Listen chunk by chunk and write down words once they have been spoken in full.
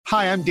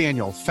Hi, I'm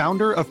Daniel,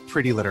 founder of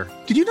Pretty Litter.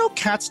 Did you know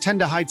cats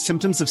tend to hide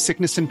symptoms of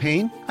sickness and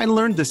pain? I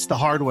learned this the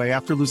hard way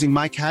after losing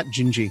my cat,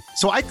 Gingy.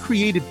 So I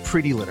created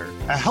Pretty Litter,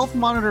 a health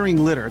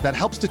monitoring litter that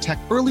helps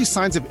detect early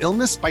signs of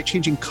illness by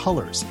changing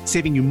colors,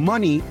 saving you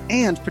money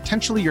and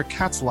potentially your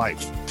cat's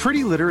life.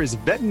 Pretty Litter is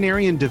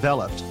veterinarian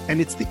developed, and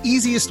it's the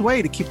easiest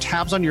way to keep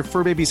tabs on your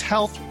fur baby's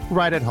health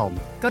right at home.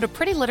 Go to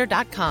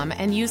prettylitter.com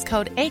and use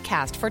code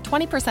ACAST for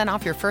 20%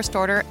 off your first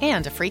order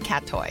and a free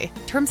cat toy.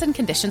 Terms and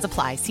conditions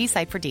apply. See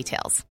site for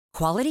details.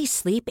 Quality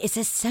sleep is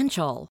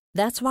essential.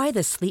 That's why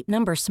the Sleep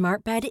Number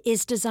Smart Bed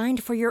is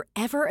designed for your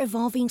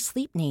ever-evolving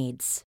sleep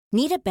needs.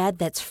 Need a bed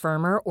that's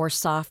firmer or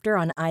softer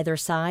on either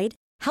side?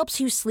 Helps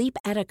you sleep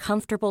at a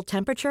comfortable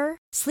temperature?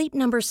 Sleep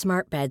Number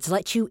Smart Beds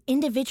let you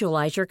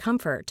individualize your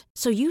comfort,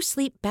 so you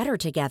sleep better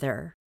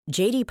together.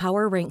 J.D.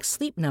 Power ranks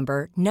Sleep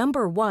Number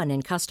number 1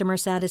 in customer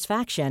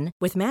satisfaction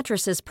with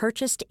mattresses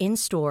purchased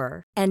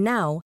in-store. And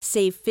now,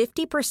 save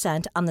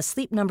 50% on the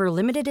Sleep Number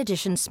Limited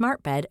Edition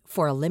Smart Bed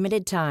for a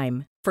limited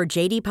time. For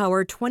J.D.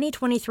 Power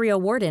 2023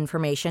 award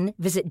information,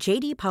 visit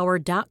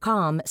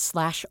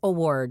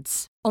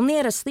jdpower.com/awards. Only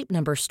at a Sleep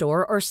Number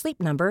store or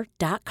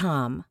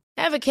sleepnumber.com.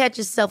 Ever catch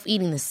yourself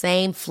eating the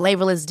same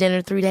flavorless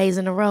dinner 3 days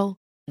in a row?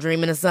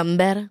 Dreaming of something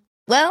better?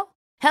 Well,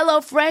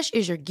 HelloFresh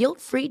is your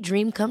guilt-free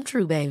dream come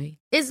true, baby.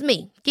 It's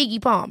me,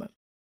 Keke Palmer.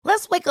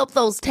 Let's wake up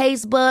those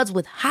taste buds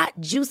with hot,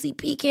 juicy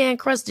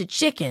pecan-crusted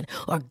chicken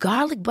or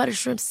garlic butter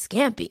shrimp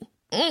scampi.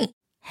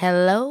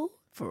 Hello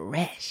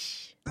Fresh.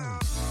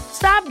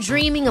 Stop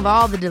dreaming of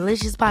all the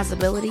delicious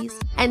possibilities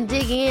and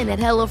dig in at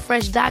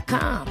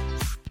HelloFresh.com.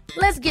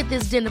 Let's get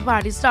this dinner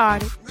party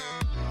started.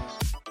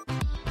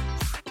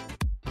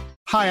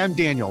 Hi, I'm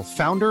Daniel,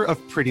 founder of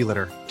Pretty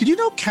Litter. Did you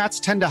know cats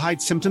tend to hide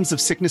symptoms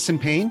of sickness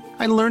and pain?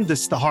 I learned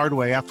this the hard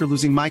way after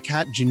losing my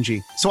cat,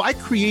 Gingy. So I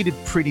created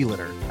Pretty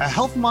Litter, a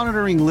health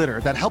monitoring litter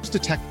that helps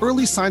detect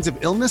early signs of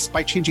illness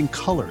by changing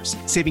colors,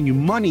 saving you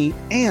money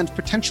and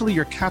potentially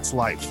your cat's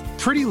life.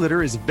 Pretty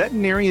Litter is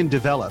veterinarian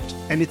developed,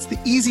 and it's the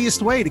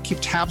easiest way to keep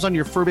tabs on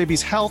your fur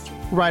baby's health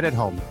right at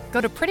home.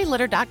 Go to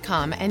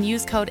prettylitter.com and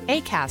use code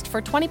ACAST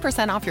for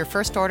 20% off your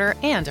first order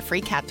and a free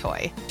cat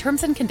toy.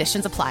 Terms and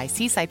conditions apply.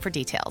 See site for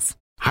details.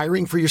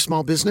 Hiring for your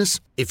small business?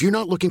 If you're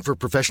not looking for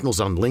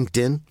professionals on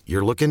LinkedIn,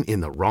 you're looking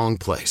in the wrong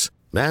place.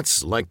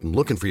 That's like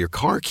looking for your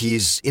car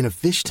keys in a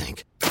fish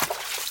tank.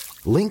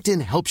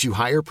 LinkedIn helps you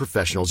hire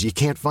professionals you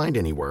can't find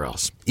anywhere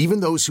else, even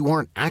those who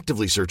aren't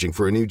actively searching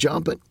for a new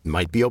job but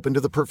might be open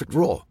to the perfect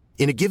role.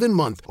 In a given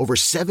month, over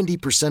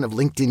 70% of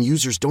LinkedIn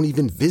users don't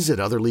even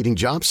visit other leading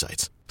job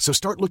sites. So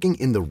start looking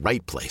in the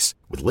right place.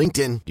 With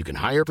LinkedIn, you can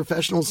hire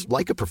professionals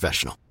like a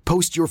professional.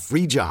 Post your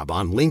free job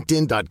on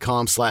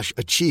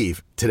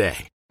linkedin.com/achieve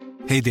today.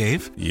 Hey,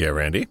 Dave. Yeah,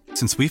 Randy.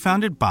 Since we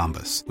founded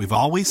Bombas, we've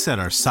always said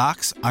our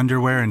socks,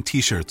 underwear, and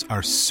T-shirts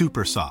are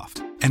super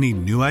soft. Any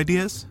new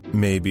ideas?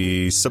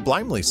 Maybe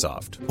sublimely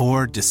soft.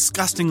 Or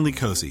disgustingly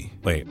cozy.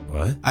 Wait,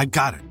 what? I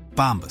got it.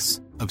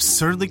 Bombas.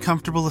 Absurdly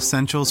comfortable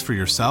essentials for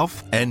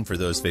yourself and for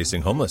those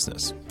facing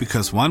homelessness.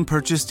 Because one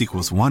purchased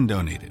equals one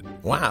donated.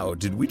 Wow,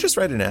 did we just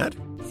write an ad?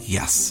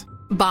 Yes.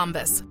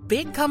 Bombas.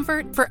 Big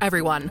comfort for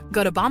everyone.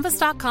 Go to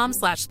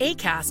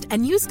bombas.com/ACAST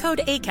and use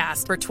code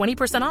ACAST for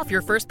 20% off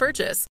your first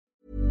purchase.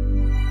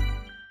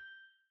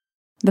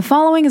 The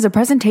following is a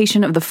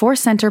presentation of the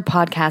Force Center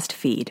podcast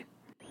feed.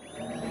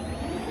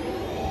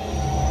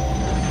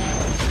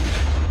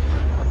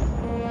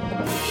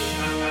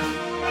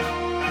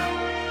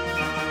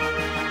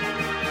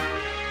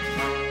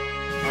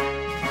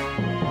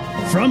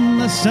 From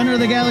the center of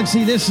the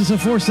galaxy, this is a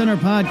Force Center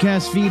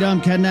podcast feed. I'm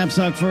Ken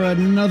Knapsack for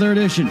another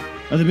edition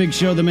of the big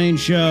show, the main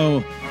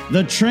show,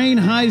 the train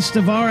heist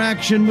of our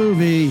action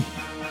movie.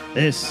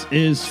 This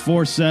is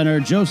Force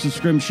Center. Joseph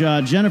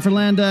Scrimshaw, Jennifer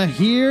Landa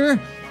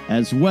here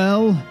as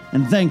well,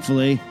 and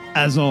thankfully,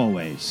 as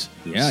always.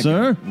 Yeah,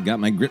 sir? Got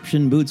my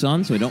gription boots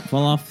on so I don't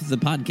fall off the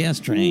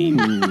podcast train.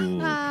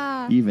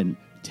 Even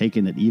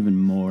taking it even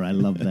more. I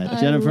love that.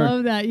 Jennifer? I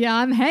love that. Yeah,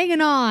 I'm hanging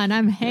on.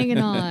 Hanging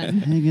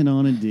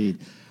on indeed.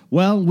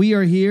 Well, we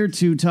are here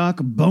to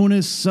talk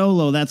bonus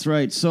Solo. That's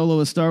right, Solo,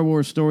 a Star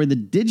Wars story. The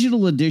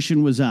digital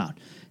edition was out.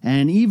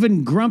 And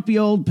even grumpy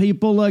old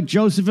people like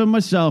Joseph and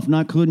myself,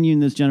 not including you in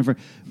this, Jennifer,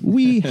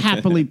 we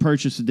happily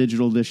purchased a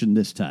digital edition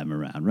this time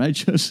around, right,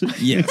 Joseph?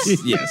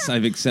 Yes,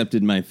 I've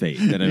accepted my fate,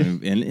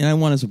 and I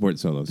want to support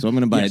Solo, so I'm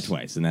going to buy it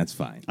twice, and that's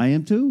fine. I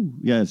am too,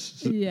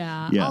 yes.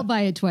 Yeah, I'll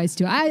buy it twice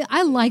too.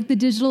 I like the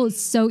digital.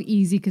 It's so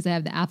easy because I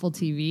have the Apple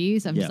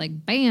TV, so I'm just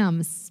like,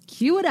 bam,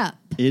 cue it up.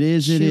 It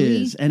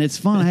is. And it's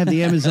fun. I have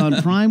the Amazon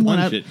Prime one.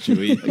 Punch it,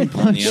 Chewy.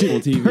 On the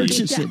Apple TV.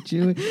 Purchase it,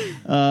 Chewy.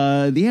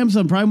 The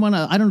Amazon Prime one,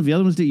 I don't know if the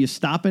other ones do. You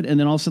stop it, and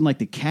then all of a sudden, like,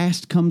 the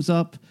cast comes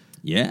up.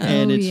 Yeah.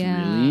 And it's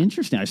yeah. really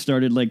interesting. I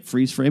started like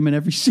freeze framing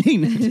every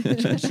scene.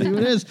 Trying to see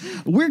what it is.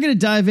 We're going to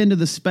dive into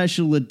the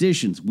special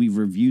editions. We've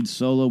reviewed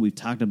Solo. We've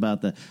talked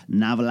about the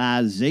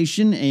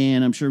novelization,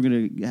 and I'm sure we're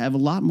going to have a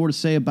lot more to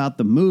say about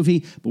the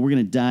movie, but we're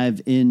going to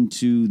dive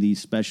into the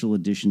special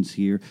editions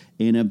here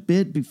in a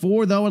bit.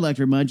 Before, though, I'd like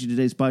to remind you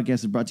today's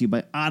podcast is brought to you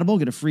by Audible.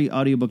 Get a free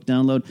audiobook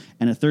download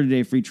and a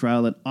 30-day free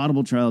trial at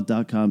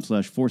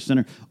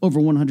audibletrial.com/ForceCenter. Over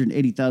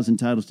 180,000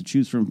 titles to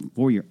choose from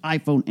for your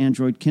iPhone,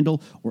 Android,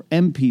 Kindle, or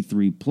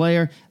MP3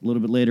 player. A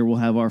little bit later, we'll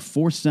have our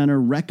Force Center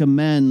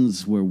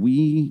Recommends, where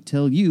we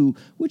tell you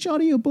which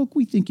audiobook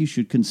we think you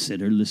should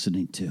consider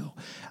listening to.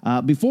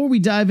 Before we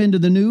dive into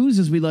the news,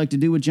 as we like to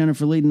do with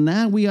Jennifer leading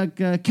that, we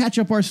catch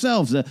up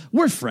ourselves.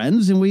 We're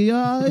friends, and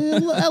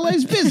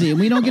LA's busy, and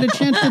we don't get a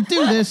chance to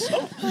do this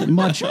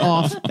much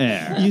off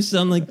air. You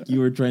sound like you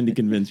were trying to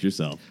convince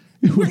yourself.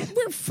 We're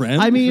friends.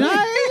 I mean,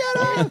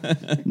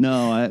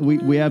 no,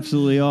 we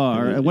absolutely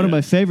are. One of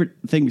my favorite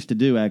things to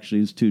do, actually,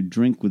 is to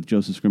drink with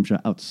Joseph Scrimshaw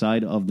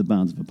outside of the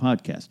bounds of a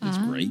podcast. That's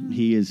great.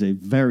 He is a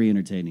very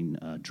entertaining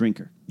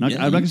drinker. I'm not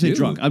Yeah, going to say you do.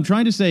 drunk. I'm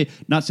trying to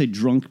not say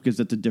drunk because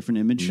that's a different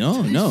image.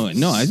 No.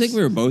 I think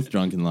we were both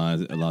drunk in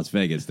Las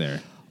Vegas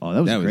there. Oh,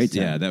 that was a great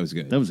time. Yeah, that was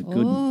good. That was a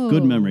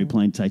good memory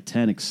playing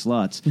Titanic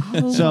slots.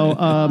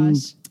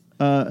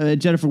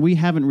 Jennifer, we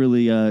haven't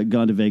really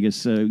gone to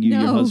Vegas.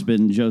 Your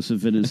husband,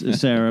 Joseph, and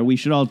Sarah. We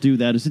should all do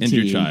that as a team. And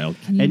your child.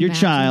 And your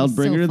child.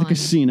 Bring her to the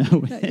casino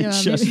and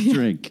just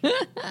drink.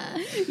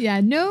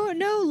 Yeah, no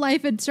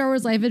Star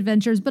Wars Life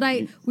Adventures, but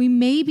we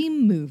may be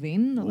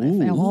moving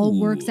if it all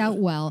works out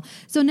well.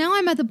 So now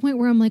I'm at the point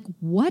where I'm like,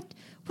 what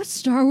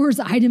Star Wars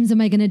items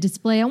am I going to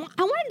display? I want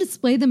to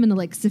display them in a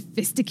like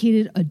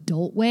sophisticated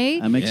adult way.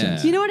 That makes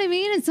sense. You know what I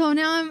mean? And so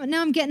now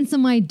I'm getting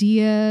some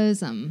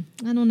ideas. I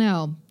don't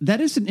know. That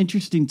is an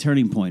interesting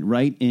turning point,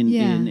 right?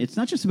 In it's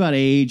not just about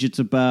age; it's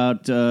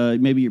about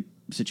maybe your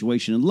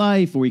situation in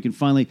life, or you can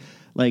finally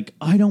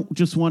I don't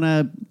just want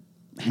to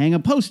hang a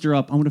poster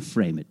up. I want to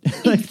frame it.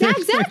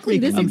 Exactly.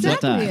 This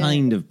exactly What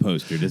kind of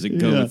poster does it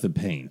go with the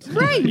paint?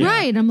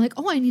 Right. I'm like,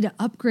 I need to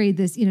upgrade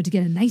this, to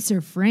get a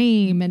nicer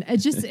frame, and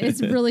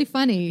it's really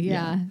funny.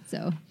 Yeah.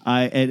 So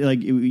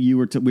we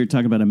were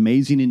talking about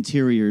Amazing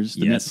Interiors,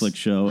 the Netflix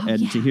show,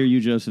 to hear you,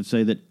 Joseph,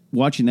 say that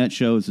watching that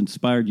show has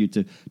inspired you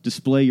to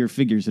display your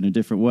figures in a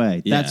different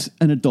way. Yeah. That's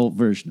an adult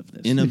version of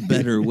this. In a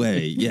better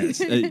way,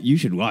 yes. You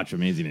should watch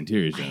Amazing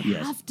Interiors. I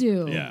have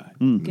to. Yeah.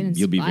 Get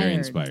You'll be very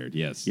inspired.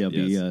 Yes.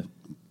 Yeah.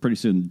 Pretty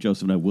soon,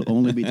 Joseph and I will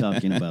only be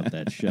talking about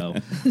that show.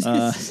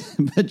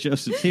 But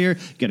Joseph's here.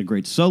 Got a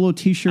great Solo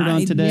T-shirt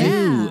on today.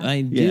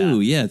 I do.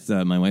 Yes.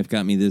 My wife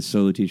got me this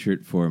Solo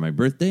T-shirt for my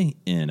birthday,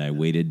 and I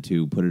waited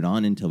to put it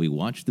on until we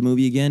watched the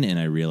movie again, and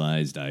I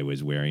realized I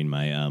was wearing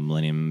my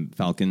Millennium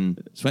Falcon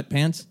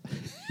sweatpants,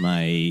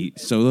 my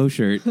Solo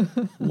shirt,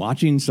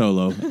 watching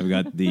Solo. I've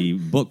got the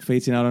book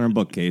facing out on our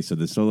bookcase, so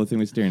the Solo thing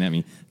was staring at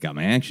me. Got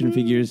my action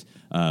figures.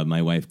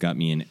 My wife got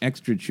me an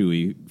extra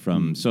Chewie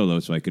from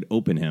Solo so I could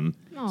open him.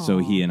 So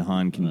he and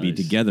Han can be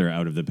together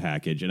out of the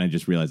package. And I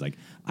just realized,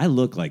 I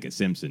look like a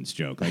Simpsons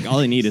joke. All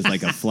I need is a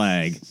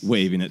flag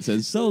waving that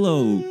says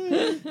Solo.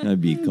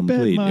 That'd be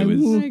complete. It was,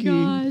 oh my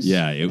gosh.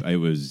 Yeah, I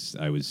was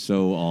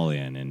so all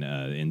in,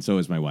 and so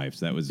was my wife.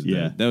 So that was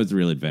the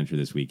real adventure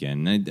this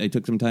weekend. And I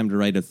took some time to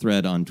write a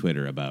thread on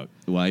Twitter about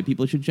why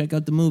people should check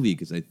out the movie,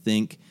 because I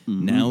think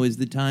now is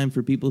the time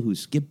for people who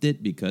skipped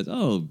it because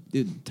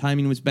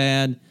timing was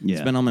bad.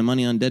 Spent all my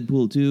money on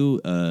Deadpool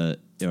 2,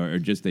 or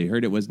just they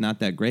heard it was not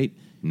that great.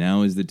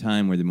 Now is the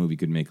time where the movie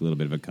could make a little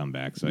bit of a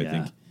comeback. So I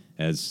think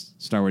as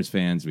Star Wars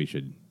fans, we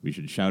should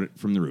shout it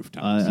from the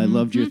rooftops. I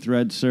loved your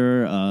thread,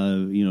 sir.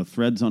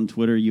 Threads on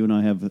Twitter. You and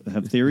I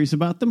have theories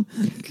about them.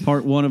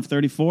 Part 1 of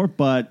 34,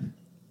 but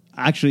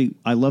actually,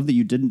 I love that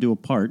you didn't do a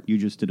part. You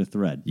just did a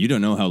thread. You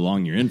don't know how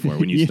long you're in for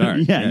when you start.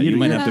 You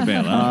might have to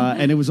bail out.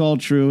 And it was all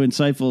true,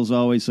 insightful as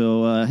always.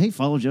 So, hey,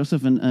 follow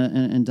Joseph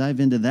and dive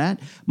into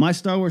that. My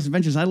Star Wars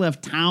adventures. I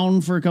left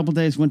town for a couple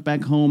days, went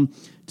back home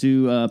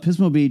to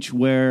Pismo Beach,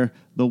 where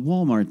the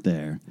Walmart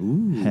there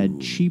had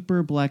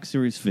cheaper Black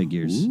Series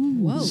figures.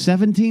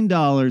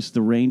 $17.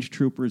 The Range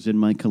Troopers in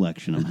my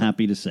collection, I'm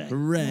happy to say.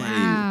 Hooray.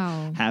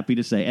 Wow. Happy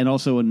to say. And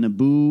also a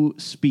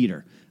Naboo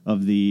speeder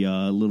of the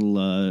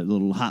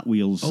little Hot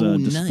Wheels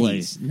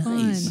display.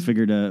 Nice. I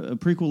figured a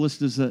prequel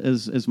list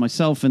as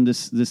myself and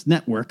this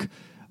network,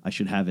 I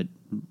should have it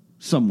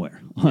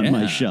somewhere on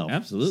my shelf.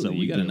 Absolutely. So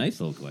you got a nice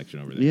little collection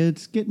over there. Yeah,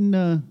 it's getting...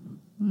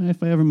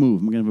 if I ever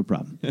move, I'm going to have a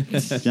problem.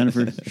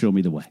 Jennifer, show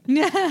me the way.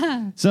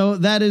 So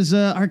that is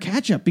our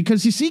catch-up.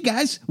 Because you see,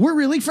 guys, we're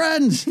really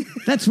friends.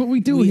 That's what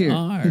we do here.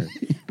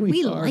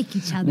 We like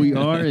each other. We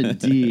are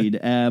indeed.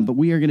 But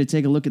we are going to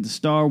take a look at the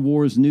Star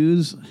Wars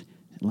news.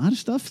 A lot of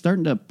stuff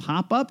starting to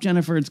pop up,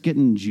 Jennifer. It's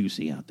getting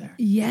juicy out there.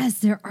 Yes,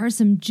 there are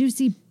some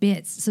juicy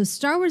bits. So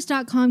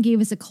StarWars.com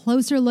gave us a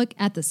closer look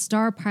at the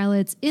star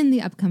pilots in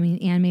the upcoming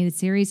animated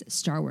series,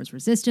 Star Wars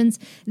Resistance.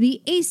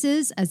 The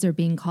Aces, as they're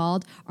being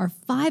called, are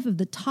 5 of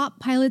the top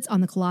pilots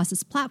on the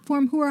Colossus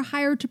platform who are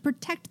hired to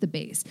protect the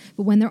base.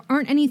 But when there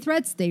aren't any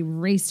threats, they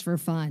race for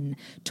fun.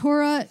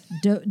 Tora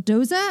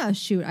Doza?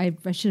 Shoot,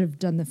 I should have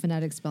done the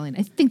phonetic spelling.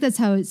 I think that's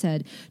how it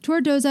said.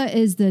 Tora Doza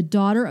is the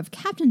daughter of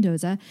Captain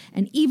Doza,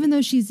 and even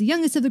though she's the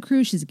youngest of the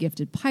crew, she's a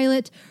gifted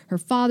pilot. Her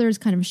father's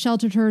kind of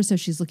sheltered her, so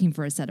she's looking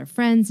for a set of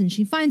friends, and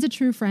she finds a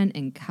true friend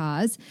in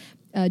Kaz.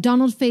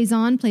 Donald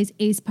Faison plays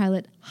ace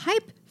pilot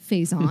Hype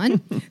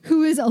Faison,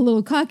 who is a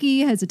little cocky,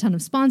 has a ton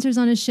of sponsors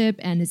on his ship,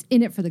 and is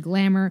in it for the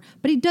glamour,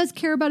 but he does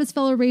care about his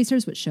fellow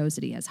racers, which shows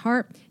that he has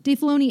heart. Dave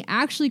Filoni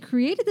actually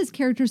created this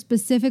character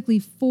specifically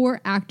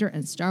for actor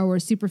and Star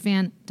Wars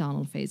superfan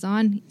Donald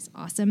Faison. He's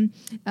awesome.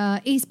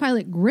 Ace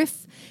pilot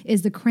Griff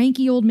is the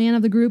cranky old man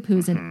of the group who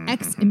is an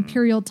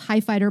ex-Imperial TIE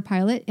fighter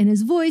pilot and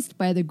is voiced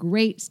by the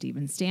great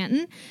Stephen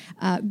Stanton.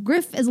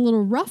 Griff is a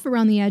little rough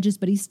around the edges,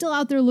 but he's still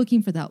out there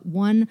looking for that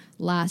one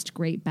last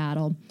great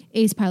battle.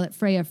 Ace pilot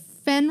Freya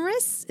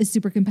Fenris is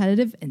super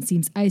competitive and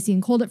seems icy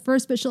and cold at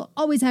first, but she'll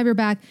always have your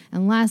back.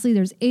 And lastly,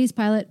 there's ace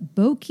pilot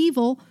Bo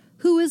Keevil,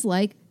 who is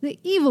like the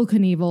Evel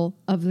Knievel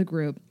of the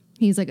group.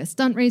 He's like a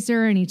stunt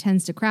racer, and he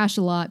tends to crash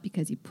a lot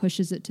because he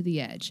pushes it to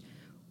the edge.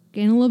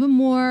 Getting a little bit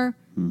more,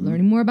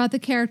 learning more about the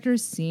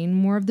characters, seeing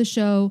more of the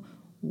show.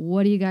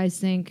 What do you guys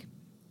think?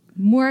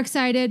 More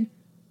excited?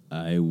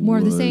 More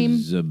of the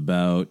same?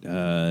 About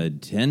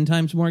 10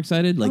 times more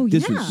excited.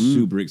 This was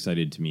super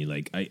excited to me.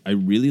 I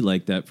really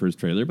liked that first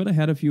trailer, but I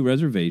had a few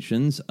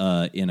reservations.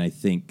 And I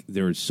think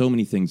there were so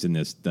many things in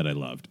this that I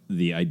loved.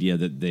 The idea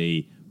that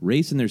they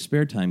race in their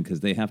spare time because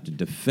they have to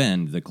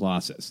defend the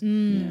Colossus.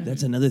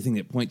 That's another thing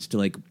that points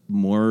to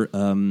more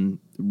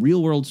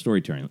real world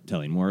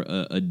storytelling, more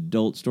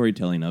adult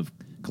storytelling of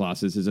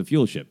Colossus as a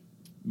fuel ship.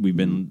 We've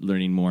been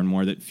learning more and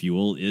more that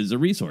fuel is a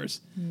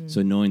resource.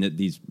 So knowing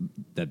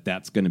that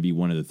that's going to be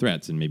one of the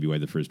threats, and maybe why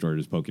the First Order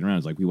is poking around,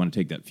 is we want to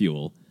take that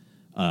fuel,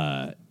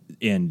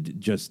 and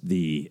just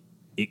the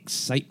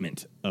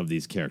excitement of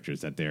these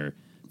characters, that they're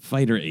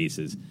fighter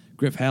aces.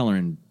 Griff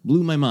Halloran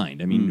blew my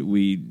mind. I mean,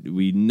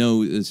 we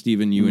know,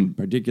 Stephen, you in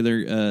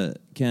particular,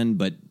 Ken,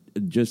 but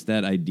just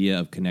that idea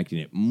of connecting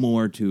it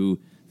more to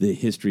the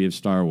history of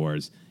Star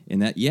Wars, and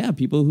that,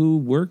 people who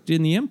worked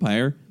in the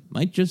Empire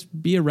might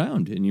just be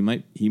around,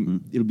 and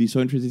it'll be so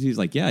interesting to see. He's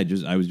like,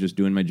 I was just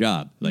doing my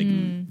job.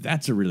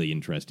 That's a really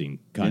interesting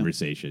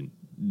conversation.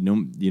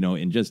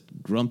 And just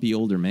grumpy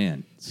older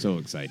man. So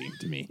exciting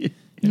to me.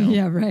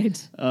 Yeah,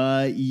 right.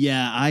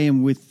 I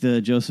am with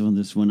Joseph on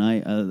this one.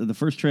 The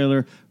first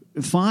trailer,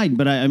 fine,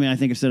 but I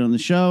think I said it on the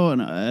show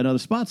and at other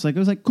spots, I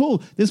was like,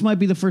 cool, this might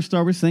be the first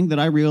Star Wars thing that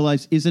I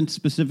realize isn't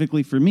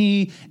specifically for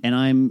me, and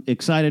I'm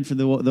excited for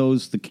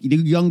the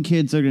young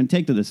kids that are going to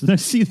take to this. And I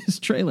see this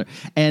trailer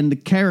and the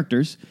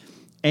characters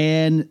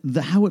and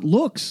how it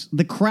looks.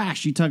 The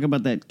crash, you talk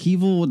about that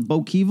Keevil with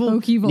Bo Keevil.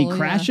 And he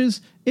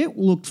crashes. It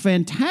looked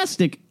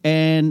fantastic.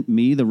 And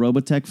me, the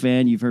Robotech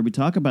fan, you've heard me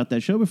talk about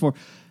that show before,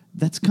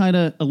 that's kind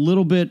of a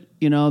little bit,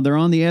 they're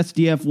on the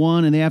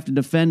SDF-1 and they have to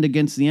defend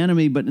against the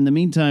enemy, but in the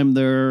meantime,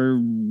 they're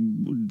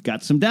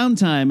got some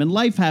downtime and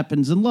life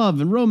happens and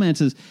love and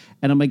romances.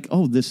 And I'm like,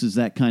 oh, this is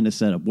that kind of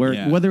setup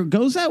where whether it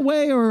goes that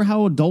way or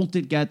how adult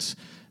it gets,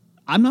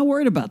 I'm not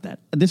worried about that.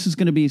 This is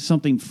going to be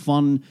something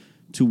fun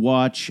to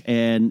watch.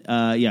 And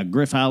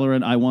Griff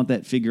Halloran, I want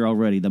that figure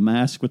already. The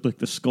mask with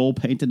the skull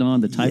painted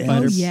on, the TIE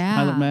fighter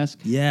pilot mask.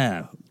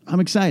 Yeah. I'm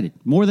excited.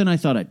 More than I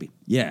thought I'd be.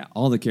 Yeah,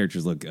 all the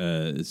characters look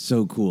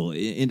so cool.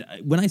 And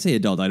when I say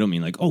adult, I don't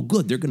mean oh,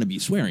 good, they're going to be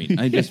swearing.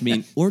 I just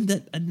mean, or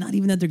that, not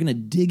even that they're going to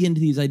dig into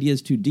these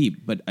ideas too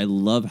deep, but I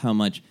love how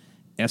much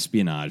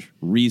espionage,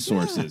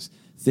 resources,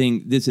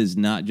 this is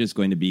not just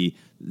going to be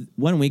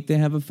 1 week they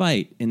have a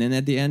fight, and then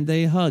at the end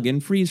they hug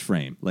and freeze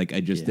frame. I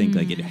just think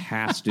it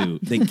has to,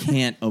 they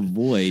can't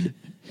avoid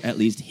at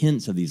least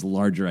hints of these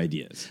larger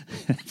ideas.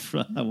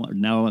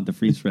 Now I want the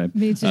freeze frame.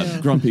 Me too.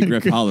 Grumpy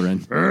Griff Halloran.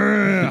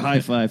 High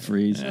five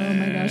freeze. Oh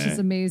my gosh, it's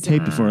amazing.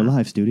 Taped before a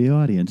live studio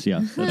audience. Yeah,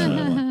 that's what I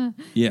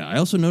want. Yeah, I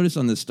also noticed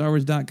on the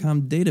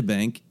StarWars.com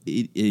databank,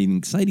 an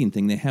exciting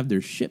thing, they have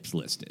their ships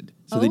listed.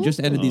 So they just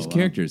added these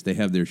characters. They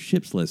have their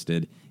ships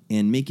listed,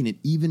 and making it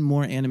even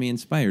more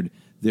anime-inspired,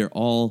 they're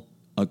all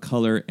a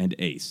color and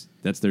ace.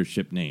 That's their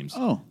ship names.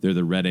 Oh. They're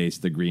the red ace,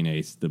 the green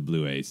ace, the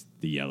blue ace,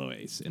 the yellow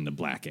ace, and the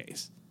black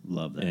ace.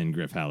 Love that. And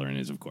Griff Halloran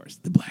is, of course,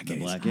 the black ace.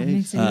 Black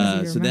ace.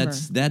 So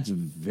that's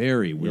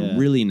very, we're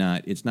really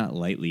not, it's not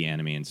lightly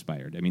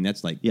anime-inspired. I mean,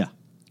 that's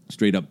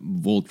straight up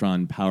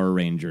Voltron Power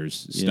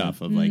Rangers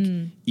stuff of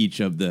each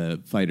of the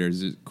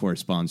fighters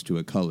corresponds to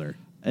a color.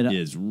 And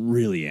is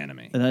really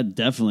anime. That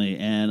definitely.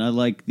 And I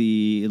like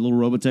the little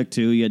Robotech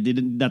too. You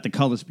didn't, not the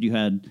colors, but you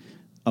had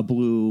a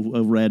blue,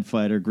 a red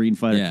fighter, green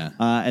fighter. Yeah.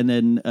 And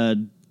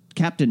then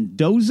Captain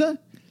Doza.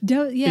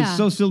 It's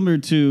so similar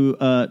to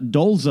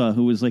Dolza,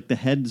 who was like the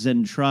head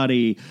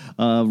Zentradi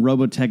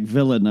Robotech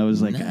villain. I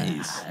was like,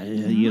 nice.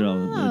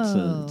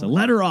 It's a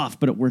letter off,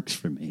 but it works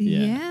for me.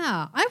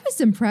 Yeah, I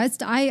was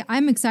impressed.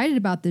 I'm excited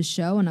about this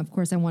show, and of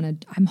course,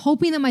 I'm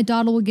hoping that my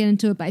daughter will get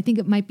into it, but I think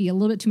it might be a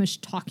little bit too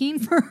much talking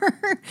for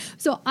her,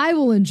 so I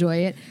will enjoy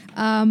it.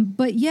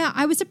 But yeah,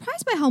 I was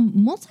surprised by how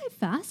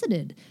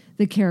multifaceted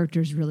the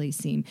characters really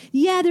seem.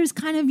 Yeah, there's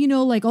kind of,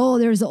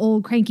 there's the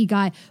old cranky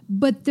guy,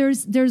 but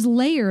there's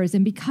layers,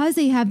 and because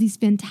they have these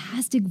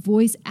fantastic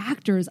voice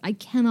actors, I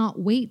cannot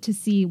wait to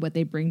see what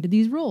they bring to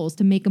these roles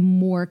to make them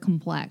more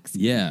complex.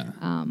 Yeah.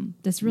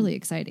 That's really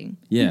exciting.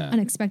 Yeah.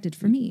 Unexpected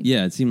for me.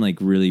 Yeah, it seemed like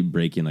really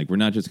breaking, like we're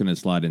not just going to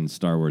slot in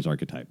Star Wars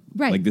archetype.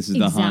 Right. Like this is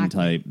the Han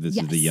type, this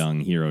is the young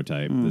hero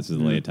type, this is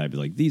the Leia type. It's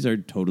like these are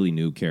totally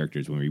new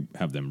characters when we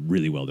have them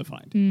really well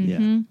defined.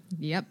 Mm-hmm.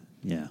 Yep.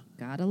 Yeah.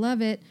 Gotta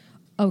love it.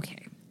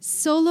 Okay.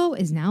 Solo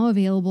is now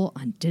available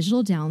on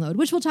digital download,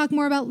 which we'll talk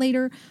more about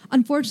later.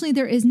 Unfortunately,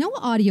 there is no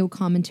audio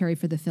commentary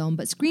for the film,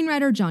 but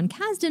screenwriter Jon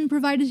Kasdan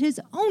provided his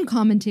own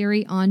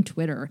commentary on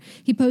Twitter.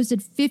 He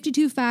posted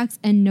 52 facts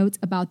and notes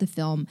about the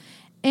film.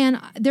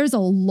 And there's a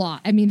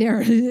lot. I mean,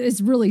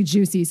 it's really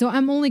juicy. So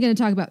I'm only going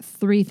to talk about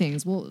 3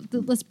 things. Well,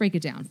 let's break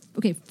it down.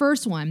 Okay,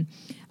 first one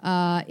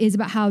is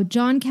about how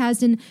Jon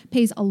Kasdan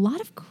pays a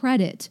lot of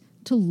credit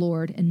to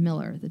Lord and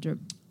Miller, the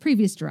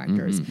previous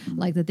directors,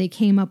 like that they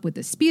came up with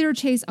the speeder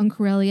chase on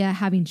Corellia,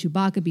 having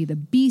Chewbacca be the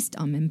beast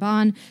on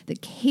Mimban, the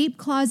Cape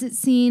Closet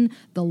scene,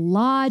 the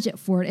lodge at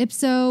Fort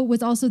Ipso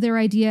was also their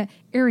idea.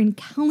 Aaron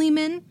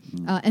Kellyman,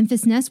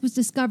 Enfys Nest was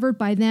discovered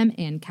by them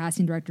and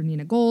casting director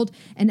Nina Gold,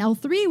 and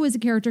L3 was a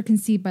character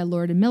conceived by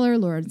Lord and Miller,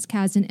 Lawrence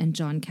Kasdan, and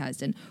Jon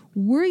Kasdan.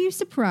 Were you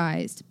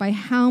surprised by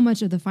how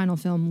much of the final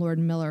film Lord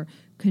and Miller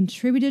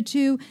contributed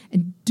to?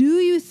 And do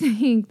you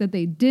think that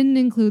they didn't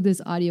include this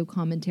audio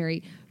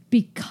commentary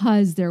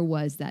because there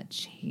was that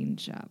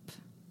change up?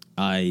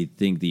 I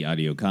think the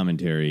audio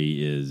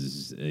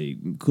commentary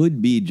could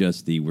be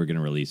just we're going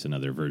to release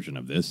another version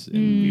of this and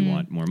we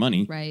want more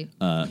money. Right.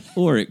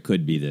 Or it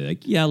could be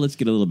let's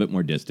get a little bit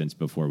more distance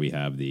before we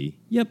have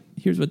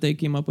here's what they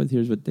came up with,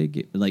 here's what they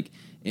get.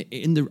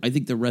 I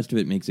think the rest of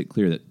it makes it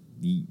clear that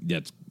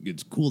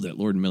it's cool that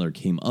Lord and Miller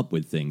came up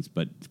with things,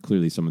 but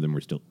clearly some of them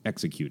were still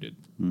executed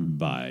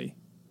by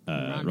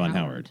Ron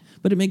Howard.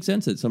 But it makes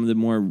sense that some of the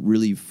more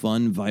really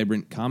fun,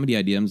 vibrant comedy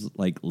ideas,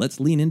 like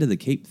let's lean into the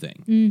cape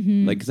thing.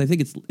 Mm-hmm. Because I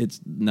think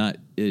it's not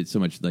so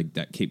much like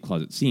that cape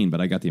closet scene, but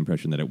I got the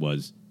impression that it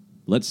was,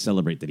 let's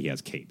celebrate that he has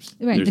capes.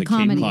 Right, there's the a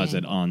comedy. cape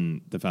closet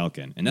on the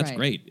Falcon, and that's Right.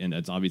 great, and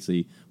that's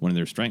obviously one of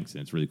their strengths,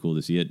 and it's really cool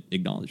to see it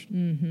acknowledged.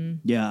 Mm-hmm.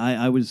 Yeah,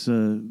 I was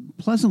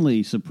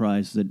pleasantly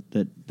surprised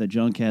that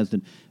Jon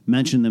Kasdan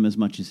mentioned them as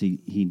much as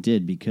he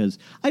did, because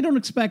I don't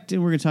expect,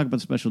 and we're going to talk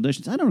about special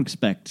editions, I don't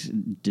expect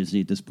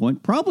Disney at this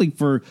point, probably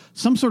for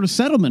some sort of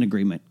settlement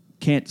agreement,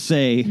 can't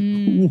say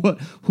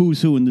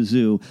who's who in the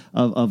zoo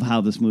of how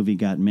this movie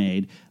got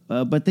made.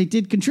 But they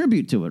did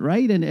contribute to it,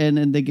 right?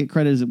 And they get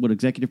credit as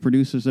executive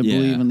producers, I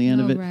believe, on the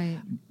end of it. Right.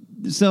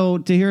 So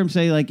to hear him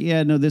say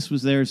this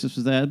was theirs, this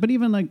was that, but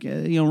even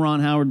Ron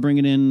Howard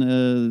bringing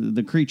in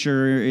the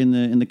creature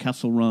in the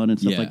Kessel Run and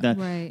stuff like that.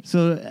 Right.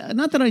 So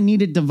not that I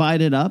need it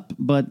divided up,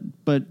 but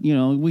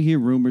we hear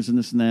rumors and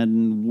this and that,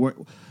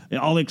 and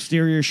all the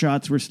exterior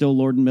shots were still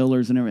Lord and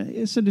Miller's and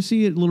everything. So to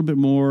see it a little bit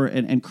more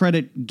and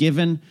credit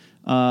given.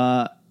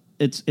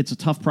 It's a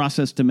tough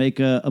process to make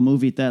a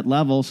movie at that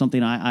level,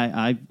 something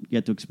I've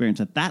yet to experience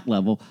at that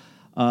level.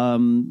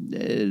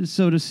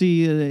 So to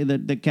see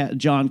that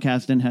Jon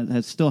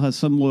Kasdan still has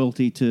some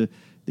loyalty to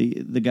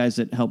the guys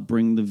that helped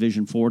bring the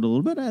vision forward a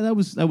little bit, I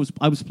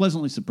was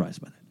pleasantly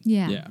surprised by that.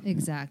 Yeah,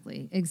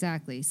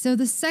 exactly. So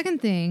the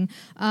second thing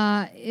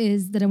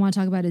is that I want to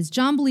talk about is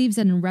John believes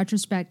that in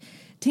retrospect,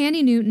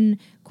 Tandy Newton,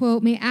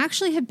 quote, may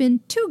actually have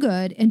been too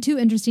good and too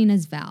interesting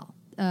as Val.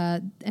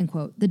 End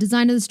quote. The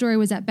design of the story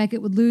was that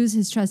Beckett would lose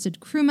his trusted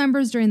crew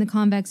members during the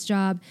Convex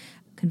job,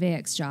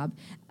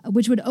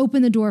 which would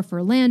open the door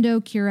for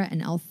Lando, Kira,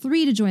 and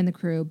L3 to join the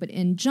crew. But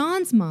in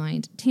John's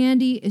mind,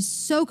 Tandy is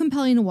so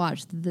compelling to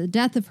watch that the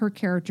death of her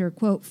character,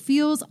 quote,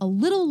 feels a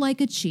little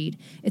like a cheat.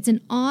 It's an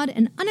odd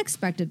and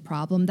unexpected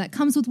problem that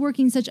comes with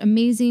working such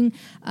amazing,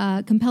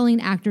 compelling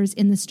actors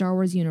in the Star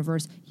Wars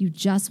universe. You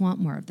just want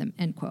more of them,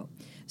 end quote.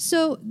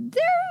 So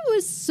there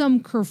was some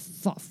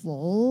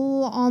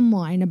kerfuffle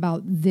online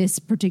about this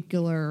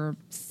particular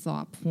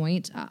thought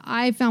point.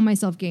 I found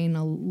myself getting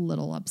a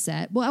little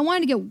upset. Well, I wanted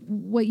to get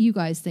what you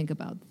guys think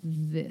about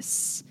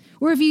this.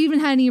 Or if you even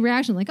had any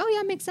reaction, like, oh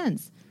yeah, it makes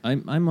sense.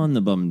 I'm on the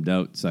bummed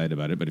out side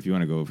about it, but if you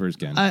want to go first,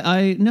 Ken.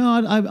 I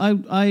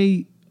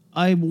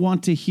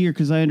want to hear,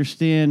 because I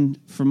understand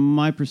from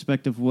my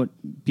perspective what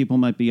people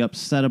might be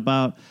upset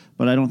about,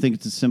 but I don't think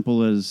it's as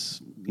simple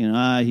as,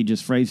 he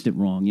just phrased it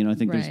wrong. I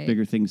think there's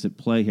bigger things at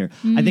play here.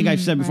 I think I've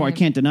said before, I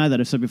can't deny that.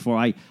 I've said before,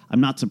 I'm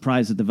not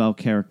surprised that the Val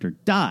character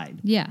died.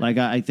 Yeah.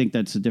 I think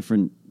that's a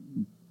different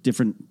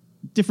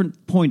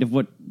point of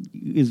what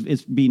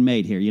is being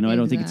made here. I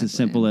don't think it's as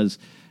simple as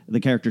the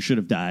character should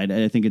have died.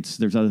 I think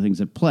there's other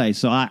things at play.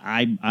 So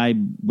I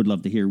would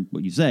love to hear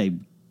what you say,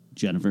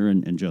 Jennifer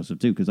and Joseph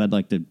too, because I'd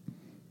like to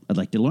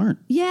learn.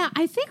 Yeah,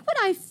 I think what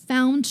I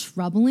found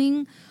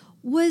troubling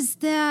was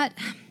that,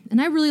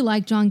 and I really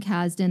like John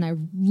Kasdan, I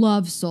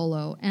love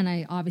Solo, and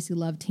I obviously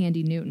love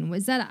Tandy Newton,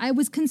 was that I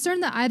was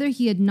concerned that either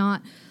he had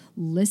not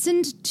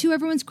listened to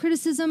everyone's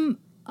criticism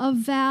of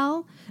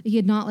Val, he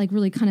had not like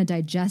really kind of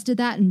digested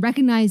that and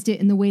recognized it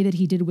in the way that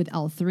he did with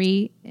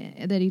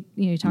L3 that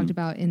he talked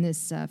about in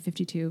this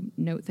 52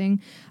 note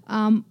thing.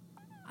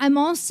 I'm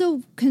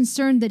also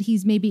concerned that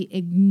he's maybe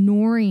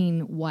ignoring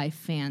why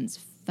fans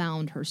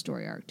found her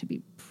story arc to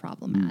be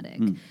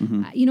problematic.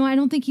 I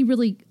don't think he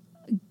really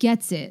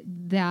gets it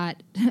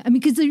that,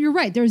 because you're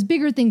right, there's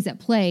bigger things at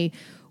play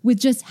with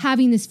just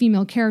having this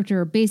female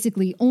character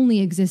basically only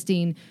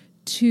existing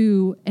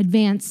to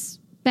advance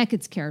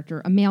Beckett's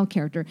character, a male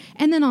character.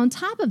 And then on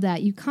top of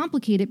that, you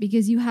complicate it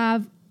because you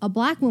have a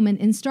black woman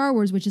in Star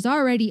Wars, which is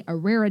already a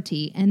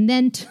rarity, and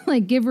then to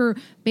like give her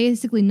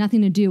basically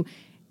nothing to do.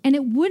 And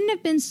it wouldn't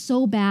have been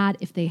so bad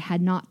if they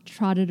had not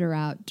trotted her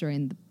out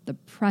during the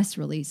press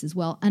release as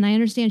well. And I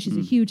understand she's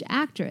a huge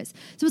actress.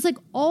 So it's like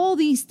all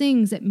these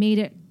things that made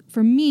it,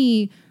 for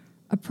me,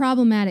 a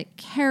problematic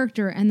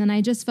character. And then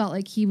I just felt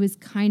like he was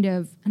kind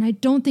of, and I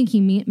don't think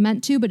he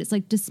meant to, but it's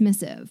like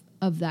dismissive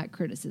of that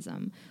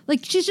criticism.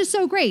 Like, she's just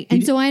so great.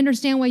 And so I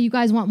understand why you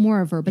guys want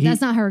more of her, but that's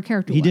not how her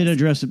character was. He did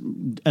address it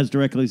as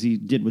directly as he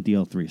did with the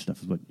L3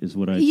 stuff, is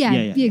what I... Yeah,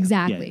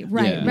 exactly.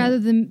 Right. Yeah. Rather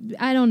than,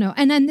 I don't know.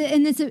 And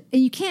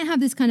you can't have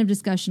this kind of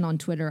discussion on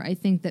Twitter. I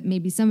think that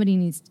maybe somebody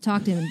needs to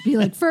talk to him and be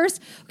like, first,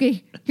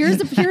 okay, here's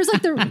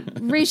like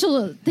the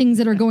racial things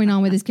that are going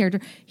on with this character.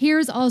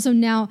 Here's also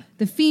now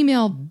the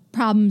female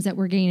problems that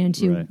we're getting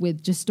into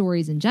with just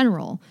stories in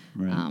general.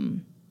 Right.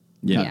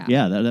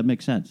 That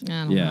makes sense. I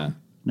don't know.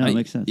 No, it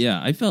makes sense.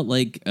 Yeah, I felt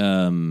like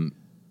it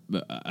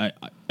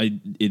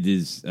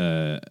is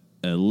a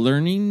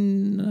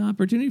learning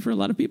opportunity for a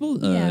lot of people,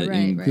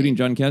 including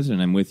John Kasdan.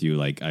 I'm with you.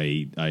 Like,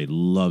 I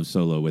love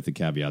Solo with the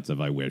caveats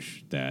of I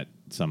wish that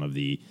some of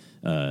the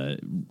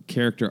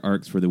character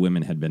arcs for the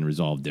women had been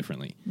resolved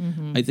differently.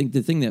 I think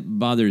the thing that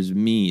bothers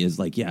me is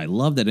like, I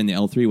love that in the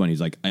L3 one, he's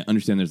like, I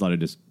understand there's a lot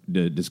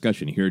of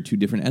discussion. Here are 2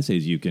 different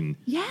essays you can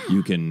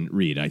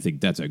read. I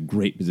think that's a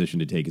great position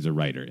to take as a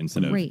writer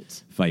instead of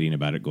fighting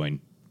about it, going,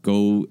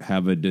 go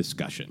have a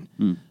discussion.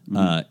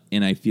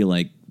 And I feel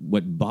like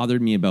what bothered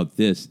me about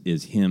this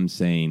is him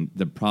saying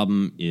the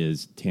problem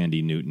is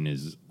Tandy Newton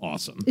is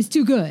awesome. It's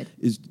too good.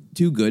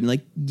 And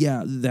like,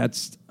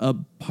 that's a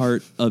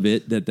part of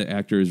it, that the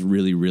actor is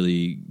really,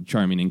 really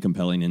charming and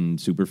compelling and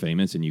super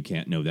famous, and you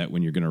can't know that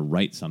when you're going to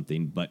write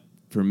something. But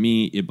for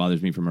me, it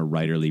bothers me from a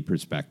writerly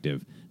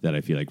perspective that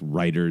I feel like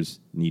writers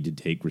need to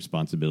take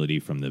responsibility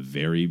from the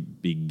very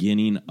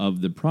beginning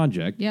of the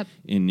project. Yep.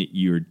 And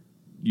you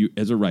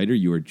as a writer,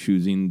 you are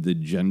choosing the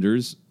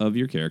genders of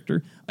your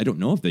character. I don't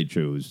know if they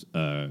chose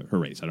her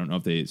race. I don't know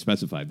if they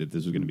specified that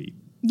this was going to be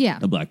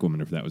a black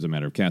woman, or if that was a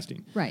matter of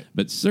casting. Right.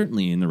 But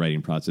certainly in the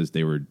writing process,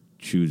 they were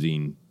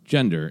choosing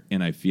gender,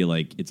 and I feel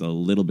like it's a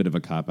little bit of a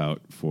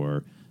cop-out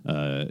for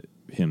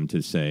him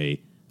to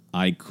say,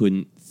 I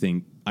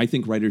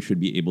think writers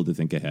should be able to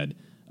think ahead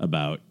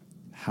about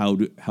how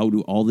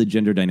do all the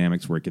gender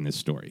dynamics work in this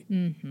story.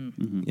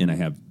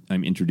 And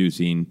I'm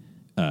introducing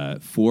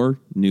 4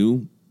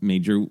 new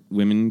major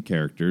women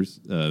characters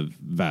of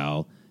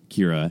Val,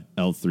 Kira,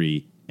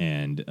 L3,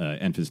 and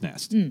Enfys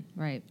Nest.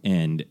 Right.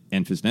 And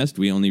Enfys Nest,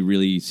 we only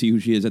really see who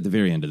she is at the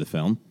very end of the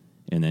film.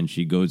 And then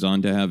she goes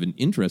on to have an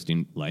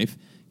interesting life.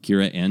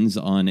 Kira ends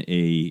on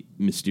a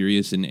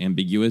mysterious and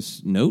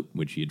ambiguous note,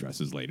 which he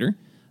addresses later.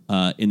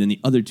 And then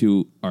the other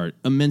 2 are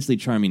immensely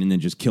charming and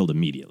then just killed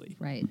immediately.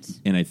 Right.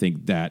 And I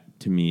think that,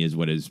 to me, is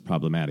what is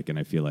problematic. And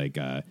I feel like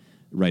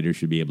writers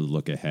should be able to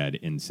look ahead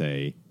and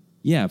say,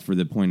 for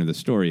the point of the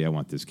story, I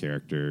want this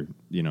character,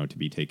 to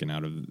be taken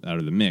out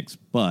of the mix.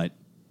 But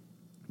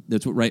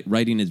that's what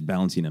writing is,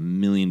 balancing a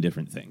million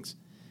different things.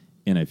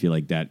 And I feel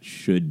like that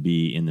should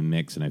be in the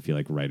mix, and I feel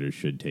like writers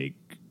should take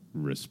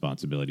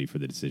responsibility for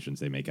the decisions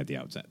they make at the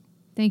outset.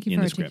 Thank you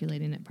for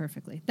articulating it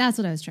perfectly. That's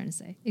what I was trying to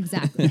say.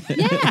 Exactly.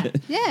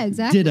 Yeah,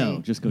 exactly. Ditto.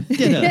 Just go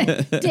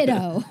ditto.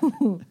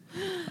 Ditto.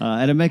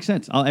 And it makes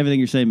sense. Everything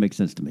you're saying makes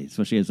sense to me,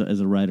 especially as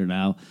a writer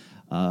now.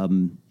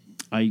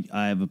 I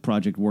have a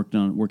project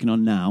working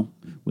on now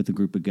with a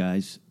group of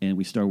guys, and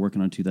we started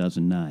working on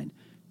 2009.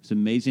 It's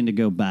amazing to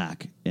go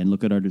back and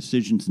look at our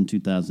decisions in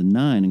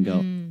 2009 and go,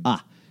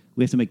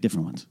 we have to make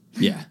different ones.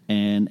 Yeah.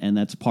 And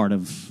that's part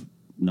of,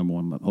 number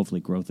one, hopefully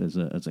growth as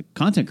a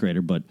content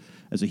creator, but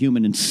as a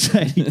human in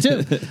society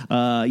too.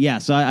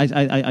 So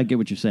I get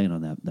what you're saying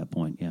on that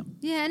point. Yeah.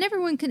 Yeah, and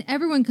everyone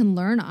can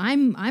learn.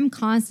 I'm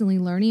constantly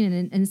learning,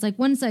 and it's like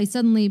once I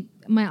suddenly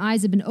my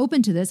eyes have been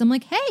open to this, I'm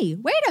like, hey,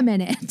 wait a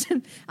minute,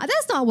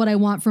 that's not what I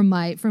want from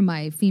my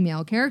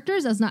female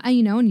characters. That's not,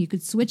 and you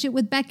could switch it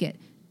with Beckett.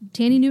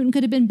 Tandy Newton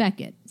could have been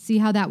Beckett. See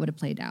how that would have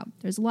played out.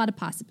 There's a lot of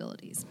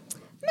possibilities.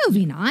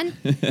 moving on.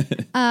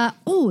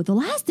 The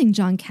last thing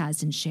John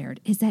Kasdan shared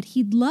is that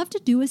he'd love to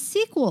do a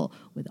sequel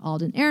with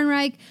Alden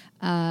Ehrenreich,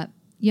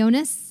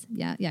 Jonas,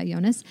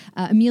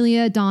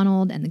 Amelia,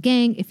 Donald, and the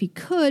gang if he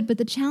could, but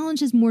the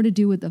challenge is more to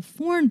do with the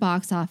foreign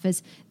box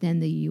office than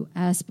the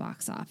U.S.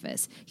 box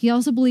office. He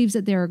also believes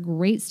that there are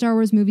great Star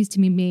Wars movies to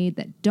be made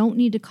that don't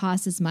need to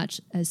cost as much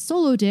as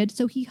Solo did,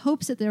 so he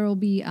hopes that there will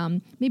be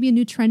maybe a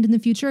new trend in the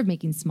future of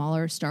making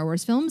smaller Star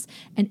Wars films,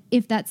 and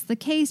if that's the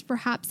case,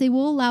 perhaps they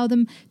will allow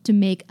them to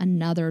make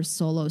another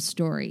Solo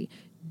story.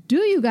 Do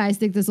you guys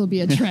think this will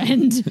be a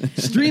trend?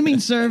 Streaming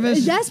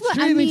service. That's what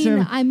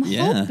I'm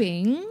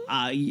hoping.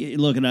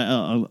 Look, and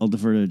I'll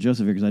defer to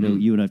Joseph here because I know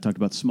you and I have talked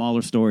about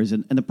smaller stories,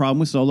 and the problem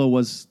with Solo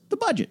was the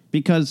budget,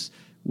 because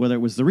whether it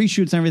was the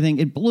reshoots and everything,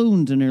 it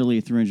ballooned to nearly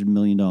a $300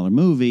 million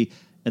movie,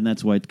 and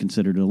that's why it's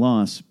considered a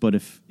loss. But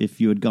if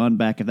you had gone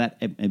back,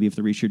 maybe if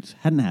the reshoots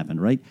hadn't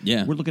happened, right?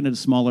 Yeah. We're looking at a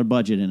smaller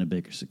budget and a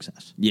bigger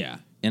success. Yeah.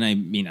 And I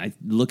mean, I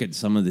look at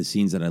some of the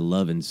scenes that I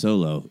love in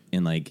Solo,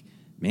 and like,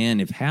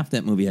 man, if half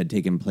that movie had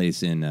taken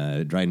place in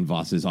Dryden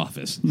Voss's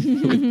office, like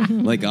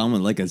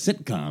a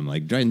sitcom,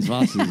 like Dryden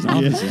Voss's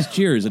office is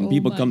Cheers, and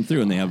people come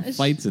through and they have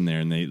fights in there,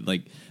 and they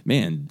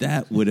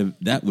that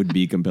would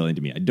be compelling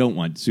to me. I don't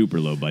want super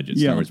low budget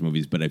Star Wars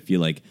movies, but I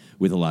feel like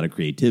with a lot of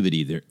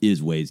creativity, there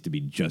is ways to be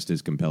just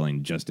as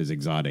compelling, just as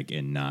exotic,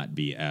 and not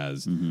be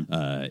as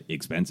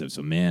expensive.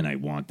 So, man, I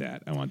want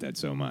that. I want that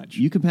so much.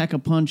 You can pack a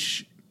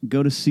punch.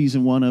 Go to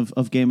season 1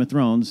 of Game of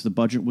Thrones. The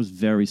budget was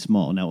very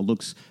small. Now it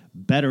looks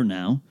better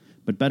now,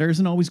 but better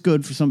isn't always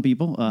good for some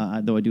people,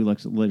 though I do like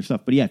later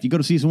stuff. But yeah, if you go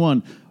to season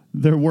 1,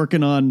 they're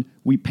working on,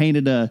 we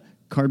painted a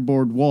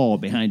cardboard wall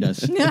behind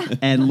us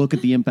and look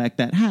at the impact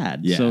that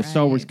had. Yeah. So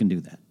Star Wars can do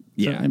that.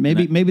 Yeah. So, and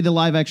maybe the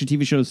live action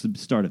TV show is the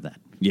start of that.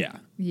 Yeah.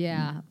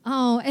 Yeah.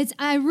 Oh,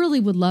 I really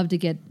would love to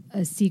get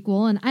a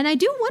sequel. And I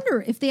do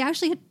wonder if they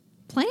actually had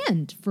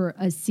planned for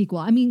a sequel.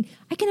 I mean,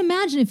 I can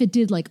imagine if it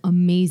did like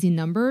amazing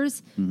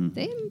numbers,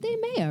 they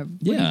may have.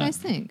 What do you guys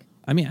think?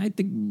 I mean, I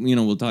think,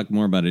 we'll talk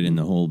more about it in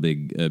the whole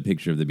big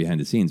picture of the behind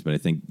the scenes, but I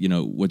think,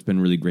 what's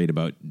been really great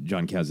about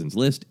John Kasdan's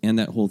list and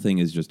that whole thing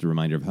is just a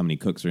reminder of how many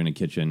cooks are in a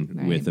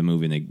kitchen with a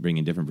movie, and they bring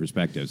in different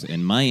perspectives.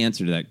 And my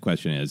answer to that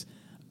question is,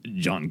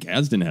 John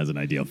Kasdan has an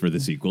idea for the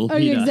sequel. Oh,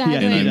 exactly.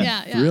 And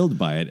I'm thrilled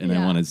by it, and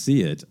I want to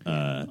see it.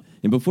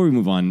 And before we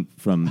move on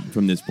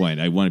from this point,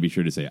 I want to be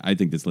sure to say, I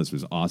think this list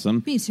was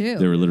awesome. Me too.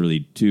 There were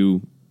literally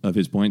 2 of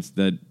his points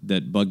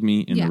that bugged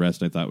me, and the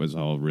rest I thought was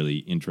all really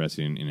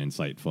interesting and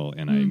insightful,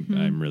 and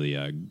I'm really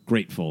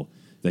grateful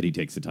that he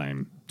takes the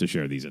time to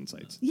share these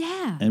insights.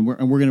 Yeah. And we're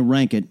going to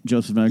rank it.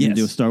 Joseph and I are going to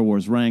do a Star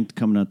Wars ranked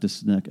coming out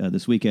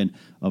this weekend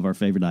of our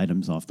favorite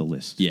items off the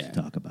list to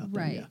talk about.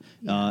 Right.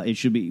 It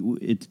should be,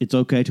 it's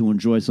okay to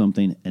enjoy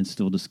something and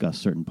still discuss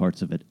certain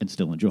parts of it and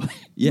still enjoy it.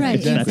 Yeah, right,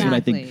 exactly. That's what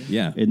I think.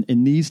 Yeah.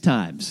 In these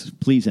times,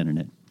 please,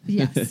 Internet.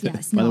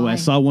 Yes. By the way, I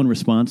saw one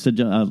response.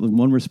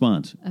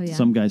 Oh, yeah.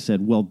 Some guy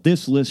said, well,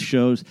 this list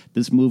shows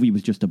this movie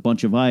was just a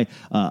bunch of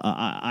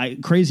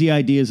crazy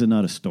ideas and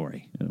not a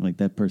story. Like,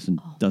 that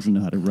person doesn't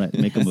know how to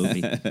make a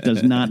movie.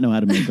 Does not know how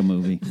to make a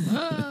movie.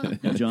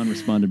 And John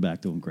responded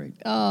back to him great.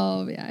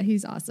 Oh, yeah,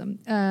 he's awesome.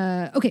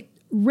 Okay.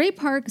 Ray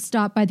Park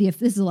stopped by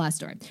this is the last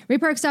story. Ray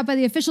Park stopped by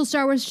the official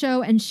Star Wars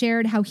show and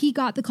shared how he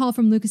got the call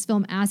from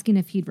Lucasfilm asking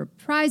if he'd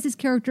reprise his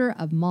character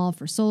of Maul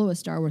for Solo, a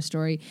Star Wars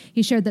story.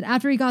 He shared that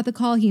after he got the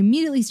call, he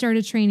immediately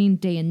started training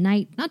day and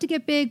night, not to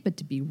get big, but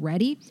to be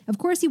ready. Of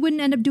course, he wouldn't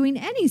end up doing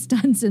any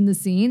stunts in the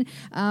scene,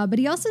 but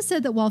he also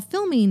said that while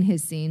filming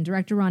his scene,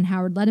 director Ron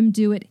Howard let him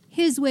do it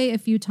his way a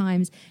few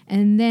times,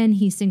 and then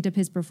he synced up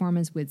his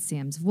performance with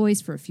Sam's voice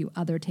for a few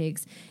other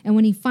takes. And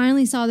when he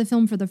finally saw the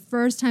film for the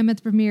first time at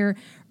the premiere,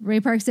 Ray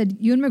Park said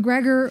Ewan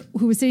McGregor,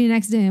 who was sitting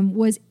next to him,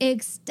 was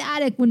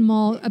ecstatic when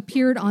Maul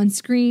appeared on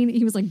screen.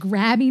 He was like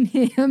grabbing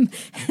him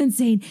and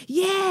saying,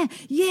 yeah,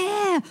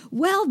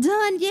 well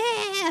done,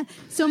 yeah.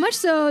 So much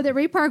so that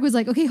Ray Park was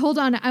like, okay, hold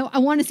on, I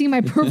want to see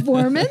my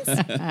performance.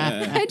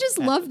 I just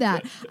love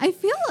that. I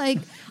feel like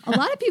a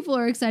lot of people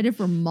are excited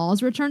for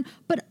Maul's return,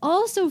 but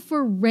also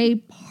for Ray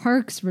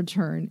Park's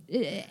return.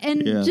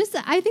 And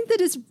I think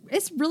that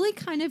it's really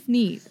kind of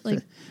neat. Like,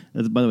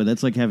 by the way,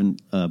 that's like having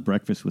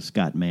breakfast with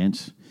Scott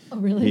Mance. Oh,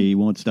 really? He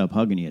won't stop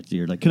hugging you.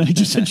 You're like, can I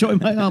just enjoy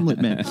my omelet,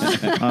 man?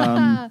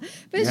 But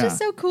it's just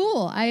so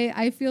cool.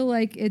 I feel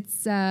like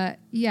it's,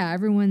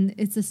 everyone,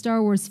 it's a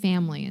Star Wars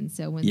family. And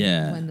so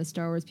when the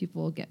Star Wars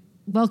people get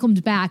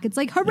welcomed back, it's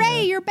like,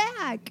 hooray, you're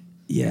back.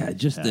 Yeah,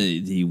 just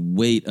the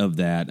weight of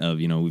that,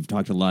 we've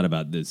talked a lot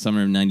about the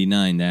summer of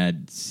 99,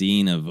 that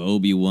scene of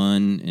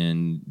Obi-Wan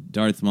and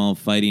Darth Maul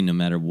fighting, no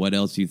matter what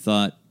else you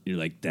thought, you're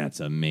like,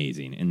 that's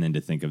amazing. And then to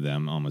think of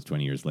them almost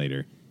 20 years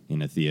later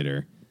in a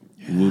theater,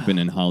 whooping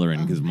and hollering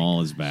because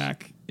Maul is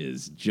back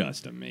is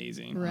just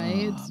amazing.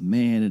 Right? Oh,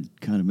 man, it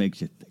kind of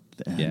makes you think.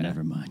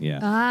 Never mind. Yeah.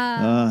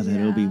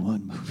 That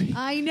Obi-Wan movie.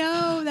 I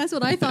know. That's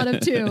what I thought of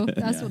too.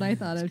 That's what I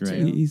thought of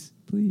too.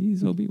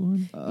 Please,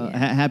 Obi-Wan.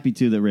 Happy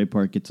too that Ray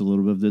Park gets a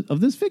little bit of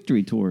this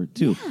victory tour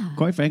too. Yeah.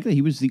 Quite frankly,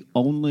 he was the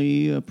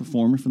only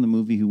performer from the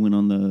movie who went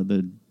on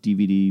the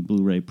DVD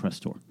Blu-ray press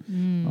tour.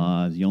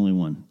 The only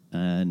one,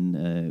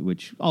 and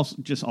which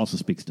also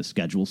speaks to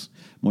schedules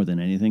more than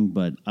anything.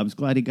 But I was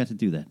glad he got to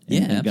do that.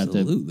 And he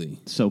absolutely.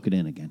 Got to soak it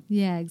in again.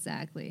 Yeah,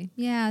 exactly.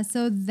 Yeah,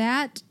 so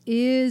that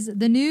is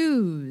the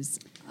news.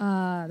 There's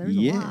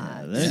a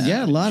lot.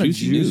 A lot of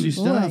juicy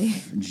stuff. Boy.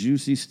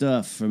 Juicy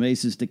stuff from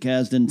Aces to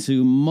Kasdan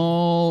to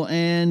Maul.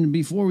 And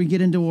before we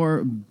get into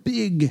our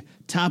big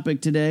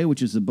topic today,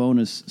 which is the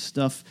bonus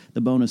stuff,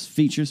 the bonus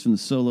features from the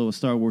Solo A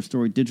Star Wars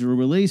Story digital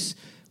release,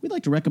 we'd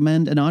like to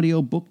recommend an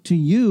audio book to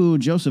you.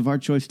 Joseph, our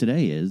choice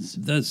today is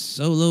the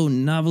Solo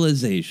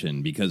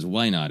novelization, because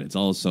why not? It's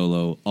all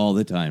Solo all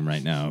the time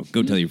right now.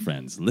 Go tell your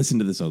friends. Listen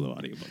to the Solo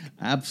audiobook.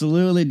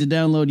 Absolutely. To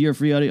download your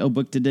free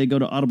audiobook today, go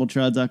to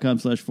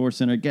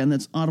audibletrial.com/4center. Again,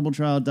 that's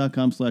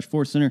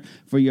audibletrial.com/4center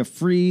for your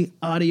free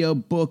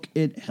audiobook.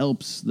 It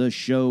helps the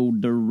show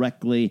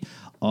directly.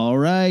 All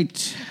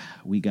right.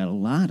 We got a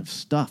lot of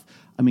stuff.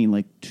 I mean,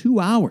 like 2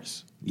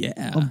 hours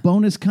of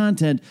bonus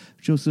content.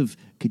 Joseph,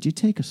 could you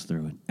take us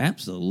through it?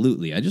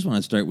 Absolutely. I just want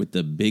to start with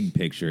the big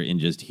picture and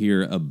just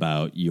hear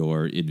about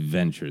your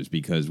adventures,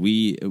 because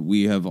we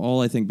have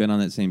all, I think, been on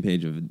that same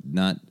page of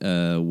not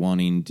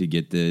wanting to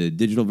get the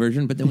digital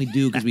version, but then we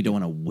do because we don't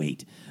want to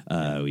wait.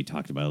 We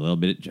talked about it a little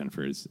bit.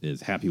 Jennifer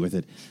is happy with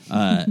it.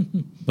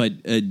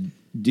 But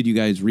did you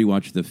guys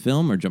rewatch the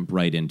film or jump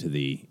right into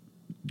the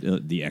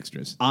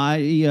extras?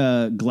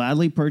 I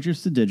gladly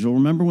purchased the digital.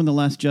 Remember when the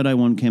Last Jedi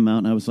one came out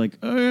and I was like,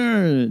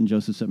 and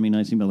Joseph sent me a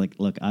nice email like,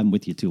 look, I'm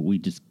with you too. We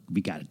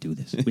got to do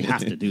this. We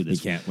have to do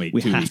this. We can't wait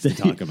 2 weeks to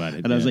talk about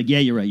it. And I was like, yeah,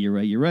 you're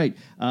right.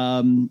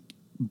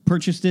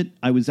 Purchased it.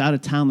 I was out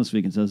of town this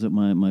weekend, so I was at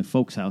my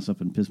folks' house up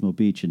in Pismo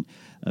Beach, and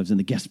I was in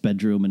the guest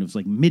bedroom, and it was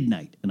like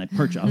midnight, and I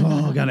purchased.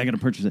 Oh God, I got to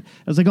purchase it.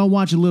 I was like, I'll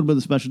watch a little bit of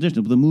the special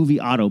edition. But the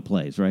movie auto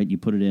plays, right? You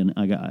put it in.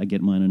 I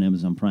get mine on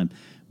Amazon Prime.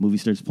 Movie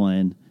starts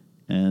playing,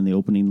 and the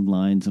opening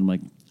lines. I'm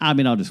like,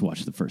 I'll just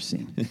watch the first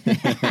scene.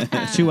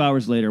 2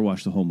 hours later,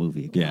 watch the whole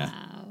movie again. Yeah,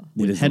 wow.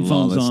 With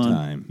headphones on.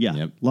 Time. Yeah,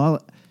 yep.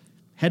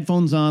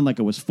 Headphones on, like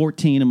I was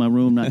 14 in my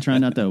room,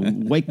 trying not to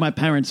wake my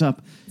parents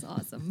up. That's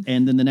awesome.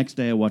 And then the next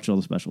day, I watched all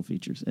the special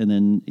features. And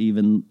then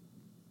even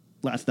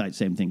last night,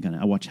 same thing.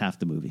 I watched half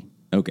the movie.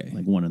 Okay,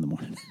 like 1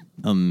 a.m.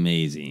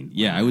 Amazing.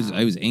 Yeah, wow.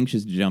 I was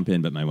anxious to jump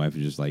in, but my wife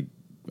was just like,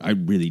 I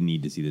really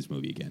need to see this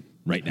movie again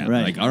right now.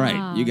 Right. Like, all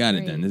right, you got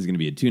it then. This is going to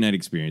be a 2-night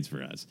experience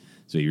for us.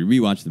 So you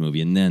rewatch the movie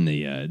and then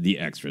the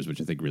extras, which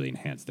I think really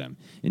enhance them.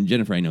 And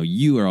Jennifer, I know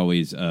you are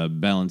always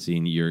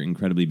balancing your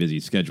incredibly busy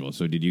schedule.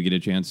 So did you get a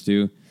chance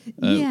to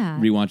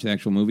rewatch the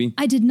actual movie?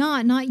 I did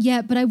not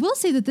yet. But I will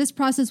say that this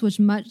process was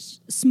much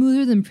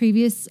smoother than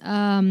previous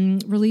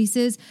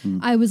releases.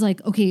 I was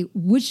like, okay,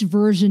 which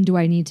version do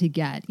I need to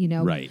get?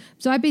 Right.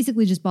 So I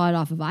basically just bought it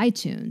off of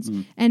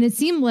iTunes, and it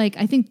seemed like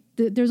I think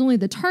there's only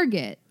the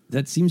Target.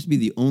 That seems to be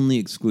the only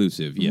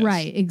exclusive, yes.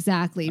 Right,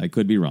 exactly. I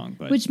could be wrong,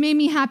 but... Which made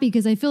me happy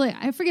because I feel like,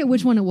 I forget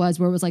which one it was,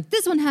 where it was like,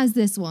 this one has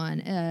this one,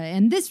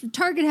 and this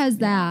Target has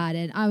that,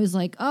 and I was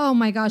like, oh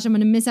my gosh, I'm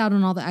going to miss out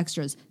on all the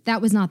extras.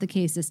 That was not the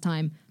case this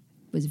time.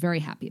 Was very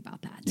happy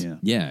about that.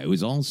 Yeah, it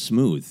was all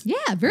smooth.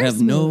 Yeah, very I have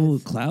smooth. no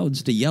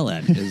clouds to yell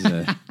at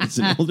as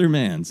an older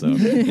man, so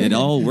it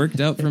all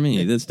worked out for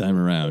me this time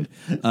around.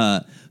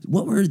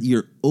 What were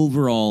your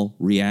overall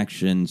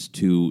reactions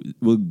to?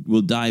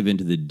 We'll dive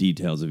into the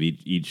details of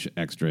each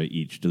extra,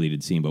 each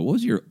deleted scene. But what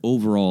was your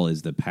overall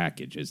as the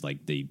package? As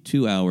like the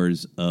 2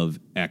 hours of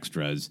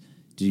extras?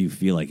 Do you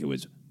feel like it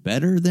was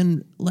better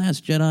than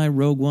Last Jedi,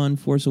 Rogue One,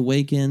 Force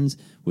Awakens?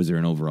 Was there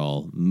an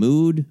overall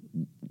mood?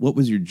 What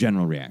was your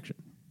general reaction?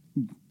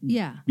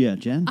 Yeah. Yeah,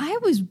 Jen? I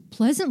was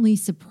pleasantly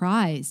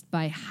surprised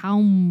by how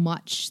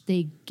much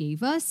they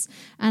gave us.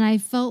 And I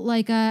felt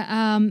like,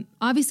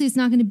 obviously it's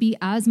not going to be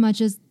as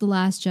much as The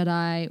Last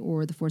Jedi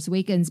or The Force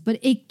Awakens, but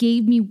it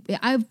gave me,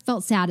 I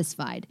felt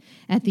satisfied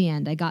at the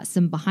end. I got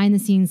some behind the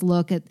scenes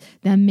look at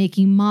them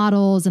making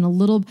models and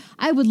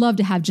I would love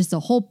to have just a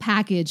whole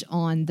package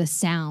on the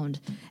sound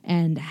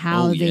and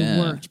how they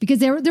worked. Because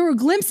there were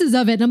glimpses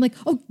of it. And I'm like,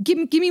 oh, give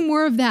me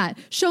more of that.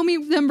 Show me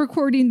them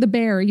recording the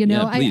bear,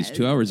 Yeah, please,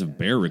 2 hours of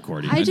bear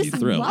recording. I just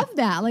love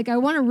that. Like, I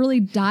want to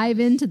really dive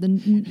into the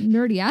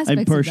nerdy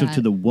aspects I'm partial of that.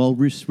 to the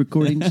walrus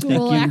recordings.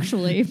 Well,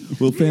 actually.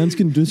 Well, fans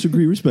can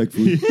disagree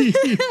respectfully.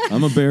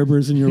 I'm a bear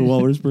person, you're a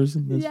walrus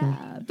person. That's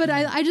fine. But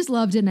I just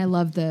loved it, and I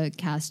love the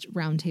cast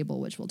roundtable,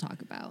 which we'll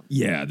talk about.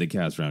 Yeah, the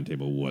cast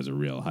roundtable was a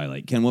real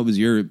highlight. Ken, what was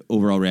your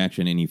overall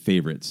reaction? Any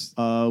favorites?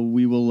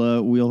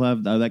 We'll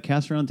have that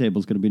cast roundtable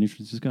is going to be an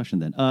interesting discussion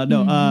then.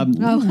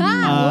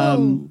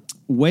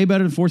 Way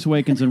better than Force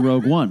Awakens and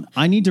Rogue One.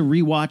 I need to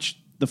rewatch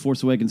the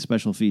Force Awakens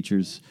special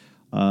features.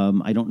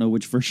 I don't know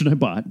which version I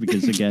bought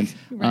because, again,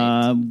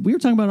 right. We were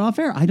talking about it off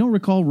air. I don't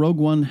recall Rogue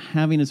One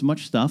having as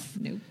much stuff.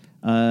 Nope.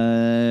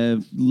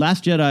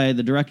 Last Jedi,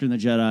 the director and the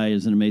Jedi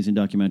is an amazing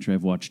documentary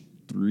I've watched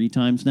 3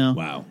 times now.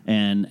 Wow.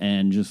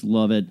 And just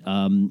love it.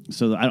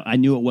 So I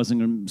knew it wasn't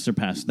going to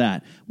surpass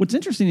that. What's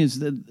interesting is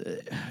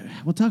that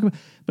we'll talk about,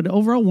 but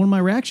overall, one of my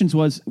reactions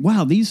was,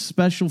 wow, these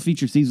special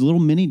features, these little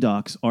mini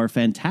docs are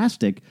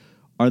fantastic.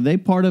 Are they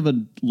part of a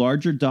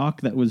larger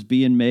doc that was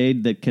being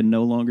made that can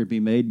no longer be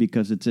made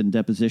because it's in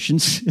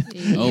depositions?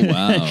 Oh,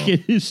 wow.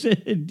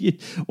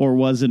 Or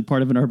wasn't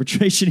part of an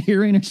arbitration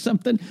hearing or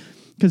something?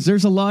 Because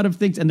there's a lot of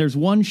things. And there's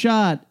one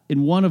shot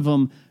in one of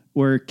them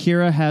where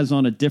Kira has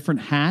on a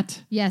different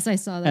hat. Yes, I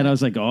saw that. And I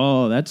was like,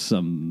 oh, that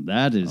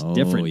is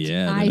different. Oh,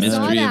 yeah. The I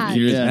saw mystery that. of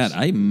Kira's Yes.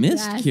 hat. I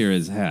missed Yes.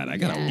 Kira's hat. I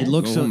got to It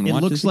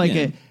looks like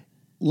again.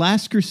 a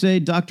Last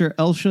Crusade, Dr.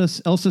 Elsa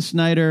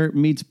Snyder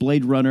meets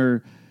Blade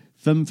Runner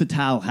femme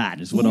fatale hat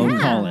is what I'll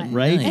call it,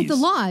 right? At the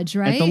lodge,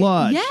 right? At the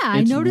lodge. Yeah,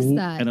 I noticed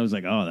that. And I was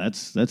like, oh,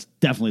 that's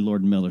definitely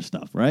Lord Miller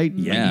stuff, right?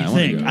 Yeah, I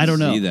think. I don't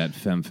know. See that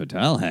femme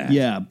fatale hat.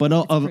 Yeah, but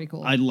pretty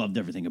cool. I loved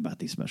everything about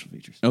these special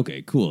features.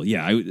 Okay, cool.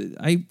 Yeah,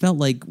 I felt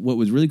like what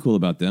was really cool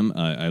about them,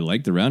 I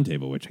liked the round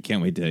table, which I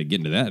can't wait to get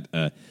into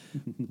that.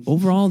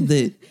 Overall,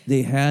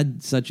 they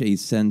had such a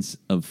sense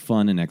of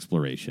fun and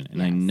exploration.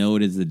 And I know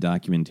it is the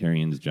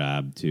documentarian's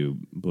job to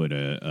put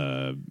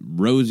a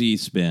rosy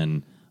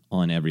spin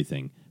on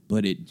everything.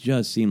 But it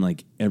just seemed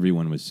like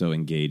everyone was so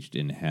engaged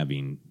in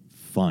having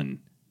fun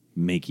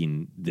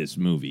making this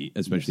movie,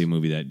 especially a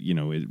movie that,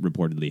 it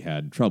reportedly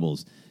had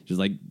troubles.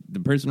 Just like the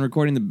person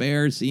recording the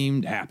bear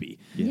seemed happy.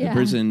 Yeah. The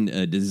person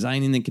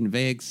designing the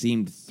conveyance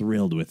seemed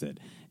thrilled with it.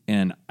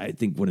 And I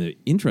think one of the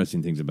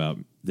interesting things about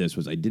this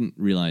was I didn't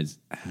realize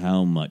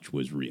how much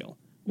was real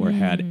or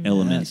had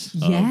elements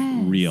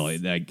of real.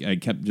 I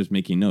kept just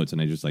making notes, and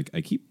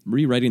I keep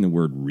rewriting the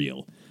word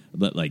real.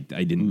 But I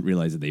didn't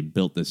realize that they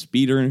built the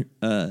speeder,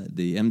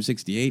 the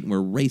M68, and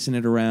were racing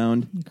it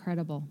around.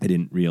 Incredible. I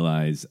didn't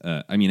realize.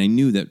 I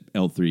knew that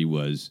L3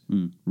 was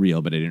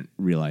real, but I didn't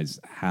realize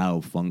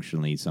how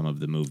functionally some of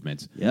the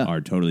movements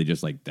are totally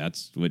just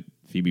that's what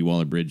Phoebe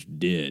Waller-Bridge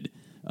did.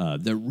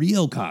 The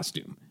real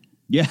costume.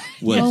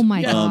 Was oh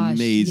my gosh,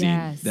 amazing.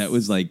 yes. That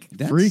was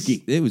that's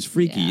freaky. It was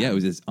freaky. Yeah, it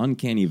was this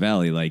uncanny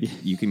valley.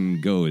 You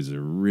can go as a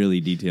really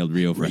detailed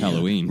Rio for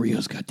Halloween.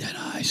 Rio's got dead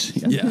eyes.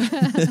 Yeah.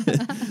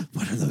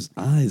 What are those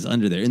eyes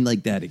under there? And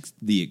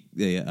the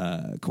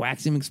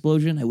coaxium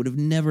explosion, I would have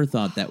never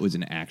thought that was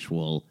an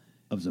actual.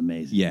 That was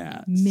amazing.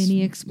 Yeah.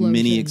 Mini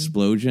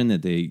explosion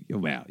that they.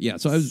 Wow. Yeah.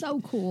 So I was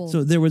so cool.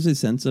 So there was a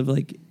sense of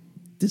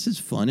this is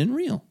fun and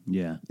real.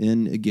 Yeah.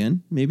 And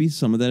again, maybe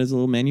some of that is a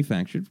little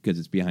manufactured because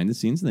it's behind the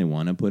scenes and they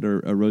want to put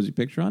a rosy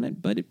picture on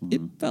it, but it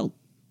felt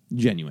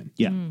genuine.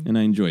 Yeah. And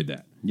I enjoyed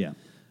that. Yeah.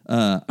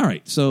 All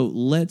right. So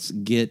let's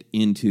get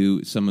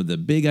into some of the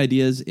big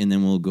ideas and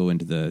then we'll go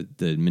into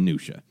the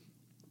minutia.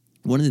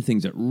 One of the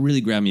things that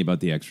really grabbed me about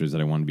the extras that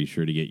I want to be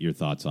sure to get your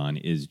thoughts on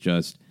is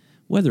just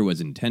whether it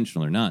was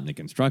intentional or not in the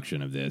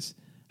construction of this,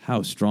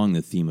 how strong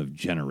the theme of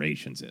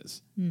generations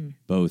is,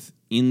 both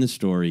in the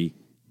story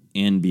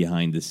and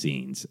behind the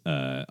scenes,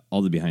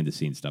 all the behind the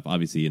scenes stuff.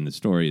 Obviously, in the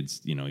story, it's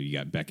you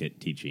got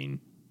Beckett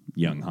teaching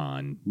young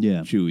Han.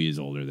 Yeah, Chewie is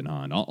older than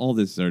Han. All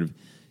this sort of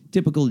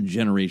typical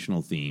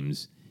generational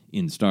themes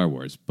in Star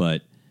Wars.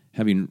 But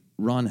having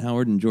Ron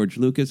Howard and George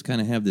Lucas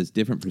kind of have this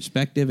different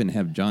perspective, and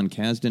have John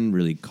Kasdan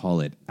really call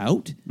it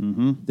out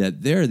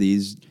that there are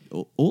these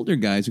older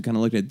guys who kind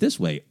of look at it this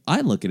way.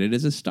 I look at it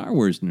as a Star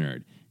Wars nerd.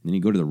 And then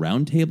you go to the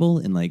round table,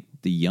 and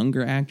the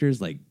younger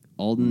actors like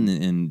Alden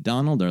and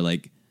Donald are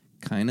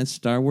kind of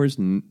Star Wars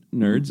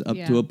nerds up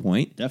to a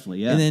point.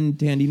 Definitely, yeah. And then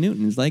Tandy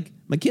Newton is my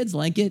kids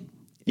like it.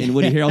 And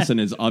Woody Harrelson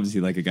is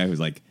obviously a guy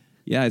who's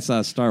yeah, I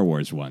saw Star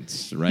Wars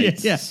once,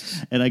 right? Yeah.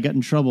 And I got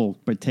in trouble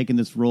by taking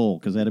this role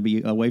because I had to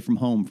be away from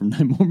home for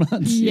 9 more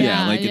months.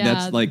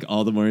 That's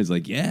all the more is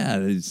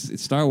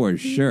it's Star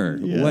Wars, sure,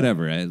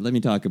 whatever. Let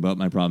me talk about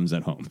my problems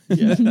at home.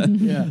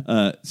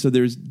 Yeah. So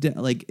there's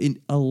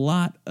in a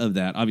lot of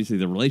that. Obviously,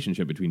 the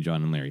relationship between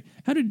John and Larry.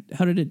 How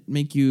did it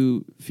make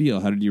you feel?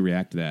 How did you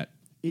react to that?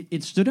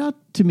 It stood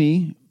out to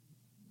me.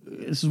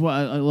 This is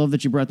why I love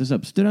that you brought this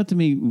up. Stood out to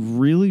me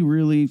really,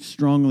 really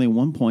strongly at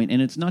one point,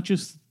 and it's not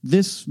just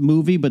this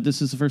movie, but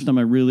this is the first time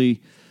I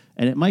really,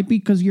 and it might be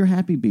because you're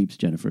happy beeps,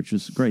 Jennifer, which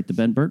is great, the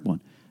Ben Burt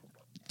one.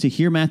 To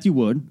hear Matthew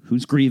Wood,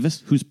 who's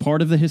Grievous, who's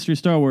part of the history of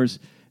Star Wars,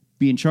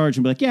 be in charge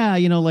and be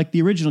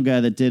the original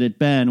guy that did it,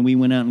 Ben. We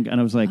went out and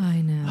I was like,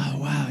 I know. Oh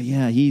wow,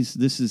 yeah,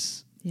 this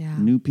is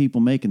new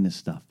people making this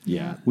stuff.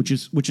 Yeah, which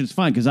is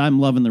fine because I'm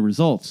loving the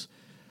results.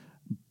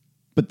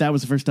 But that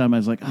was the first time I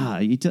was like,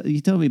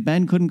 you tell me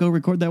Ben couldn't go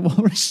record that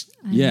walrus?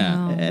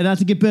 Yeah. And not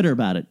to get bitter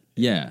about it.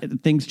 Yeah.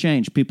 Things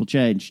change, people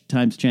change,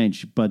 times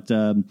change. But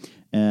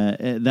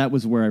that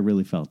was where I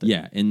really felt it.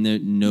 Yeah, and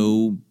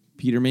no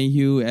Peter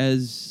Mayhew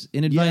as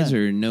an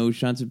advisor, no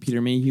shots of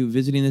Peter Mayhew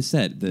visiting the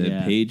set.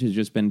 The page has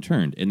just been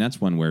turned, and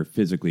that's one where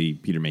physically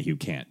Peter Mayhew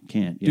can't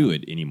do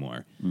it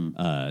anymore.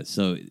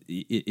 So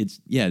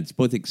it's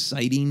both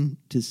exciting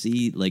to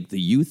see the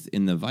youth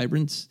and the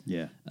vibrance,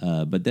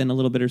 but then a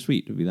little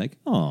bittersweet to be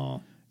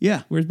oh,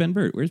 yeah, where's Ben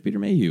Burt? Where's Peter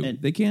Mayhew?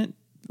 They can't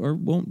or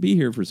won't be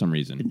here for some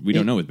reason. We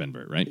don't know with Ben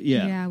Burtt, right?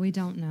 Yeah, we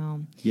don't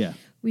know. Yeah.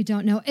 We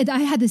don't know. I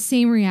had the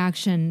same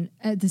reaction,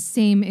 the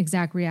same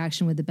exact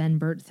reaction with the Ben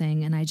Burtt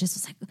thing, and I just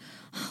was like,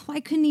 oh,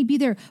 why couldn't he be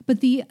there? But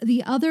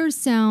the other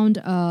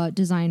sound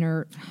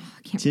designer,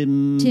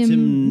 Tim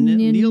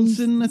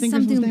Nielsen, I think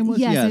his name was.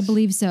 Yes, I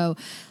believe so.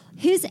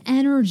 His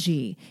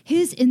energy,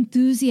 his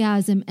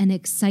enthusiasm and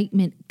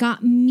excitement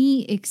got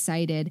me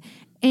excited.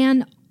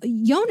 And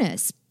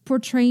Jonas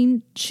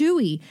portraying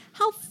Chewie,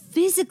 how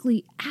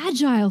physically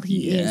agile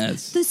he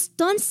is. The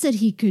stunts that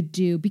he could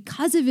do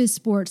because of his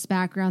sports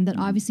background that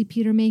obviously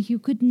Peter Mayhew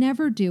could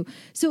never do.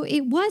 So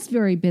it was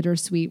very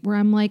bittersweet where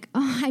I'm like,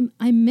 oh,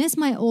 I miss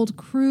my old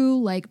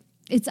crew. Like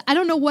I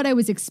don't know what I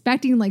was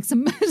expecting, like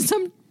some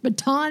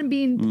baton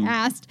being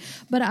passed,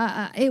 but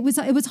it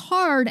was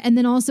hard and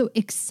then also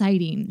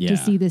exciting to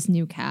see this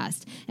new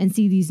cast and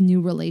see these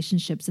new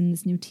relationships and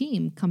this new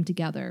team come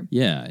together.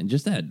 Yeah, and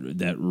just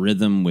that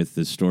rhythm with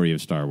the story of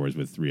Star Wars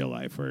with real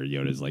life, where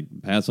Yoda's like,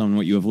 pass on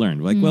what you have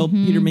learned. Like, well,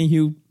 Peter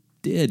Mayhew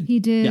did.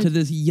 He did. To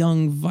this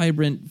young,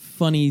 vibrant,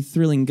 funny,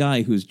 thrilling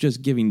guy who's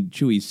just giving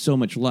Chewie so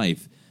much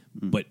life,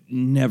 but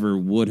never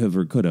would have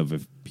or could have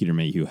if Peter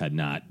Mayhew had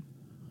not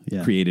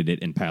created it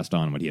and passed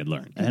on what he had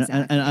learned.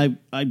 And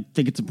I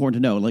think it's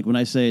important to know, like when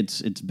I say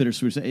it's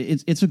bittersweet,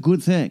 it's a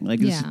good thing. Like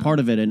this is part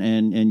of it,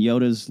 and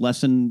Yoda's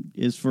lesson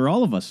is for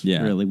all of us.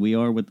 Yeah. Really, we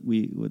are what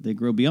they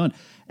grow beyond,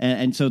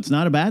 and so it's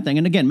not a bad thing.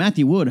 And again,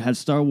 Matthew Wood has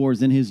Star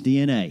Wars in his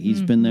DNA.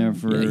 He's been there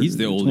for he's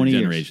the older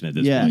generation at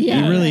this point.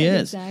 Yeah, he really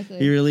is. Exactly.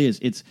 He really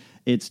is.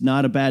 It's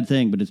not a bad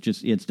thing, but it's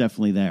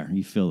definitely there.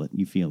 You feel it,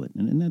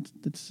 and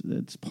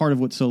that's part of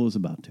what Solo's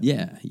about too.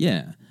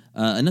 Yeah.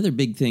 Another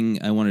big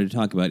thing I wanted to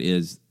talk about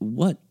is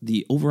what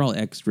the overall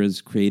extras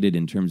created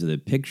in terms of the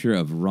picture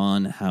of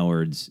Ron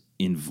Howard's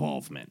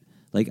involvement.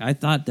 Like, I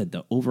thought that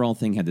the overall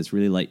thing had this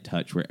really light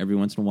touch where every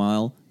once in a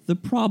while the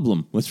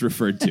problem was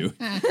referred to.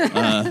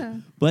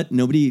 But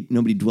nobody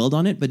dwelled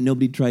on it, but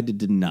nobody tried to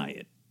deny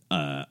it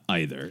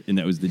either. And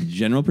that was the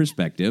general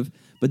perspective.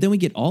 But then we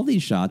get all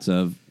these shots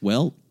of,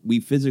 well,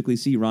 we physically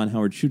see Ron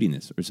Howard shooting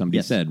this. Or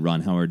somebody said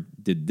Ron Howard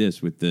did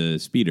this with the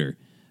speeder.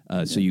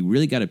 So you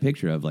really got a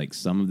picture of like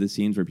some of the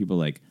scenes where people are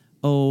like,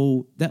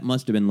 oh, that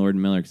must have been Lord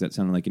Miller because that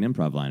sounded like an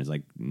improv line. It's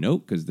like,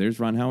 nope, because there's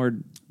Ron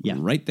Howard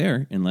right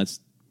there.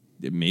 Unless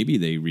maybe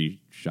they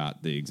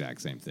reshot the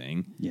exact same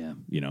thing. Yeah.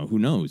 Who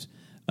knows?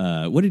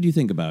 What did you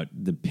think about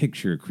the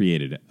picture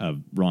created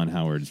of Ron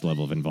Howard's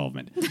level of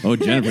involvement? Oh,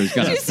 Jennifer's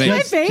got a face. My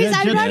face?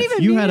 I'm not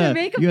even meaning to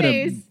make a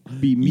face. A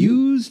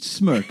bemused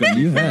smirk.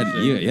 You had,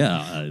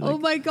 oh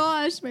my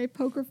gosh, my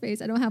poker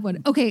face. I don't have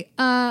one. Okay,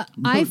 no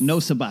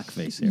sabak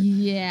face here.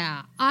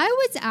 Yeah,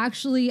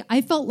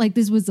 I felt like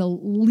this was the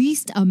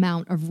least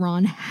amount of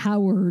Ron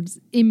Howard's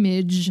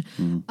image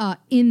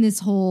in this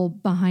whole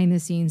behind the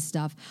scenes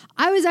stuff.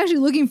 I was actually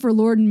looking for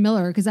Lord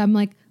Miller because I'm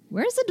like,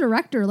 where's the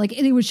director? Like,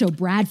 and it would show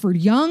Bradford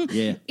Young,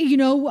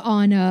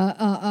 on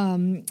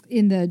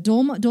in the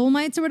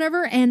Dolomites or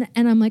whatever, and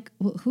I'm like,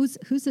 well, who's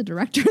the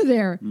director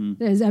there?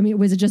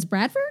 Was it just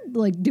Bradford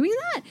like doing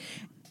that?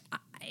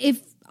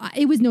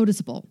 It was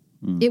noticeable.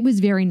 It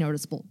was very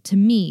noticeable to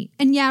me.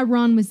 And yeah,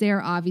 Ron was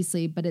there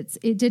obviously, but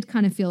it did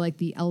kind of feel like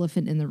the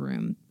elephant in the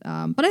room.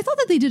 But I thought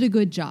that they did a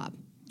good job.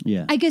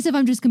 Yeah. I guess if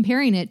I'm just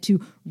comparing it to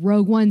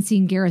Rogue One,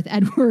 seeing Gareth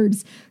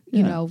Edwards,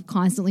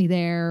 constantly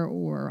there,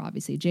 or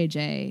obviously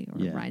JJ or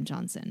Rian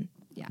Johnson.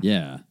 Yeah.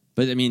 Yeah.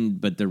 But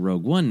the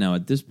Rogue One now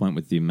at this point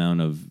with the amount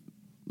of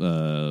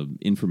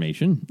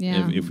information,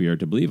 if we are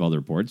to believe all the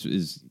reports,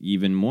 is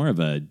even more of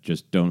a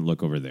just don't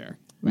look over there.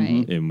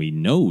 Right. And we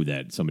know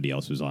that somebody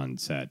else was on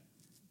set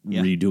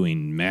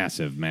redoing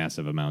massive,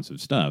 massive amounts of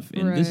stuff.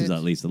 And this is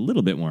at least a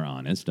little bit more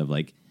honest of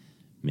like,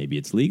 maybe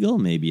it's legal,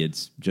 maybe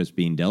it's just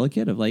being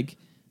delicate of like,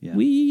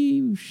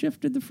 we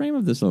shifted the frame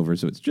of this over,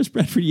 so it's just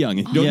Bradford Young.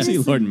 And don't see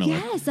Lord Miller.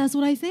 Yes, that's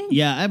what I think.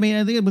 Yeah, I mean,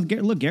 I think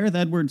with Gareth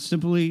Edwards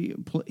simply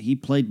he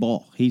played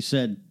ball. He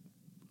said,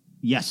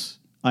 "Yes,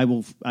 I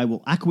will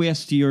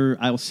acquiesce to your.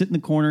 I will sit in the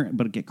corner,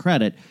 but get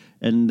credit."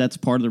 And that's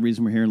part of the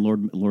reason we're here. And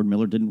Lord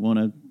Miller didn't want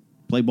to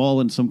play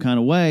ball in some kind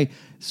of way,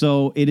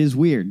 so it is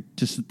weird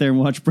to sit there and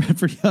watch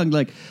Bradford Young.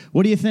 Like,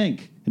 what do you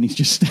think? And he's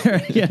just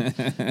staring.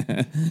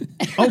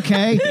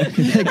 Okay.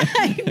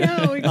 I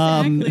know,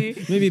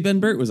 exactly. Maybe Ben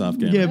Burtt was off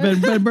camera. Yeah,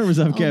 Ben Burtt was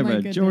off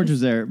camera. George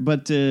was there.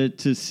 But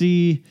to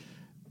see,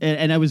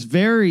 and I was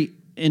very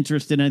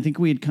interested, and I think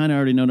we had kind of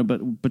already known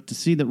it, but to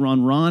see that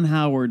Ron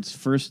Howard's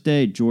first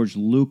day, George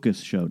Lucas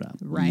showed up.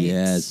 Right.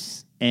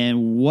 Yes.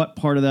 And what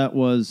part of that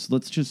was,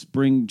 let's just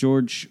bring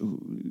George,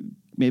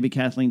 maybe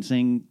Kathleen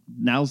saying,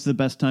 now's the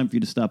best time for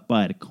you to stop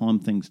by to calm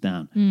things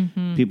down.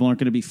 Mm-hmm. People aren't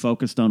going to be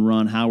focused on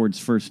Ron Howard's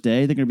first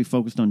day. They're going to be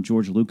focused on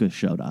George Lucas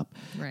showed up.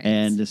 Right.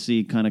 And to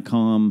see kind of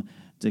calm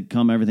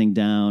everything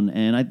down.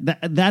 And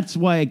that's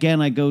why, again,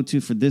 I go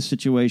to, for this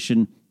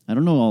situation, I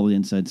don't know all the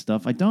inside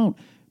stuff. I don't.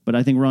 But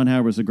I think Ron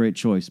Howard was a great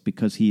choice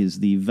because he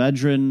is the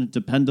veteran,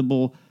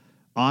 dependable,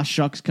 aw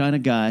shucks kind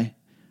of guy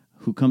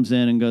who comes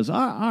in and goes, all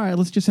right,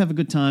 let's just have a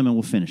good time and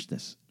we'll finish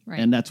this. Right.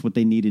 And that's what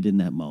they needed in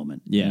that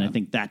moment. Yeah. And I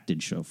think that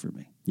did show for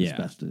me Yeah. as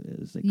best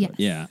as they Yes. could.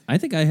 Yeah, I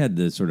think I had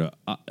the sort of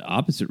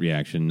opposite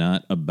reaction,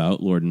 not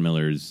about Lord and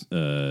Miller's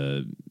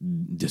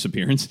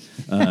disappearance,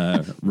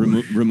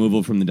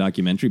 removal from the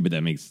documentary, but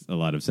that makes a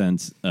lot of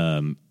sense.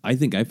 I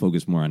think I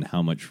focused more on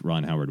how much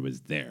Ron Howard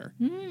was there.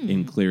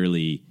 And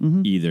clearly,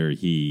 either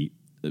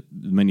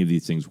many of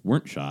these things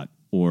weren't shot,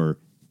 or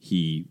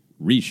he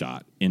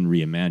reshot and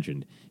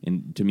reimagined.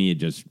 And to me, it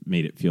just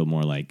made it feel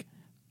more like,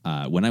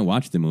 when I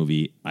watched the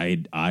movie,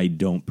 I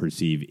don't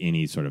perceive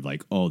any sort of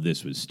like, oh,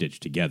 this was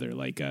stitched together.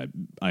 Like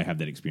I have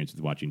that experience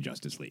with watching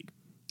Justice League.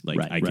 Like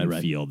I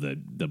can feel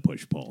the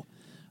push pull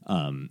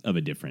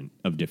of different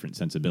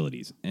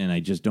sensibilities, and I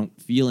just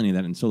don't feel any of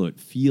that in Solo. It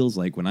feels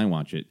like when I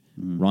watch it,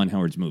 Ron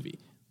Howard's movie,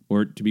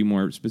 or to be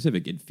more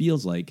specific, it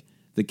feels like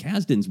the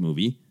Kasdan's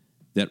movie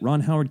that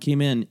Ron Howard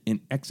came in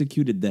and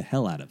executed the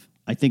hell out of.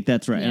 I think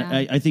that's right. Yeah.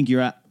 And I think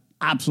you're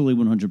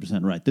absolutely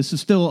 100% right. This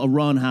is still a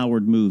Ron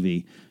Howard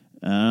movie.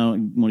 I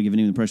don't want to give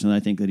any impression that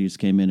I think that he just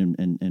came in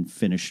and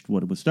finished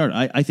what it was started.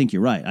 I think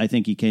you're right. I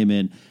think he came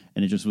in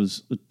and it just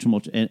was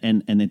tumultuous.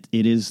 And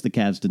it is the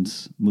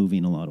Kasdan's movie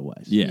in a lot of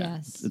ways. Yeah.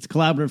 Yes. It's a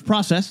collaborative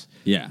process.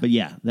 Yeah. But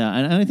yeah,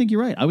 and I think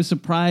you're right. I was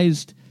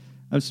surprised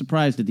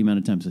at the amount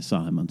of times I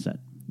saw him on set.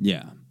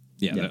 Yeah.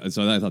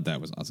 So I thought that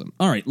was awesome.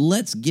 All right,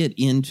 let's get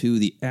into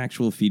the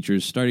actual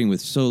features, starting with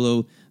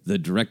Solo, the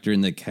director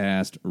and the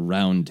cast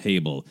round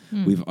table.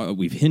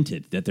 We've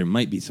hinted that there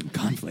might be some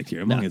conflict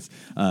here among us.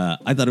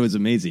 I thought it was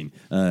amazing.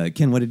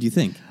 Ken, what did you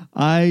think?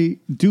 I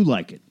do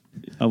like it.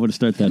 I want to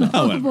start that off.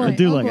 However, I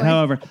do like it.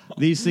 However,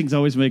 these things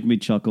always make me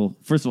chuckle.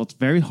 First of all, it's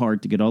very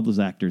hard to get all those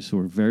actors who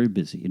are very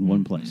busy in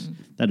one place.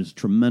 That is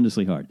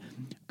tremendously hard.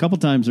 A couple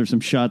times there's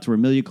some shots where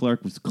Emilia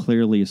Clarke was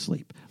clearly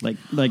asleep.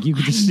 Like you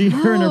could just see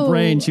her in her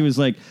brain. She was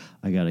like,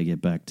 I got to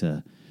get back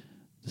to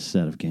the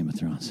set of Game of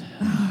Thrones.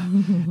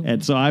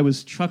 And so I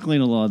was chuckling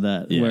a lot of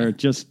that, where it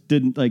just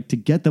didn't, like, to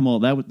get them all,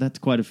 that's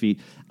quite a feat.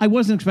 I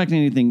wasn't expecting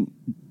anything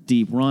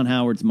deep. Ron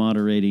Howard's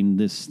moderating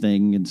this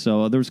thing, and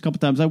so there was a couple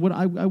times I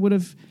would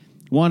have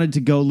wanted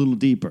to go a little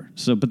deeper.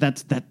 So, but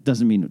that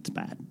doesn't mean it's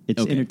bad.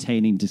 It's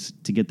entertaining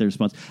to get their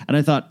response. And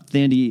I thought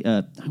Thandi,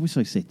 I always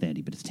like to say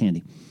Thandi, but it's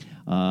Tandy.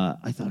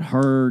 I thought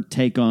her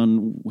take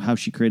on how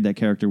she created that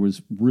character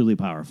was really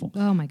powerful.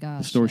 Oh my gosh.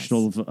 The story she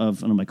told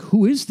of, and I'm like,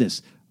 who is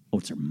this? Oh,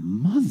 it's her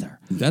mother.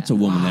 That's a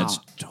woman that's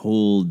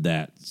told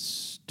that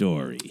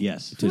story.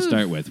 Yes. To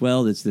start with.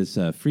 Well, it's this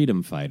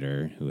freedom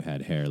fighter who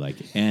had hair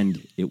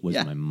and it was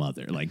my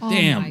mother. Like,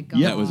 damn,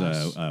 that was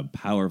a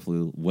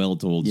powerful,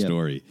 well-told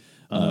story.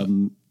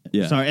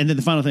 Yeah. Sorry, and then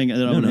the final thing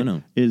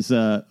that is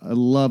I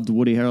loved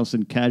Woody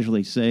Harrelson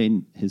casually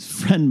saying his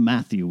friend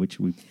Matthew, which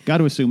we've got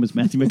to assume is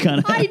Matthew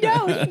McConaughey. I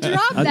know, he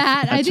dropped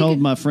that. I told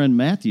my friend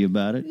Matthew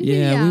about it.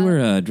 Yeah, we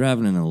were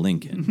driving in a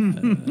Lincoln.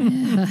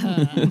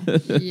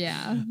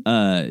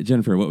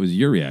 Jennifer, what was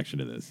your reaction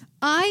to this?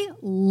 I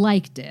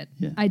liked it.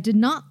 Yeah. I did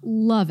not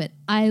love it.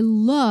 I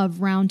love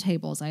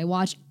roundtables. I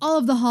watch all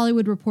of the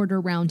Hollywood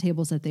Reporter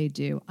roundtables that they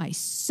do. I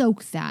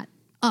soak that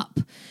up.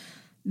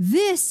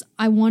 This,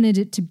 I wanted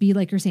it to be,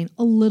 like you're saying,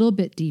 a little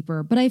bit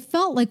deeper. But I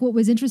felt like what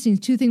was interesting,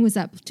 two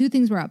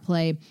things were at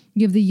play.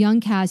 You have the young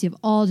cast, you have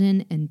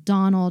Alden and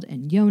Donald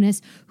and Jonas,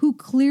 who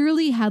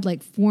clearly had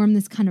like formed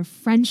this kind of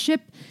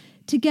friendship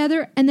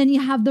together. And then you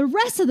have the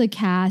rest of the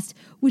cast,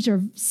 which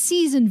are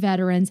seasoned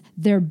veterans.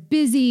 They're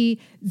busy.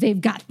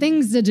 They've got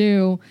things to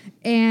do.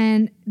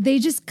 And they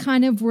just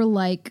kind of were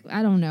like,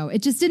 I don't know.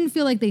 It just didn't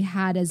feel like they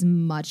had as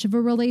much of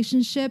a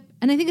relationship.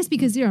 And I think it's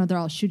because, they're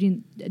all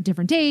shooting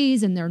different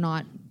days and they're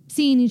not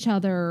seeing each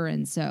other.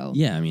 And so.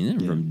 Yeah, I mean,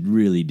 they're from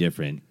really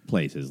different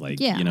places. Like,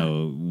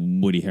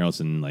 Woody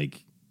Harrelson,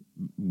 like,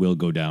 will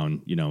go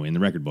down, in the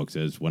record books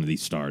as one of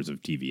these stars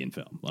of TV and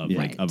film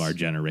of our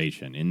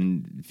generation.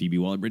 And Phoebe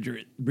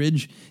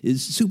Waller-Bridge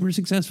is super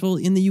successful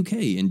in the UK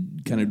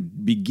and kind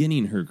of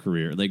beginning her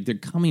career. Like, they're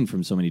coming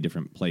from so many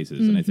different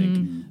places. And I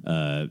think,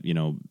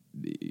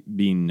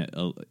 being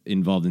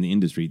involved in the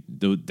industry,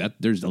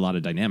 there's a lot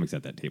of dynamics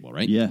at that table,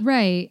 right? Yeah.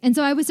 Right. And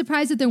so I was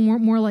surprised that there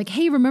weren't more like,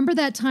 hey, remember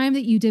that time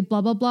that you did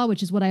blah, blah, blah,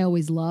 which is what I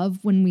always love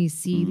when we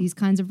see these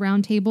kinds of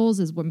roundtables,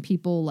 is when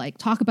people like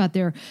talk about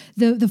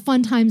the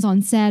fun times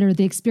on set or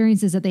the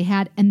experiences that they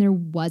had. And there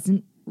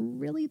wasn't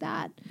really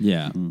that.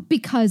 Yeah.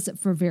 Because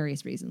for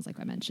various reasons, like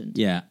I mentioned.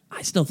 Yeah.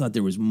 I still thought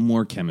there was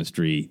more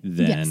chemistry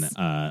than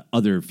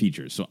other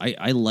features. So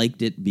I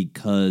liked it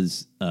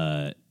because,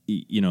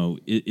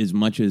 as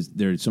much as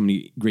there's so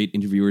many great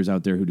interviewers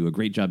out there who do a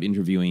great job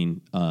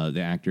interviewing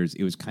the actors,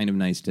 it was kind of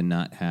nice to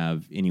not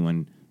have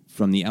anyone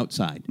from the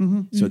outside.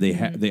 So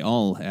they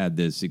all had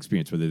this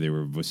experience, whether they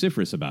were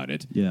vociferous about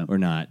it or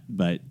not,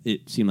 but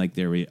it seemed like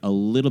they were a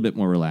little bit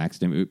more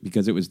relaxed, and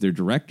because it was their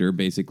director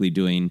basically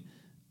doing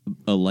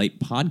a light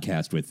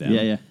podcast with them.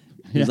 Yeah.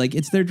 It's like,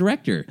 it's their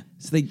director.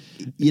 So they,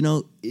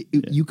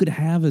 you could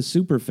have a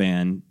super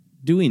fan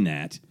doing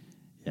that.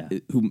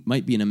 who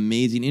might be an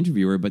amazing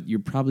interviewer, but you're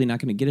probably not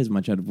going to get as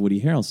much out of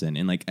Woody Harrelson.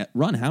 And like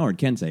Ron Howard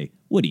can say,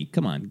 Woody,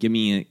 come on, give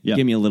me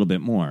a little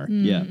bit more.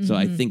 Yeah. So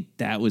I think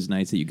that was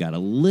nice that you got a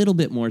little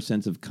bit more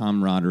sense of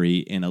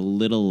camaraderie and a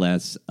little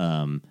less,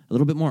 a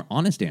little bit more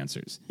honest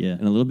answers. Yeah.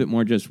 And a little bit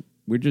more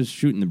we're just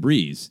shooting the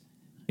breeze.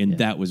 And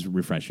that was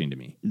refreshing to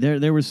me.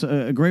 There was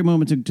a great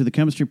moment to the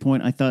chemistry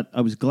point.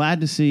 I was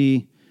glad to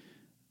see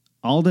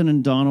Alden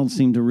and Donald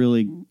seem to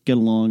really get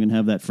along and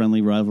have that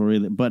friendly rivalry.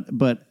 But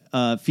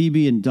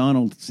Phoebe and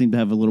Donald seemed to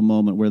have a little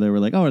moment where they were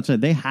like, it's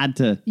they had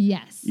to,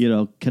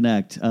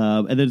 connect.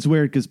 And then it's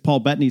weird because Paul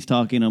Bettany's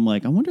talking. I'm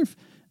like, I wonder if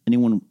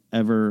anyone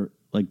ever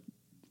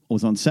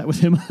was on set with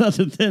him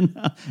other than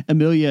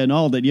Amelia and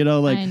Alden.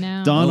 I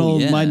know.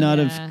 Donald might not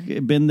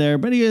have been there,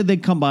 but they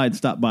come by and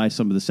stop by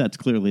some of the sets.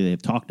 Clearly,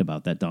 they've talked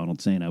about that.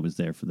 Donald saying I was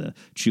there for the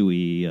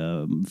Chewie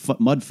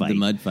mud fight. The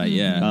mud fight,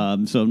 yeah.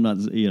 So I'm not,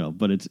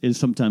 but it's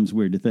sometimes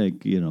weird to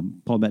think,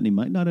 Paul Bettany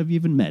might not have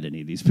even met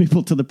any of these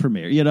people to the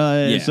premiere.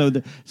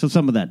 So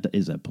some of that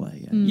is at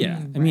play.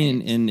 Yeah. I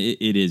mean, and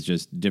it is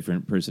just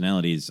different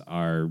personalities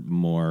are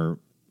more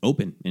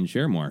open and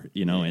share more,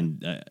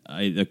 and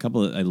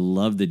I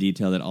love the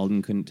detail that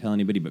Alden couldn't tell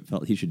anybody but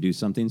felt he should do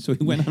something, so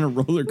he went on a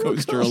roller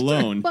coaster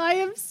alone by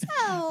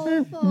himself.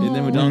 And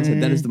then when Donald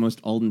said, that is the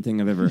most Alden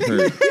thing I've ever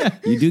heard.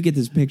 You do get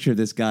this picture of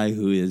this guy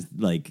who is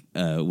like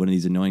one of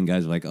these annoying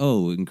guys, like,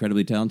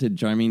 incredibly talented,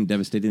 charming,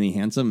 devastatingly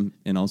handsome,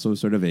 and also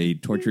sort of a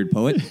tortured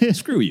poet.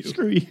 Screw you.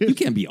 You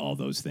can't be all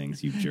those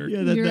things, you jerk.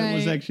 Yeah, that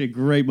was actually a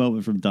great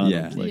moment from Donald.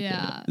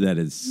 That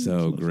is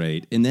so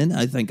great. And then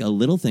I think a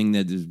little thing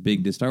that is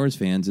big to Star Wars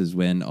fans is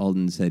when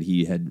Alden said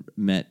he had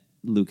met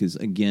Lucas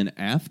again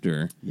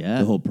after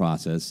the whole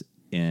process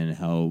and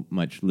how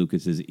much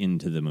Lucas is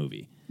into the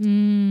movie.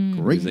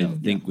 Great. I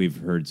think we've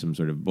heard some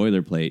sort of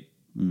boilerplate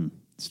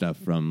stuff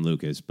from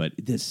Lucas, but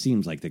this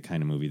seems like the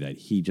kind of movie that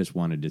he just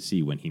wanted to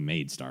see when he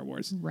made Star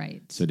Wars.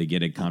 Right. So to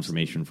get a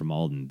confirmation from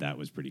Alden, that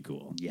was pretty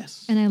cool.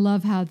 Yes. And I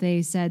love how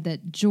they said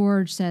that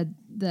George said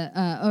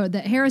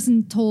that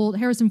Harrison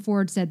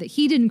Ford said that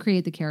he didn't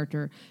create the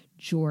character.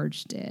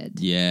 George did.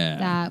 Yeah.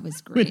 That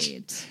was great.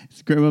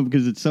 It's a great moment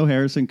because it's so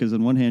Harrison, because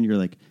on one hand you're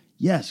like,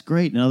 yes,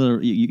 great. And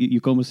other, you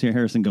almost hear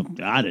Harrison go,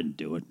 I didn't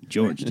do it.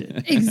 George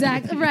did.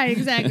 Exactly. Right,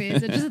 exactly.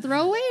 Is it just a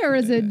throwaway or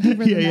is it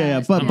deeper than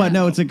that? But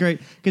no, it's a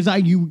great, because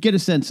you get a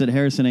sense that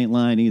Harrison ain't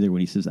lying either when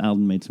he says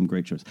Alden made some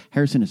great choices.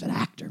 Harrison is an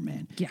actor,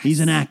 man. Yes.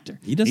 He's an actor.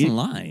 He doesn't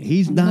lie.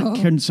 He's not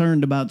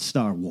concerned about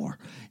Star Wars.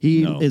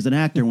 He is an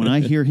actor. When I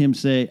hear him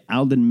say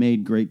Alden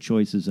made great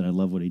choices and I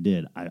love what he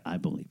did, I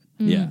believe it.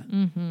 Yeah.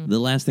 Mm-hmm. The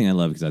last thing I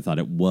love, because I thought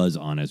it was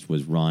honest,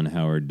 was Ron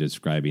Howard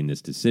describing this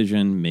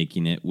decision,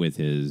 making it with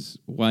his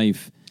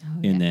wife,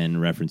 and then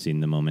referencing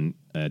the moment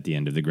at the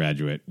end of The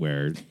Graduate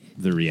where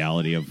the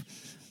reality of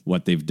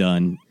what they've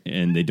done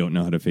and they don't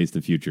know how to face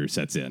the future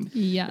sets in.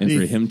 Yeah. And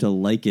for him to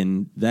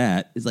liken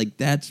that is like,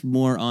 that's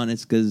more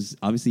honest, because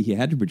obviously he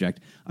had to project,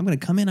 I'm going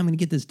to come in, I'm going to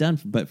get this done.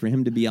 But for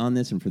him to be on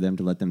this and for them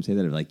to let them say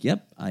that, they're like,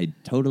 yep, I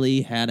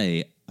totally had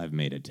I've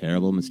made a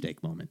terrible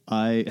mistake moment.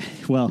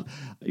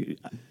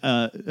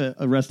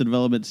 Arrested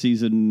Development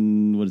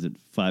season, what is it,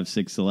 5,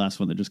 6, the last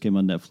one that just came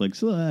on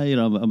Netflix.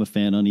 I'm a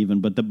fan, uneven,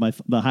 but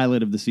the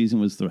highlight of the season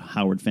was the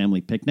Howard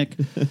family picnic,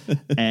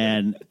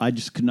 and I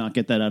just could not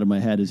get that out of my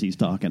head as he's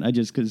talking.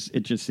 Because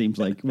it just seems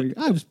like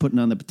I was putting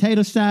on the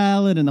potato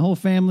salad, and the whole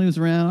family was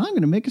around. I'm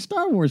going to make a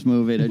Star Wars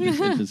movie. And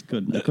I just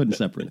couldn't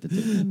separate the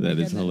two. That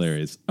is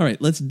hilarious. All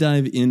right, let's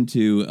dive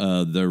into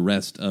the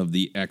rest of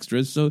the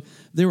extras. So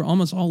they were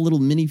almost all little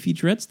mini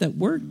featurettes that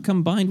were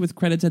combined with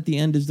credits at the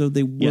end as though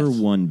they were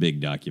one big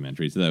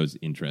documentary. So that was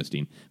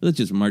interesting. But let's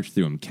just march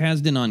through them.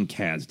 Kasdan on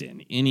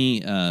Kasdan.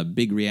 Any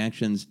big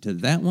reactions to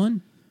that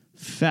one?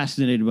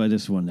 Fascinated by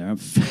this one there. I'm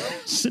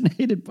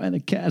fascinated by the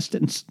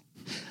Kasdans.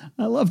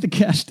 I love the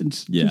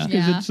Kasdans. Yeah.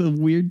 Because it's a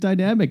weird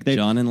dynamic.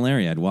 John and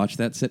Larry, I'd watch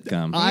that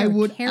sitcom. I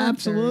would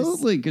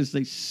absolutely, because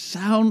they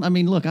sound,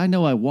 look, I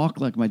know I walk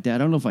like my dad. I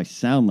don't know if I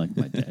sound like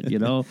my dad, Get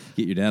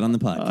your dad on the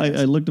podcast.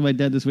 I looked at my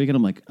dad this week and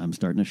I'm like, I'm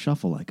starting to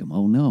shuffle like him.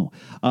 Oh, no.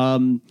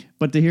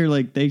 But to hear,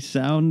 they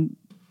sound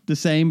the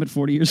same but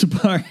 40 years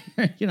apart,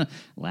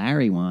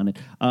 Larry wanted.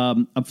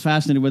 I'm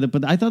fascinated with it,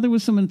 but I thought there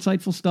was some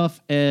insightful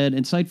stuff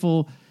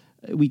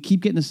we keep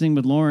getting this thing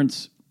with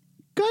Lawrence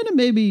kind of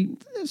maybe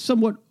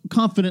somewhat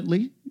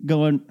confidently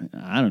going,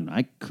 I don't know,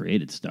 I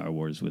created Star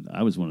Wars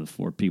I was one of the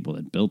 4 people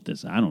that built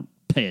this. I don't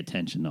pay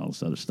attention to all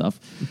this other stuff.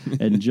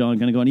 And John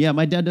kind of going, yeah,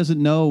 my dad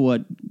doesn't know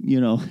what,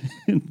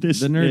 this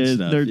the nerd is,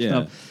 stuff. Nerd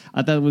stuff.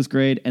 I thought it was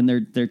great. And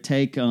their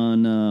take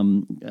on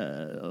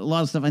a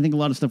lot of stuff, I think a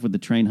lot of stuff with the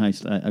train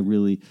heist, I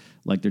really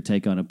like their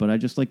take on it. But I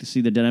just like to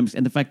see the dynamics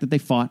and the fact that they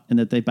fought and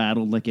that they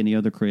battled like any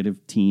other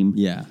creative team.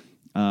 Yeah.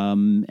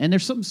 And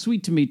there's something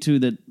sweet to me too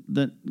that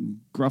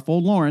gruff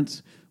old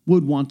Lawrence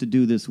would want to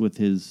do this with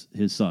his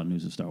son,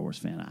 who's a Star Wars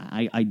fan.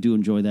 I do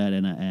enjoy that,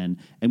 and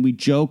we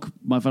joke.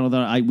 My final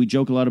thought: we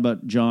joke a lot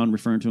about John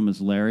referring to him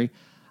as Larry.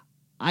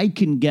 I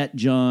can get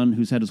John,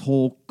 who's had his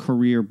whole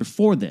career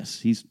before this.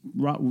 He's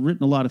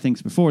written a lot of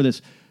things before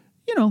this.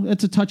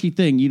 it's a touchy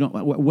thing. You don't.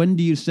 When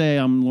do you say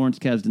I'm Lawrence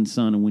Kasdan's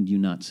son, and when do you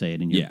not say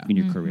it in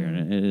your career?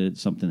 And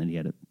it's something that he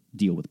had to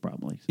deal with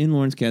probably. And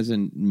Lawrence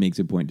Kasdan makes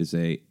a point to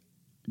say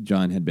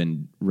John had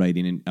been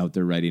out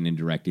there writing and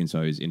directing, so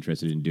I was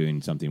interested in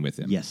doing something with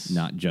him. Yes,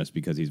 not just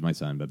because he's my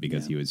son, but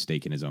because he was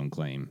staking his own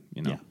claim.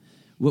 Yeah.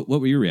 What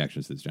were your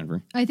reactions to this,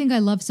 Jennifer? I think I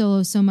love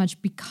Solo so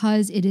much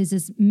because it is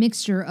this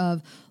mixture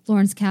of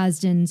Lawrence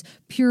Kasdan's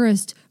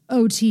purest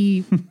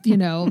OT,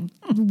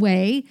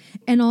 way,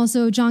 and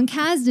also John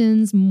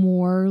Kasdan's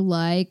more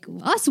like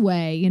us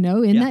way,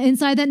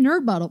 inside that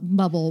nerd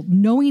bubble,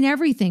 knowing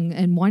everything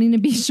and wanting to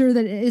be sure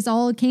that it's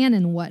all canon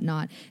and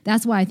whatnot.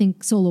 That's why I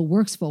think Solo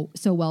works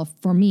so well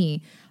for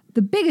me.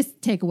 The biggest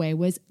takeaway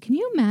was, can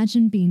you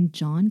imagine being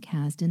John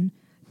Kasdan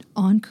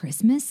on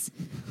Christmas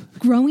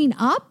growing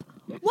up?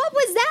 What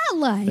was that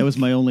like? That was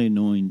my only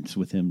annoyance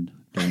with him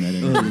during that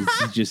interview.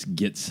 He just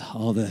gets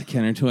all the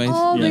Kenner toys.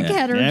 All the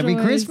Kenner toys. Every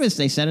Christmas,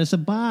 they sent us a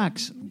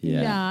box.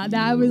 Yeah,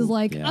 that was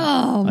like,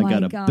 oh my gosh. I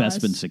got a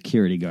Bespin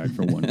security guard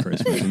for one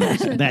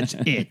Christmas. And that's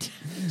it.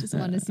 Just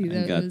want to see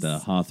those. I got the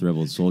Hoth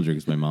Rebel soldier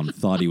because my mom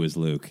thought he was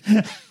Luke.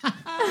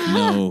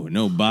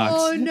 No box.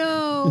 Oh,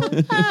 no.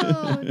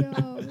 Oh,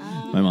 no.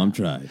 My mom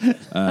tried.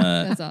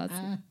 That's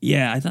awesome.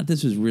 Yeah, I thought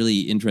this was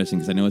really interesting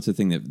because I know it's a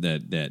thing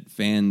that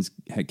fans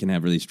can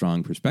have really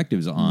strong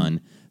perspectives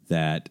on.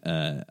 That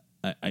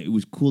it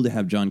was cool to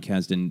have John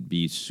Kasdan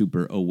be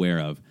super aware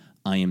of.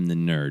 I am the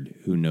nerd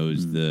who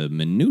knows the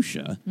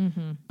minutia,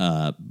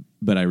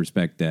 but I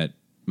respect that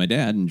my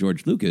dad and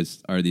George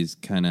Lucas are these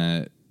kind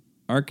of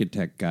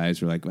architect guys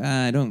who are like,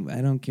 I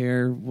don't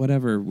care,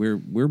 whatever.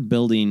 We're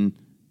building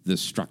the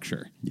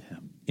structure. Yeah.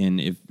 And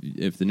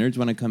if the nerds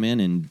want to come in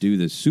and do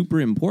the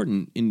super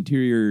important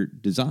interior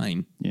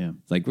design,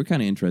 like we're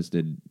kind of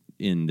interested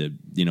in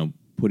the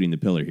putting the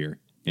pillar here.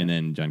 And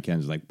then John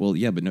Kasdan's like, well,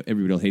 yeah, but no,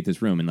 everybody will hate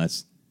this room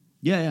unless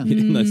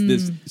unless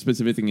this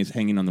specific thing is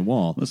hanging on the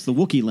wall. Unless the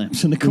Wookiee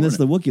lamp's in the corner. Unless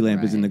the Wookiee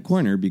lamp is in the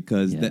corner,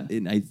 because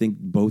I think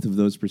both of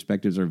those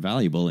perspectives are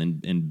valuable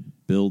and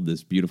build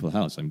this beautiful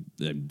house. I'm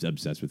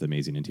obsessed with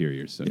amazing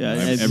interiors. So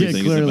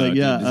everything clearly,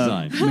 is about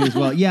design. Me as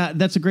well. Yeah,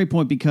 that's a great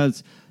point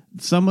because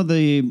some of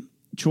the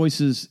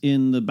choices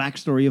in the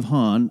backstory of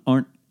Han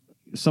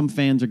some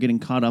fans are getting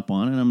caught up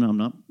on, and I'm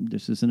not,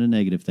 this isn't a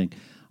negative thing.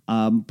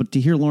 But to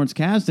hear Lawrence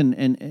Kasdan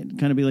and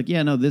kind of be like,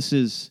 this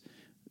is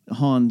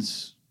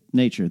Han's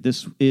nature.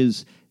 This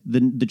is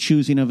the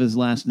choosing of his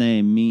last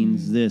name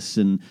means this,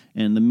 and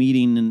the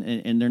meeting,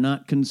 and they're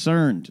not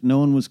concerned. No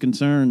one was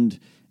concerned.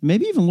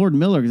 Maybe even Lord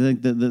Miller, because I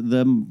think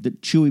the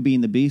Chewie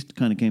being the beast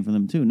kind of came from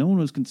them too. No one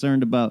was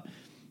concerned about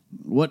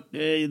what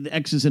the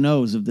X's and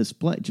O's of this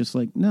play. Just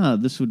like, no,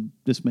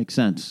 this makes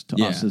sense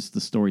to us as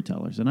the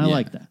storytellers, and I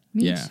like that.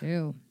 Me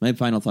too. My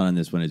final thought on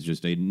this one is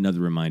just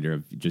another reminder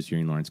of just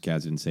hearing Lawrence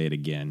Kasdan say it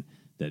again,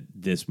 that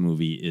this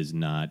movie is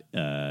not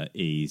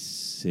a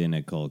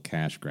cynical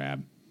cash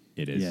grab.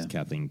 It is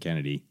Kathleen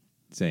Kennedy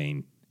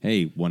saying,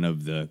 hey, one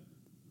of the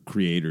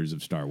creators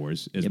of Star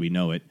Wars, as we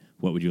know it,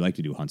 what would you like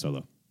to do, Han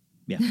Solo?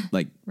 Yeah.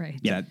 Right.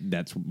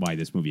 That's why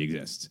this movie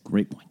exists.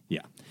 Great point.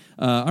 Yeah.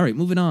 All right,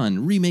 moving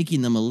on.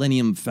 Remaking the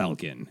Millennium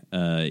Falcon.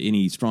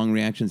 Any strong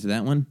reactions to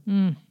that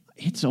one?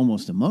 It's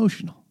almost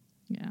emotional.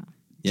 Yeah.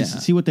 Just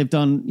to see what they've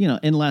done,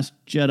 in Last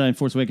Jedi and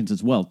Force Awakens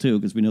as well, too,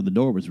 because we know the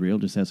door was real,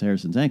 just has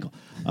Harrison's ankle.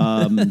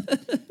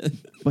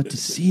 But to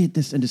see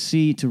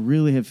it to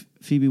really have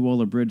Phoebe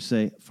Waller-Bridge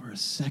say, for a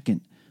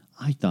second,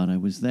 I thought I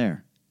was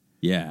there.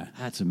 Yeah.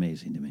 That's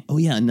amazing to me. Oh,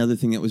 yeah, another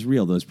thing that was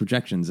real, those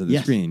projections of the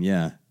screen,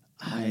 yeah.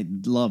 I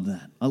love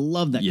that. I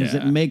love that because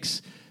it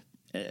makes...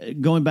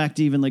 going back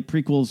to even like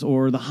prequels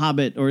or The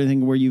Hobbit or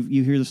anything where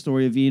you hear the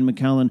story of Ian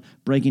McKellen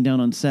breaking down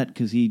on set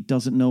because he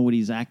doesn't know what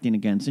he's acting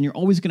against. And you're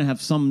always going to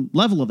have some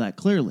level of that,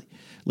 clearly.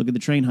 Look at the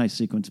train heist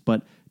sequence.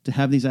 But to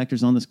have these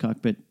actors on this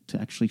cockpit, to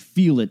actually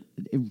feel it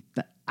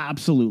that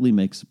absolutely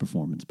makes the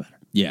performance better.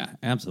 Yeah,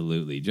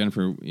 absolutely.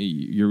 Jennifer,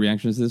 your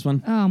reactions to this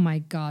one? Oh my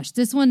gosh.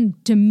 This one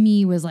to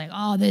me was like,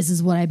 oh, this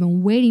is what I've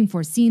been waiting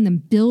for. Seeing them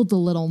build the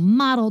little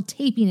model,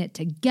 taping it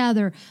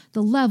together,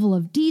 the level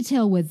of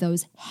detail with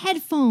those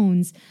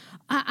headphones.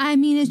 I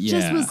mean, it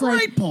just was like...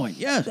 Great point,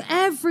 yes.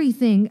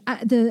 Everything.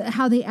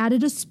 How they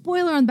added a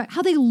spoiler on the back.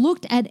 How they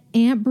looked at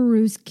Aunt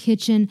Beru's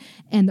kitchen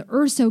and the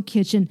Urso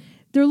kitchen.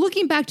 They're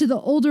looking back to the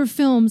older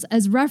films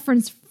as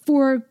reference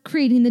for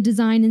creating the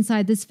design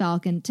inside this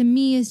Falcon. To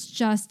me, it's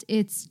just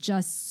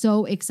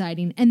so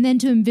exciting. And then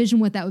to envision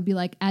what that would be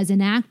like as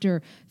an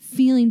actor,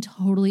 feeling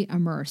totally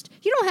immersed.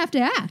 You don't have to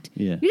act.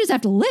 Yeah. You just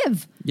have to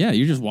live. Yeah,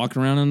 you're just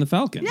walking around on the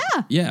Falcon.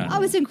 Yeah. Yeah.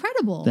 Oh, it's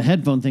incredible. The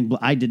headphone thing,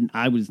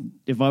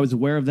 if I was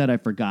aware of that, I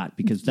forgot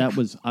because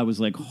I was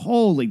like,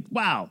 holy,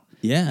 wow.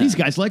 Yeah. These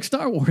guys like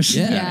Star Wars.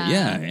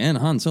 Yeah. And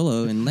Han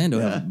Solo and Lando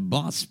have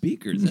Boss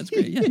speakers. That's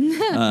great.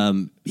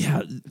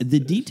 Yeah. The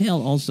detail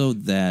also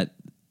that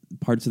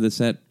parts of the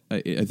set,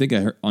 I think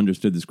I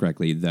understood this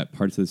correctly, that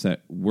parts of the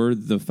set were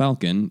the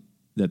Falcon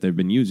that they've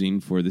been using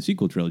for the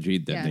sequel trilogy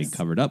that they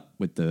covered up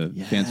with the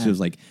fans. So it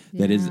was like,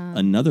 that is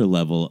another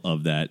level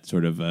of that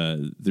sort of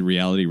the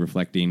reality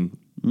reflecting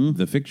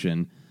the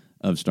fiction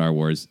of Star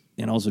Wars.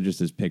 And also just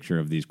this picture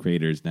of these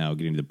creators now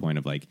getting to the point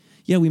of like,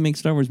 yeah, we make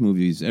Star Wars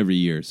movies every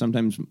year,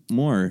 sometimes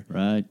more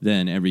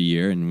than every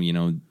year. And, you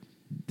know,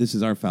 this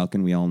is our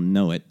Falcon. We all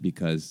know it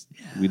because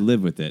we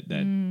live with it.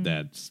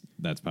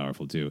 That's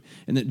powerful too.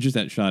 And then just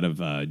that shot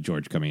of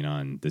George coming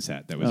on the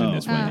set that was in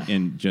this one.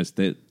 And just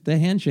the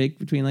handshake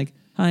between like,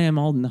 hi, I'm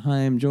Alden. Hi,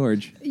 I'm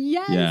George.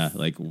 Yes. Yeah,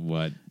 like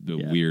what the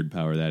weird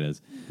power that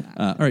is.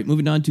 All right,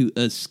 moving on to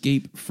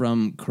Escape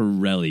from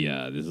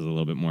Corellia. This is a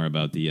little bit more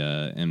about the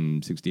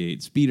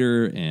M68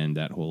 speeder and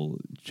that whole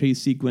chase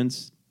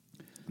sequence.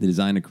 The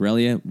design of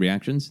Corellia.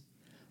 Reactions?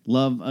 I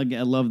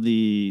love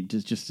the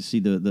just to see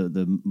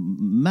the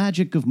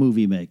magic of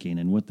movie making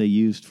and what they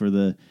used for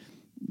the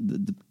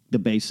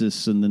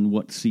basis, and then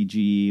what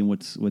CG and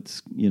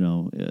what's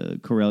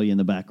Corellia in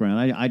the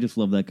background. I just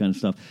love that kind of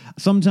stuff.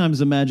 Sometimes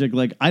the magic,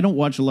 like I don't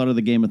watch a lot of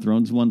the Game of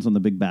Thrones ones on the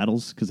big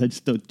battles because I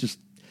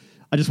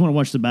just want to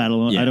watch the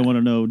battle. Yeah. I don't want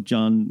to know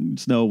Jon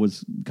Snow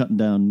was cutting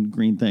down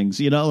green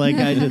things. But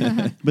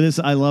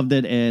I loved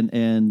it,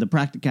 and the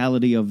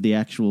practicality of the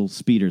actual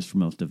speeders for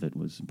most of it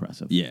was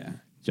impressive. Yeah.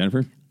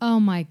 Jennifer? Oh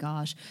my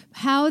gosh.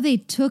 How they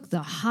took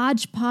the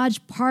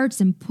hodgepodge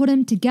parts and put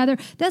them together.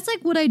 That's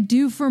like what I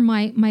do for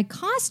my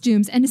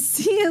costumes, and to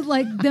see it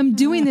like them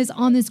doing this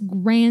on this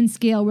grand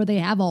scale where they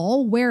have a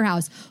whole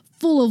warehouse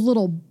full of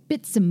little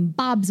bits and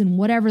bobs and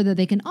whatever that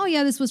they can,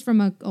 this was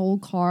from an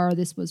old car,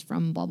 this was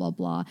from blah, blah,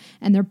 blah.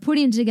 And they're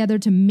putting it together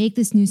to make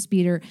this new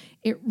speeder.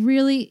 It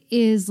really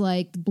is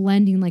like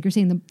blending, like you're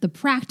saying, the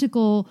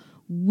practical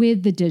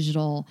with the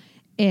digital,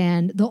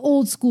 and the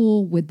old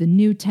school with the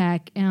new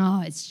tech. And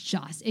I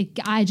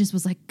just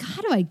was like,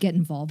 how do I get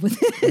involved with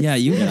this? Yeah,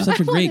 you have such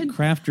a great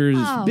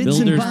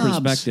builder's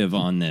perspective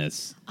on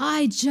this.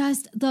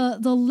 The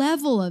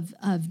level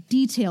of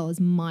detail is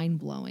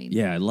mind-blowing.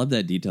 Yeah, I love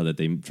that detail that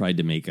they tried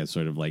to make a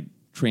sort of like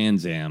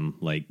Trans Am,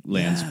 like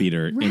land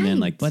speeder. Right. And then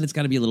like, but it's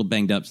got to be a little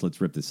banged up, so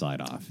let's rip the side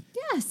off.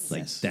 Yes.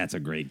 Like, that's a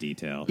great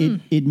detail.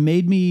 It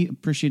made me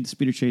appreciate the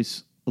speeder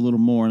chase a little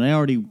more, and I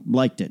already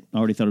liked it. I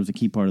already thought it was a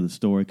key part of the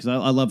story, because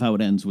I love how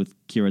it ends with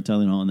Kira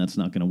telling Alden that's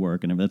not going to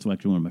work, and that's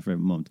actually one of my favorite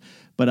moments.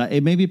 But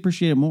it made me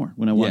appreciate it more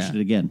when I watched it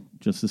again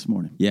just this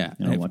morning. Yeah.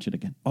 And I'll watch it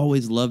again.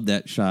 Always loved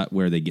that shot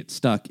where they get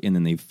stuck and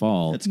then they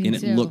fall, and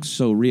it looks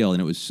so real, and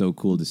it was so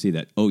cool to see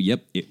that. Oh,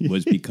 yep, it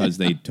was because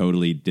they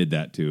totally did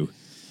that to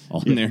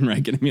Alden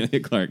Ehrenreich and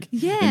Amelia Clark.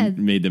 Yeah. And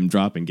made them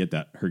drop and get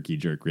that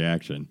herky-jerk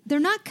reaction. They're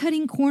not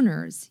cutting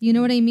corners. You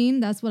know what I mean?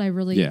 That's what I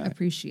really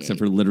appreciate. Except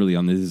for literally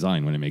on the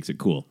design when it makes it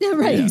cool. Yeah,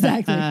 right,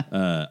 exactly.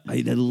 I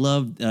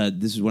loved,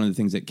 this is one of the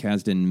things that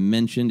Kasdan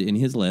mentioned in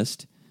his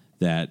list,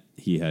 that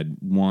he had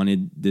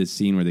wanted this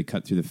scene where they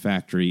cut through the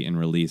factory and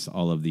release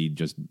all of the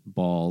just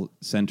ball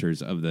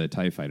centers of the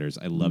TIE fighters.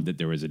 I loved that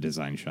there was a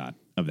design shot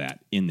of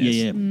that in this.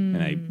 Yeah.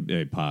 And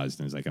I paused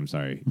and was like, I'm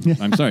sorry.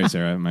 I'm sorry,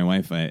 Sarah. My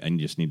wife, I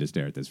just need to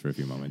stare at this for a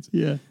few moments.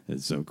 Yeah.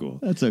 It's so cool.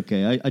 That's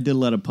okay. I did a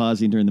lot of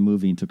pausing during the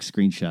movie and took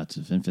screenshots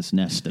of Enfys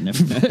Nest and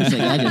everything.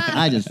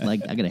 I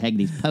got to hang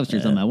these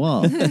posters on my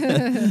wall.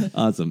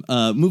 Awesome.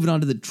 Moving on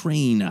to the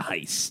train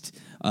heist.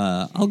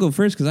 I'll go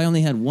first because I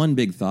only had one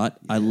big thought.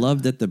 I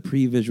loved that the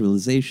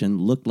pre-visualization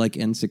looked like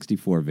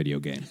N64 video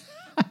game.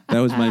 That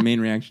was my main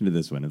reaction to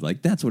this one. It's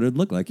like, that's what it would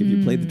look like if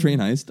you played the train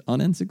heist on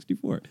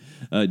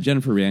N64.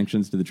 Jennifer,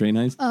 reactions to the train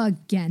heist?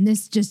 Again,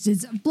 this just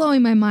is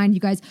blowing my mind, you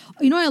guys.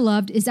 You know what I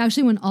loved is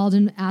actually when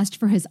Alden asked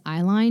for his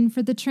eyeline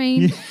for the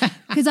train.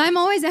 Because I'm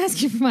always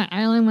asking for my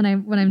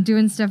eyeline when I'm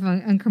doing stuff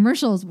on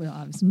commercials. Well,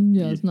 obviously,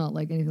 it's not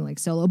like anything like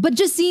Solo. But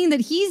just seeing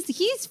that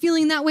he's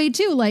feeling that way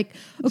too. Like,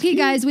 okay,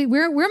 guys, wait,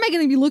 where am I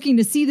going to be looking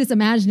to see this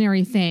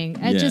imaginary thing?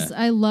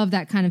 I love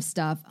that kind of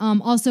stuff.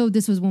 Also,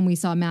 this was when we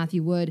saw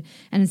Matthew Wood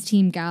and his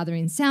team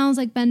gathering sounds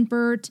like Ben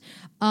Burt.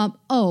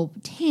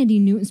 Tandy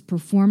Newton's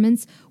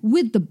performance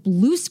with the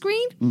blue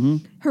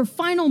screen, her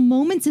final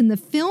moments in the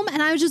film,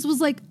 and I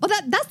was like,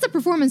 that's the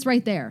performance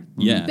right there.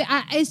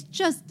 Yeah, it's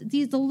just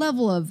the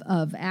level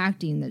of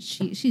acting that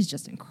she's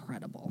just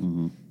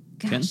incredible.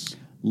 Gosh.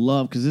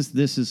 Love, because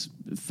this is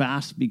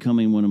fast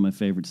becoming one of my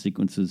favorite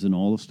sequences in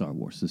all of Star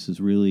Wars. This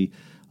is really,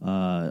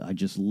 I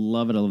just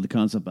love it. I love the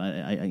concept.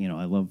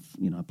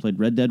 I played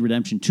Red Dead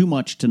Redemption too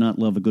much to not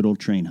love a good old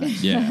train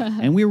heist. Yeah,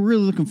 and we were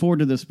really looking forward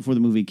to this before the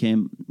movie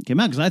came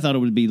out, because I thought it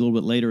would be a little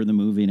bit later in the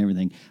movie and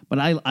everything. But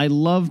I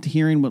loved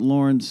hearing what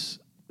Lawrence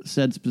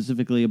said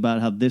specifically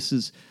about how this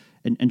is,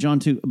 and John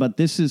too, about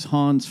this is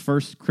Han's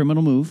first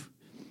criminal move.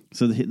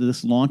 So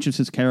this launches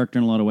his character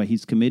in a lot of ways.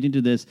 He's committing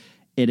to this.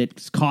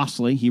 It's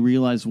costly. He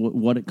realized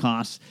what it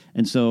costs,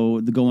 and so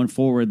going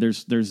forward,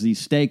 there's these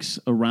stakes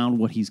around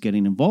what he's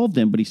getting involved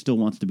in, but he still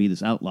wants to be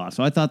this outlaw.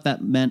 So I thought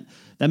that meant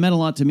a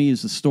lot to me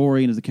as the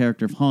story and as the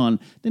character of Han.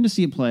 Then to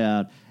see it play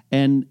out,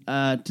 and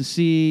to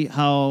see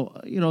how,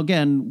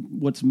 again,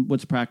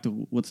 what's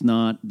practical, what's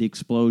not, the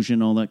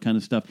explosion, all that kind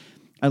of stuff.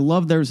 I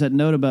love there's that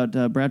note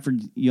about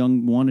Bradford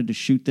Young wanted to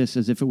shoot this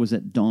as if it was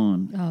at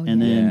dawn. Oh,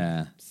 and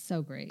then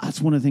so great.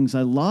 That's one of the things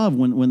I love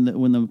when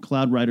the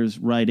Cloud writers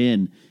write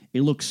in.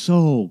 It looks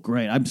so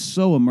great. I'm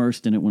so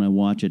immersed in it when I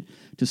watch it.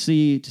 To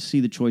see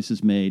the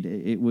choices made,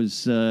 it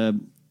was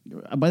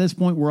by this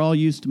point, we're all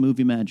used to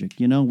movie magic.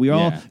 You know, we're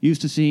all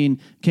used to seeing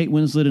Kate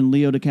Winslet and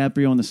Leo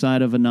DiCaprio on the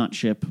side of a not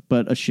ship,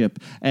 but a ship.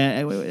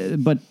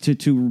 But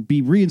to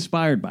be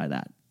re-inspired by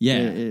that.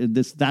 Yeah.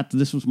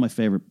 This was my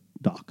favorite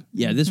doc.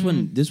 Yeah, this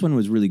one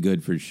was really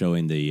good for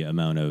showing the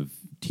amount of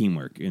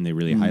teamwork, and they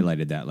really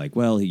highlighted that. Like,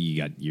 well, you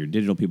got your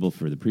digital people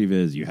for the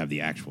previs, you have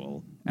the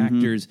actual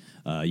actors,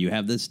 you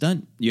have the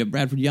stunt, you have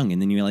Bradford Young, and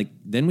then you're like,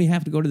 then we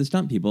have to go to the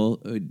stunt people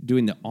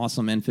doing the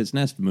awesome Enfys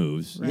Nest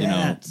moves. Right. You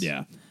know,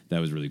 yeah, that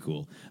was really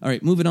cool. All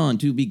right, moving on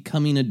to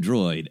Becoming a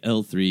Droid,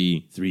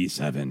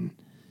 L337.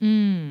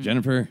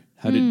 Jennifer,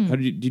 how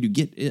did you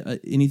get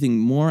anything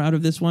more out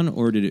of this one,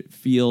 or did it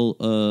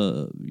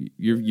feel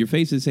your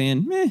face is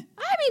saying meh?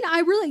 I mean, I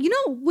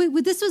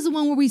really, this was the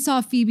one where we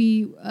saw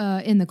Phoebe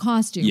in the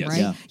costume, yes.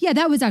 right? Yeah,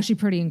 that was actually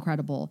pretty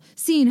incredible.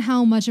 Seeing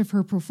how much of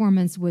her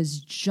performance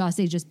was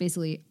they just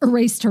basically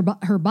erased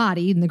her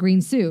body in the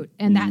green suit,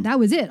 and that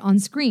was it on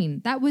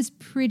screen. That was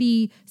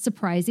pretty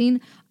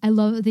surprising. I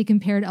love that they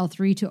compared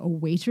L3 to a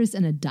waitress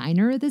in a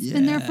diner that's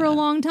been there for a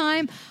long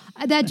time.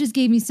 That just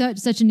gave me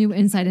such a new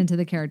insight into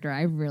the character.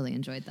 I really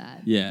enjoyed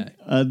that. Yeah.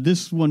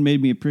 This one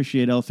made me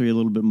appreciate L3 a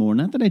little bit more.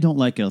 Not that I don't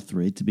like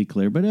L3, to be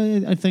clear, but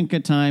I think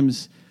at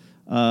times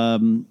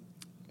in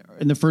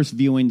the first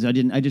viewings,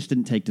 I just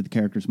didn't take to the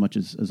character as much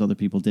as other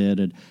people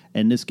did.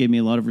 And this gave me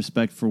a lot of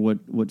respect for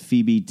what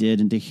Phoebe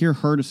did. And to hear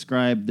her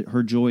describe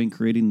her joy in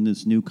creating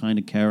this new kind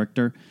of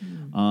character,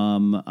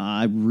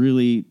 I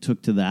really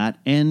took to that.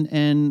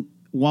 And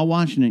while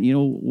watching it,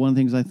 one of the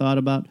things I thought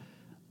about,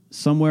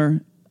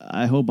 somewhere,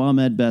 I hope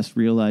Ahmed Best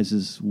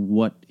realizes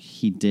what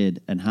he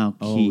did and how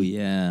key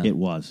it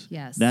was.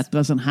 Yes. That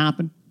doesn't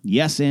happen.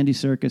 Yes, Andy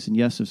Serkis, and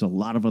yes, there's a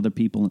lot of other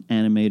people, and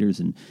animators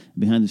and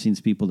behind-the-scenes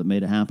people that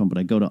made it happen, but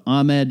I go to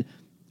Ahmed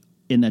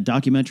in that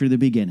documentary, The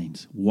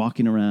Beginnings,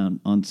 walking around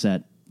on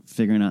set,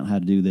 figuring out how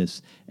to do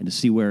this, and to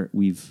see where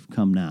we've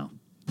come now.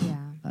 Yeah.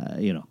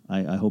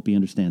 I hope he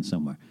understands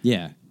somewhere.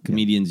 Yeah.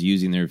 Comedians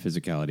using their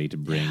physicality to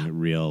bring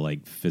real,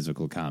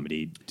 physical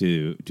comedy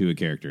to a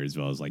character, as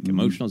well as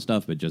emotional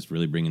stuff, but just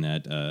really bringing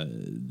that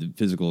the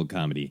physical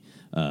comedy.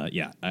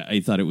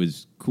 I thought it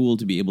was cool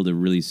to be able to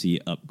really see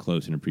up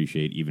close and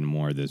appreciate even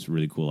more this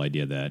really cool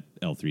idea that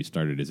L3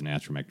 started as an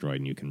astromech droid,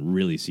 and you can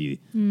really see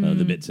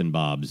the bits and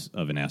bobs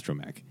of an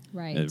astromech.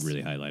 Right. It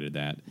really highlighted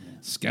that. Yeah.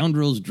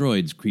 Scoundrels,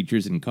 Droids,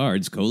 Creatures, and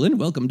Cards,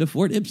 welcome to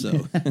Fort Ipso.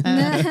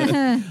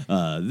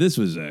 This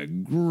was a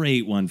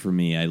great one for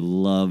me. I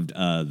loved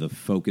the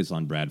focus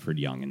on Bradford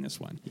Young in this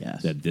one.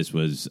 Yes. That this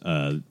was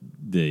that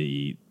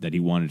he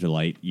wanted to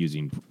light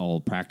using all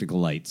practical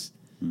lights,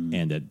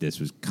 and that this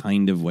was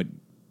kind of what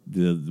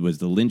was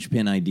the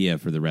linchpin idea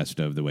for the rest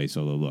of the way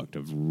Solo looked,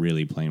 of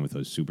really playing with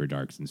those super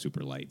darks and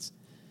super lights.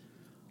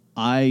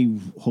 I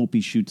hope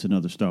he shoots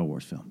another Star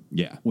Wars film.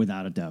 Yeah.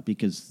 Without a doubt,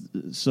 because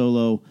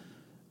Solo,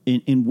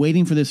 in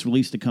waiting for this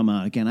release to come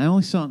out, again, I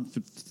only saw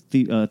it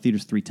in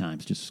theaters 3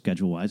 times, just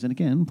schedule-wise, and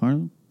again, part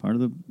of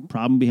the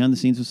problem behind the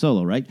scenes with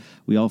Solo, right?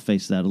 We all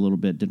faced that a little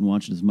bit, didn't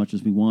watch it as much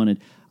as we wanted.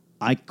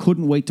 I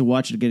couldn't wait to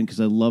watch it again because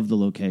I love the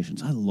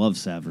locations. I love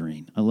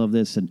Savareen. I love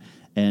this,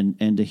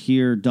 and to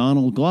hear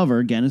Donald Glover,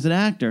 again as an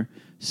actor,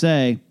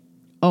 say,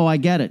 oh, I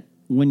get it.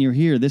 When you're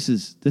here, this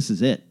is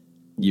it.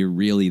 You're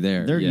really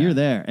there. You're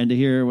there. And to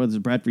hear what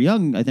Bradford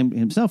Young, I think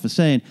himself, is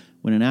saying,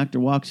 when an actor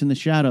walks in the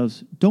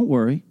shadows, don't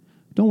worry,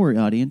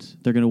 audience.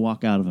 They're going to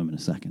walk out of him in a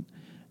second.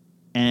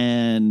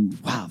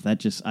 And wow,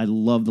 I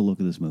love the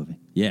look of this movie.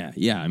 Yeah.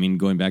 I mean,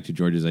 going back to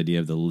George's idea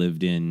of the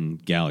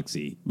lived-in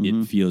galaxy,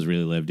 it feels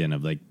really lived in.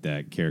 Of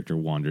that character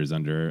wanders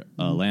under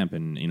a lamp,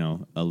 and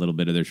a little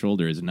bit of their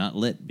shoulder is not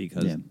lit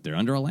because they're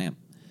under a lamp.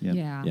 Yep.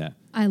 Yeah.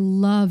 I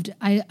love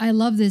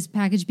this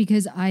package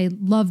because I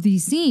love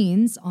these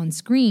scenes on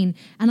screen,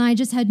 and I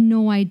just had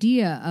no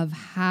idea of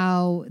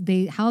how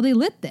they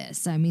lit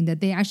this. I mean,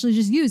 that they actually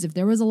just used, if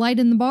there was a light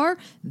in the bar,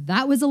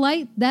 that was a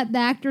light that the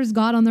actors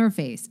got on their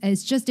face.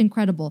 It's just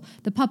incredible.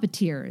 The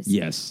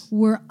puppeteers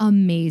were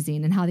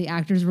amazing, and how the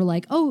actors were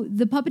like, oh,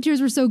 the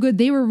puppeteers were so good.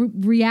 They were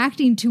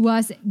reacting to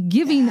us,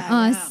 giving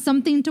us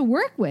something to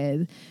work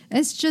with.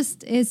 It's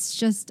just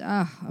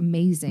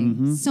amazing.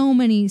 Mm-hmm. So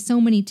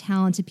many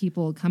talented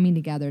people coming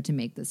together to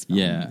make this film.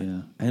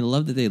 Yeah. I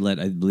love that they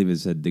I believe it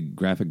said the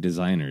graphic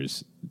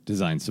designers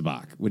design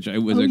Sabacc, which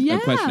was a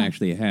question I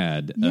actually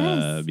had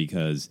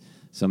because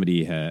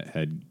somebody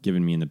had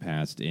given me in the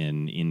past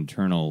an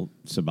internal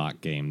Sabacc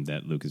game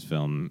that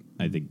Lucasfilm,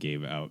 I think,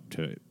 gave out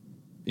to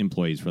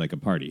employees for a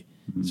party.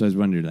 Mm-hmm. So I was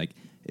wondering,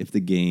 if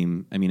the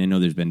game, I mean, I know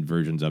there's been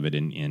versions of it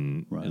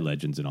in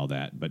Legends and all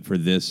that, but for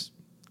this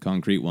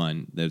concrete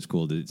one, that's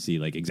cool to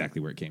see exactly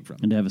where it came from.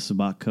 And to have a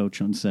Sabacc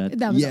coach on set.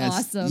 That was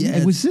awesome. Yes.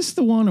 And was this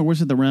the one, or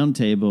was it the round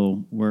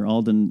table where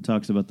Alden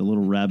talks about the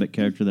little rabbit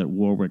character that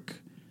Warwick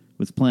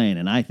was playing?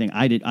 And I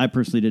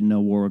personally didn't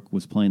know Warwick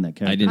was playing that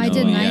character. I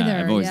didn't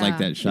either. I've always liked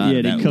that shot.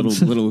 Yeah, that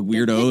little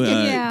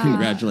weirdo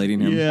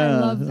congratulating him. Yeah, I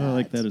love that. I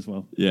like that as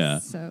well. Yeah.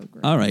 So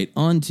great. All right,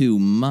 on to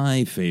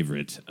my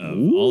favorite of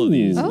all of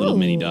these little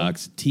mini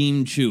docs,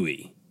 Team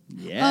Chewie.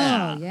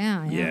 Yeah. Oh,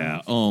 yeah.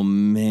 Yeah. Oh,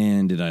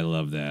 man, did I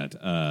love that.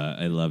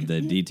 I love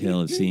the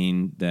detail of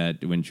seeing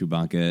that when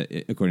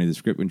Chewbacca, according to the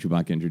script, when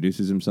Chewbacca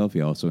introduces himself,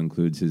 he also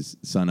includes his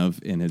son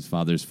of in his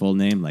father's full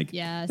name. Like,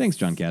 yes. Thanks,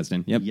 John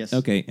Kasdan. Yep. Yes.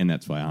 Okay. And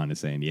that's why Han is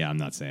saying, yeah, I'm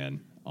not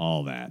saying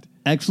all that.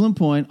 Excellent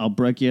point. I'll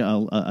break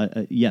you.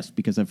 Yes,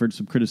 because I've heard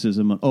some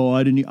criticism.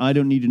 I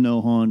don't need to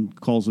know Han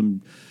calls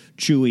him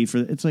Chewie for.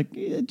 It's like,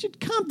 just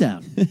calm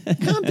down,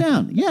 calm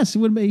down. Yes, it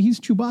would be. He's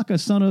Chewbacca,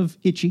 son of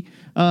Itchy.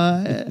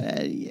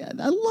 I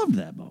loved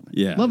that moment.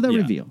 Yeah, love that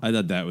reveal. I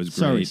thought that was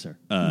great. Sorry, sir.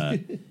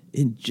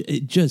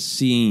 Just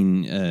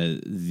seeing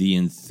the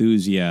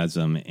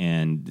enthusiasm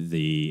and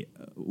they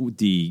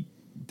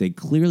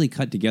clearly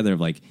cut together of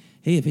like,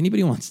 hey, if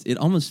anybody wants, it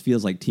almost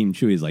feels like Team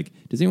Chewie is like,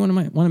 does anyone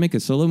want to make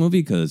a solo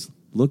movie? Because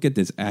look at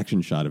this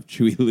action shot of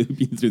Chewie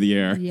looping through the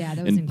air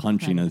and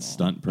punching a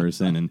stunt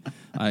person. And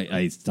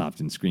I stopped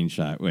and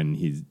screenshot when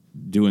he's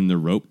doing the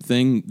rope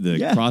thing, the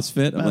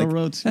CrossFit. I'm like,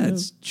 roads,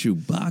 that's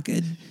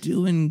Chewbacca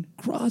doing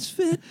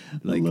CrossFit.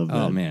 Like,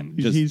 oh man,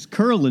 he's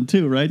curling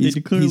too, right? He's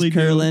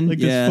curling,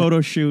 this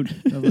photo shoot.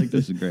 I'm like,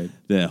 this is great.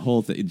 The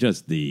whole thing,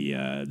 just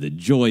the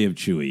joy of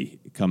Chewie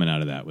coming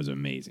out of that was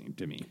amazing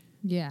to me.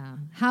 Yeah,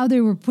 how they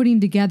were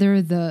putting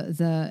together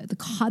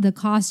the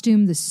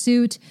costume, the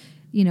suit,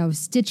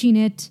 stitching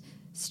it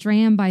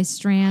strand by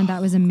strand.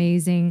 That was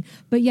amazing.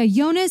 But yeah,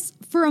 Jonas,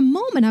 for a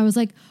moment, I was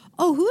like,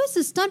 oh, who is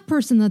the stunt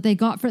person that they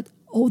got for?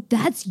 Oh,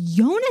 that's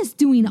Jonas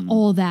doing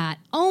all that.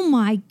 Oh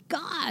my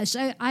gosh,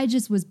 I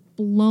just was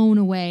blown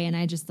away, and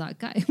I just thought,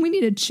 God, we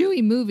need a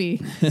Chewie movie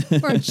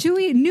or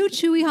a new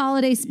Chewie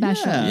holiday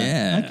special.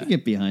 Yeah, I could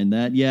get behind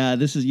that. Yeah,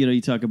 this is,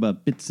 you talk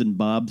about bits and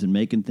bobs and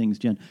making things,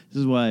 Jen. This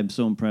is why I'm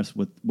so impressed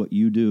with what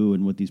you do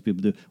and what these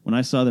people do. When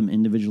I saw them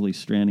individually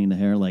stranding the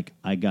hair, like,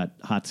 I got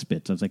hot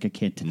spits. I was like, I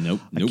can't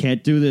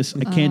do this.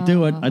 I can't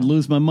do it. I'd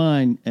lose my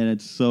mind, and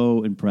it's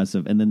so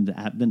impressive. And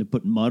then to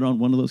put mud on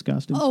one of those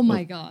costumes. Oh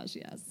my gosh,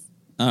 yes.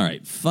 All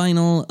right,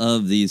 final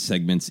of these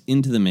segments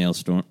into the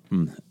maelstrom,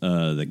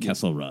 the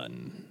Kessel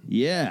Run.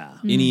 Yeah.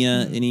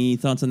 Any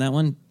thoughts on that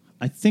one?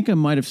 I think I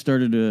might have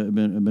started to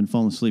been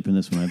falling asleep in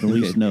this one. I have the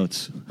least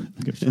notes.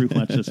 I have to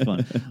rewatch this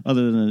one.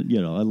 Other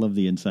than I love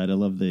the inside. I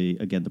love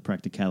the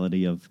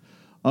practicality of.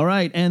 All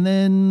right, and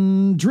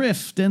then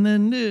drift, and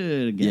then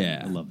again.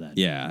 Yeah, I love that.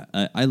 Yeah,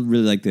 I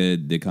really like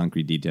the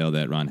concrete detail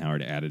that Ron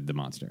Howard added the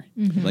monster.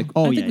 Mm-hmm. Like,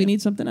 I think we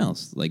need something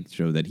else, like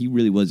show that he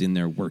really was in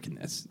there working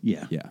this.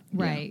 Yeah.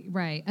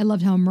 Right. I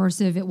loved how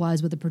immersive it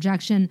was with the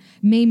projection.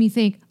 Made me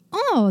think,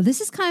 oh,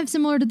 this is kind of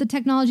similar to the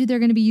technology they're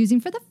going to be using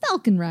for the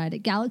Falcon ride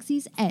at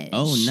Galaxy's Edge.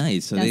 Oh,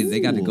 nice. So they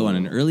got to go on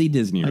an early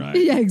Disney ride.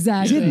 Yeah,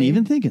 exactly. I didn't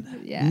even think of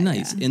that. Yeah,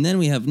 nice. Yeah. And then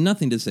we have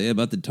nothing to say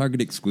about the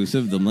Target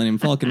exclusive, the Millennium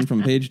Falcon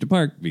from Page to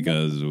Park,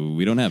 because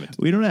we don't have it.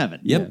 We don't have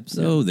it. Yep. Yeah.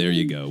 So there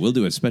you go. We'll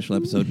do a special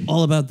episode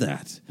all about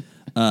that.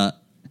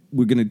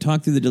 We're going to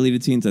talk through the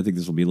deleted scenes. I think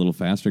this will be a little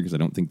faster because I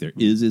don't think there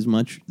is as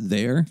much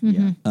there.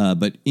 Mm-hmm.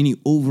 But any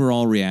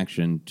overall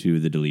reaction to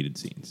the deleted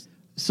scenes?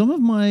 Some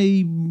of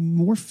my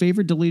more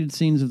favorite deleted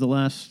scenes of the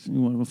last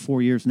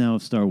 4 years now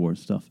of Star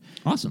Wars stuff.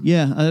 Awesome.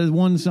 Yeah,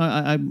 ones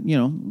I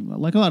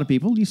like a lot of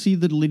people, you see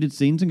the deleted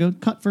scenes and go,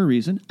 cut for a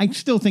reason. I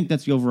still think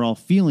that's the overall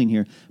feeling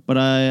here, but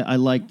I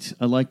liked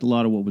a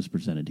lot of what was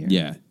presented here.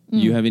 Yeah.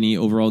 You have any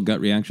overall gut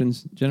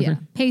reactions, Jennifer? Yeah.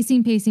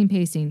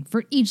 Pacing.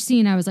 For each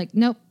scene, I was like,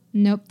 nope,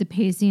 the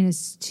pacing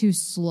is too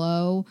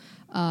slow.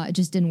 It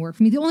just didn't work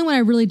for me. The only one I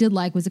really did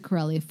like was the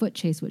Corellia foot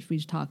chase, which we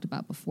talked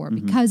about before,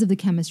 because of the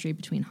chemistry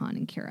between Han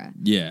and Kira.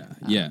 Yeah.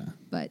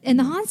 And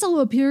the Han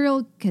Solo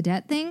Imperial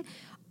Cadet thing,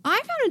 I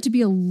found it to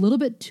be a little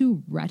bit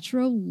too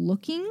retro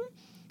looking.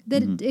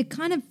 That it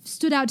kind of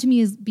stood out to me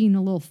as being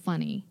a little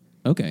funny.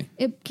 Okay.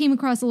 It came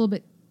across a little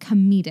bit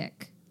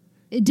comedic.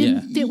 It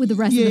didn't fit with the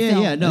rest of the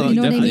film. Yeah, no, you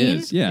know what I mean?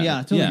 Is. Yeah,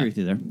 I totally agree with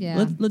you there.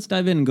 Yeah. Let's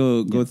dive in and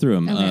go through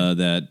them.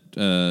 Okay.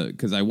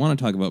 Because I want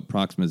to talk about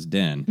Proxima's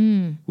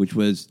Den, which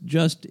was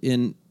just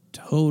in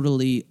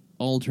totally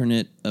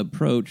alternate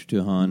approach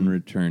to Han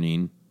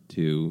returning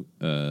to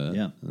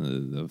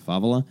the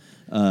Favola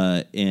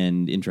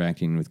and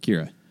interacting with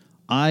Kira.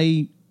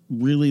 I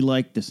really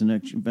like this, and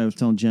I was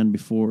telling Jen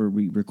before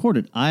we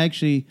recorded, I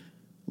actually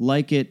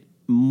like it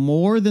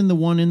more than the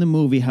one in the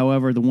movie.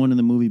 However, the one in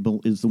the movie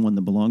is the one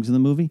that belongs in the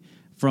movie.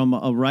 From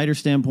a writer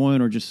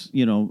standpoint, or just,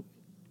 the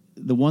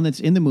one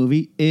that's in the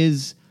movie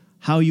is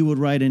how you would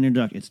write an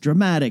introduction. It's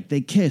dramatic.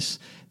 They kiss.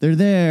 They're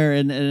there,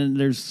 and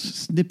there's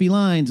snippy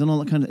lines and all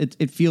that kind of.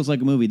 It feels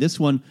like a movie. This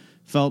one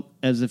felt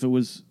as if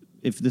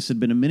this had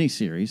been a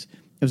miniseries.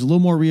 It was a little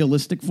more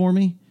realistic for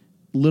me,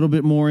 a little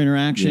bit more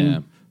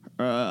interaction.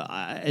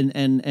 Yeah.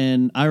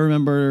 And I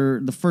remember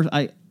the first.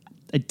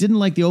 I didn't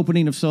like the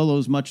opening of Solo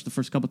as much the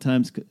first couple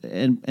times,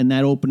 and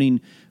that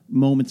opening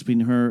moments between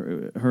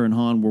her and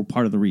Han were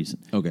part of the reason.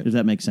 Okay. Does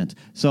that make sense?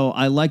 So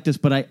I like this,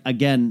 but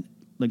again,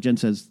 like Jen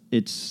says,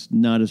 it's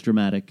not as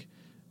dramatic.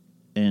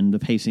 and the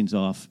pacing's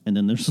off, and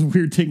then there's some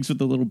weird things with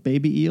the little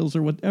baby eels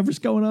or whatever's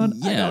going on.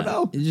 Yeah. I don't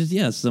know. It's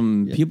just,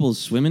 some people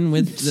swimming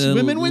with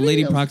Swimming with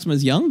Lady eels.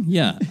 Proxima's young.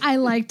 Yeah. I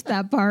liked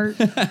that part.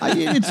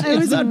 It's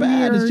was not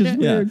bad. It's just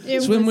weird. weird.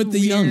 It Swim was with the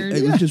young. weird.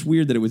 It was just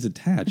weird that it was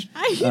attached.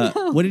 I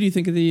know. What did you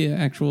think of the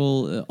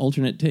actual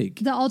alternate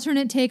take? The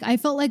alternate take, I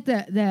felt like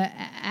the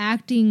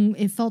acting,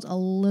 it felt a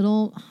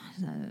little.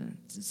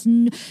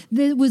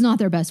 It was not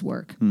their best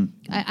work.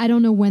 I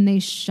don't know when they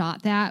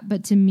shot that,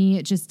 but to me,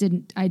 it just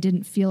didn't. I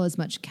didn't feel as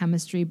much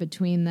chemistry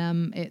between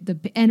them. The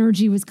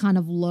energy was kind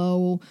of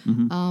low.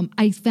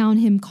 I found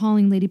him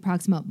calling Lady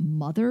Proxima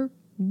mother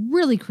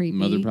really creepy.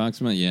 Mother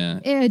Proxima, yeah.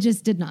 It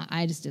just did not.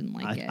 I just didn't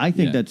like it. I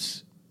think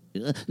that's.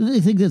 I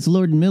think that's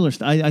Lord and Miller.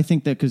 I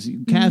think that because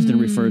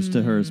Kasdan refers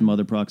to her as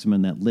Mother Proxima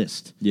in that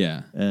list.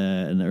 Yeah.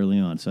 And early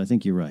on. So I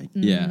think you're right.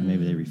 Yeah.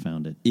 Maybe they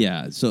refound it.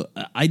 Yeah, so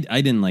I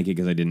didn't like it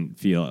because I didn't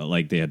feel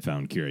like they had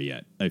found Kira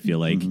yet. I feel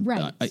like,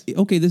 Right.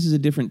 Okay, this is a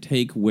different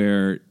take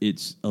where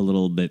it's a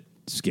little bit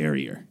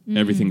scarier.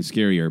 Everything's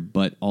scarier,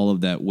 but all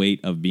of that weight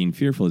of being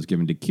fearful is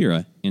given to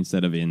Kira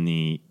instead of in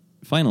the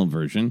final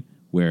version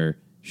where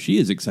she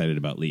is excited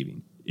about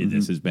leaving.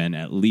 This has been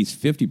at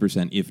least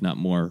 50%, if not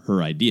more,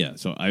 her idea.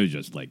 So I was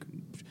just like,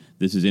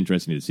 this is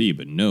interesting to see,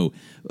 but no.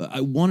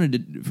 I wanted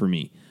it for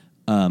me.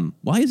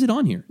 Why is it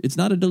on here? It's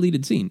not a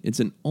deleted scene.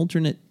 It's an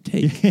alternate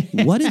take.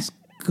 What is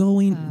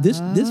going... This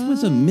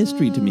was a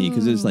mystery to me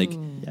because it's like,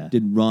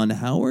 did Ron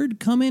Howard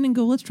come in and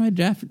go, let's try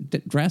a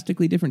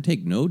drastically different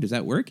take? No, does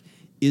that work?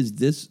 Is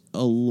this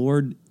a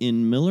Lord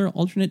in Miller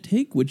alternate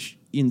take? Which,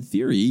 in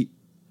theory,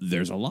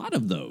 there's a lot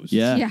of those.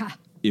 Yeah.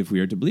 If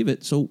we are to believe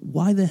it. So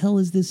why the hell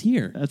is this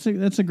here? That's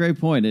a great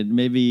point.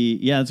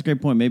 That's a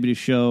great point. Maybe to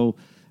show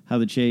how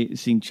the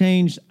scene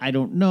changed. I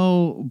don't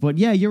know, but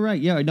yeah, you're right.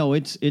 Yeah, no,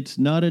 it's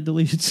not a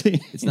deleted scene.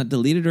 It's not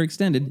deleted or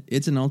extended.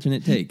 It's an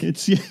alternate take.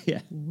 It's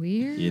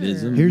Weird. It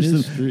is a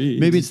mystery.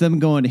 Maybe it's them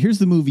going, here's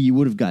the movie you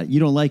would have got.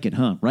 You don't like it,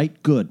 huh?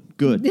 Right? Good.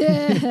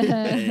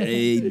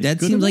 That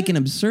seems like an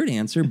absurd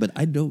answer, but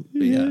I don't.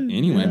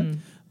 Anyway.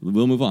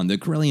 We'll move on. The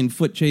Corellian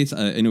foot chase.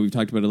 I know we've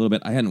talked about it a little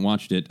bit. I hadn't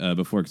watched it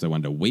before because I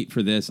wanted to wait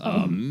for this.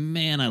 Oh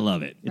man, I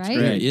love it. Right?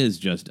 There is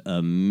just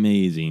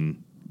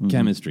amazing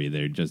chemistry.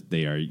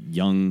 They are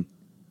young,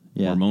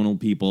 hormonal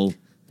people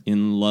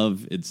in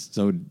love. It's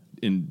so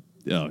great.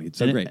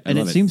 And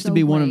it seems to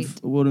be one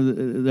of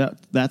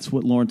that's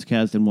what Lawrence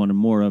Kasdan wanted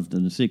more of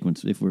than the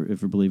sequence. If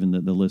we're believing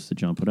the list that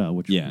John put out,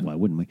 which why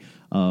wouldn't we?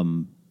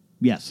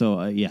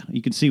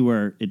 You can see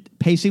where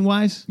pacing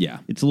wise,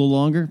 it's a little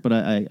longer, but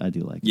I do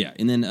like it. Yeah,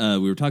 and then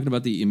we were talking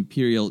about the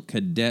Imperial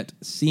cadet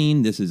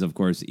scene. This is, of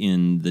course,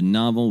 in the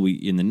novel.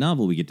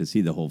 We get to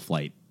see the whole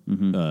flight,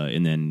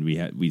 and then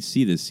we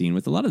see this scene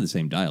with a lot of the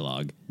same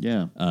dialogue.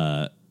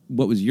 Yeah.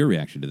 What was your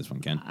reaction to this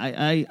one, Ken?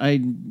 I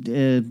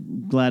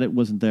glad it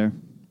wasn't there.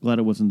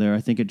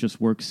 I think it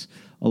just works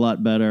a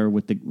lot better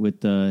with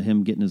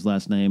him getting his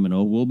last name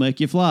and we'll make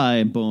you fly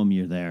and boom,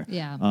 you're there.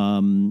 Yeah.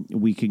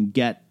 We can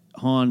get.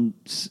 Han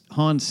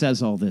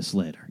says all this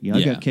later.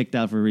 I got kicked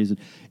out for a reason.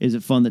 Is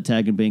it fun that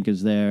Tag and Bink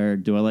is there?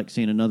 Do I like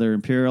seeing another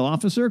Imperial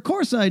officer? Of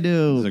course I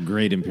do. He's a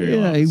great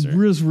Imperial officer. He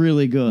was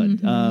really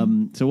good.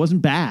 So it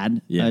wasn't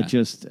bad. Yeah.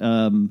 Just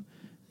not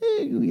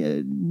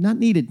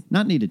needed.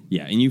 Not needed.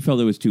 Yeah, and you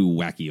felt it was too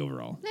wacky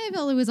overall. I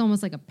felt it was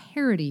almost like a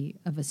parody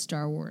of a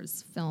Star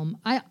Wars film.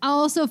 I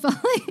also felt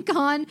like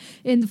Han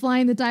in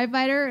flying the TIE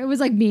Fighter. It was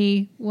like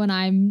me when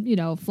I'm,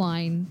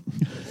 flying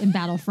in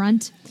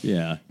Battlefront.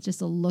 Yeah.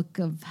 Just a look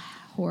of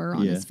horror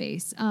on his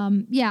face.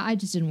 I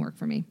just didn't work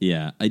for me.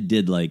 Yeah, I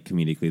did like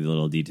comedically the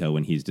little detail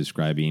when he's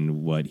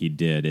describing what he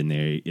did, and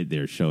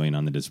they're showing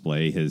on the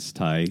display his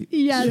tie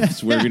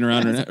swerving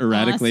around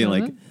erratically.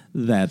 Awesome. Like,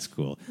 that's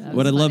cool.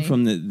 What I funny. love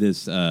from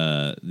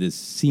this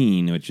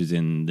scene, which is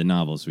in the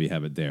novel, so we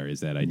have it there, is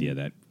that idea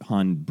that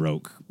Han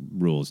broke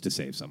rules to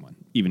save someone,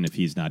 even if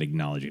he's not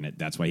acknowledging it.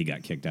 That's why he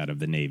got kicked out of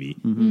the Navy,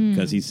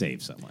 because he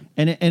saved someone.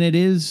 And it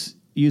is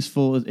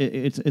useful.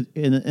 It's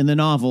in the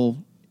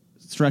novel.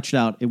 Stretched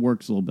out, it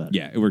works a little better.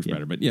 Yeah, it works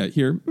better. But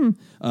here,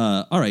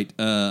 all right,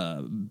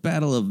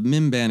 Battle of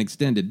Mimban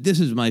Extended. This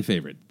is my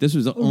favorite. This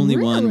was the only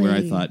one where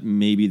I thought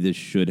maybe this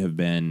should have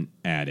been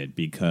added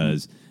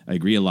because I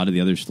agree a lot of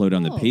the others slow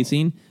down the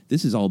pacing.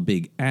 This is all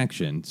big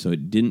action, so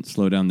it didn't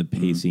slow down the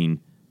pacing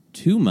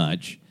too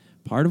much.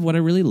 Part of what I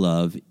really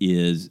love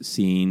is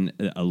seeing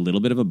a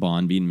little bit of a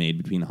bond being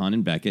made between Han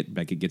and Beckett.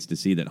 Beckett gets to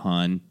see that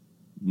Han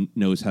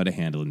knows how to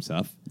handle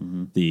himself.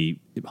 The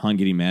Han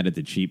getting mad at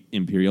the cheap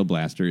Imperial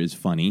blaster is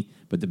funny,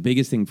 but the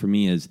biggest thing for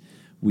me is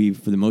we,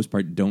 for the most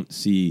part, don't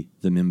see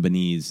the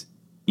Mimbanese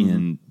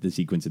in the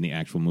sequence in the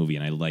actual movie,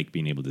 and I like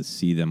being able to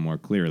see them more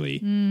clearly,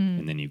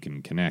 and then you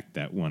can connect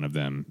that one of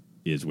them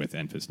is with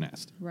Enfys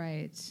Nest.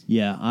 Right.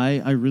 Yeah,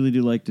 I really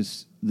do like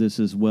this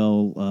as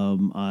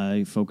well.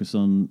 I focus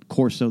on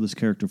Corso, this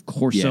character of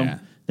Corso,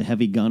 the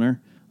heavy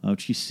gunner,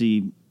 which you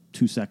see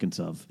 2 seconds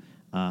of.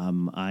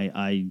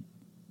 I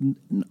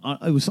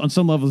it was on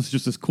some level, it's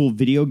just this cool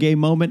video game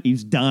moment.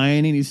 He's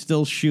dying and he's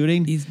still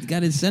shooting. He's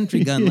got his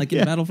sentry gun like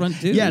in Battlefront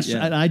 2. Yes,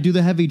 and I do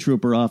the heavy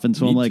trooper often,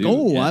 so Me I'm like,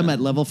 too, I'm at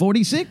level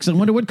 46. I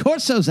wonder what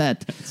Corso's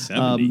at.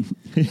 70.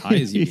 High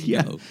as you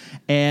can go.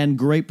 And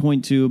great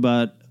point, too,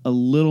 about a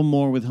little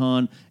more with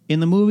Han. In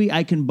the movie,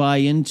 I can buy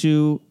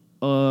into,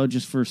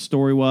 just for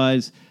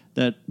story-wise,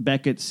 that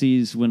Beckett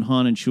sees when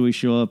Han and Chewie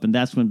show up, and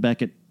that's when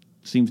Beckett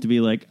seems to be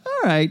like,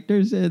 all right,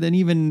 then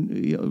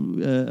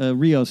even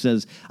Rio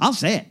says, I'll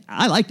say it.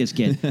 I like this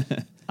kid.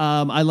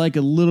 I like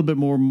a little bit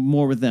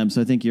more with them, so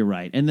I think you're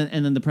right. And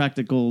then the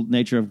practical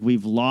nature of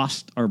we've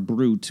lost our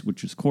brute,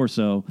 which is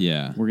Corso.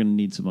 Yeah. We're going to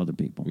need some other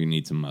people. We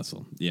need some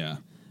muscle. Yeah.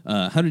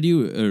 How did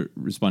you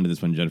respond to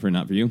this one, Jennifer?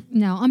 Not for you?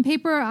 No, on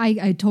paper,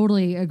 I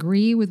totally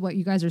agree with what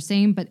you guys are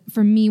saying. But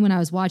for me, when I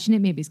was watching it,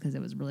 maybe it's because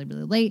it was really,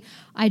 really late,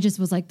 I just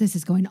was like, this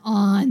is going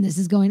on. This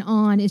is going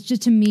on. It's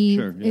just, to me,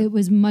 it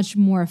was much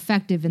more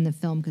effective in the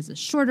film because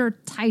it's shorter,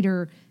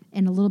 tighter,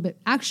 and a little bit,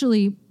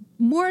 actually,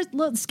 more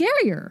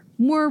scarier,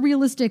 more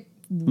realistic.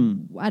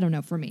 I don't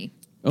know, for me.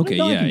 Okay,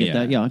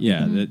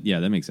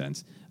 that makes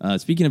sense.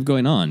 Speaking of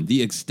going on,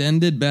 the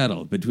extended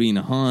battle between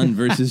Han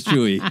versus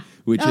Chewie,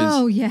 which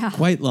is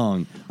quite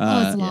long.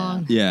 It's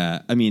long.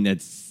 Yeah, I mean, in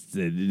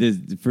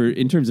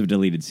terms of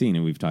deleted scene,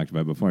 and we've talked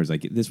about it before, it's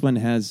like this one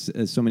has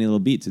so many little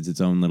beats. It's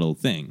its own little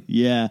thing.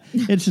 Yeah,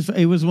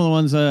 it was one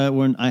of the ones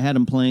when I had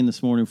them playing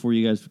this morning before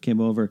you guys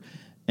came over.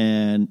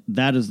 And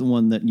that is the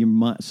one that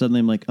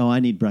suddenly I'm like,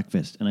 I need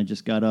breakfast. And I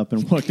just got up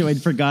and walked away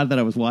and forgot that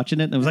I was watching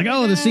it. And I was like,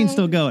 the scene's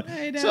still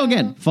going. So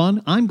again,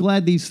 fun. I'm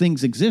glad these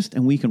things exist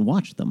and we can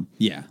watch them.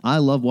 Yeah. I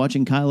love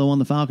watching Kylo on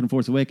the Falcon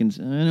Force Awakens.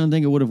 I don't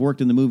think it would have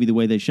worked in the movie the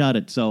way they shot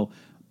it.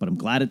 But I'm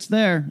glad it's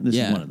there. This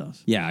is one of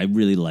those. Yeah, I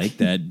really like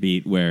that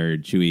beat where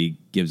Chewie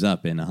gives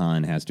up and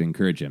Han has to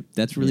encourage him.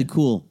 That's really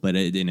cool. But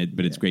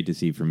it's great to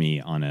see for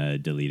me on a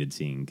deleted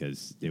scene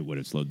because it would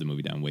have slowed the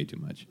movie down way too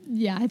much.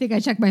 Yeah, I think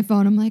I checked my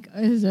phone. I'm like,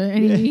 is there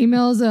any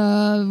emails?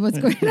 What's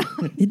going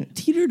on? It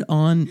teetered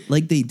on,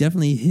 like they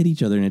definitely hit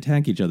each other and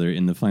attack each other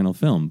in the final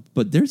film.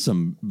 But there's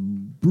some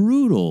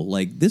brutal,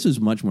 this is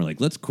much more like,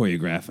 let's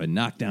choreograph a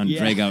knockdown,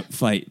 drag-out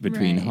fight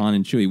between Han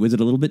and Chewie. Was it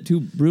a little bit too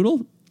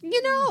brutal?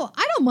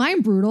 I don't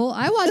mind brutal.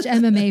 I watch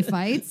MMA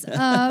fights.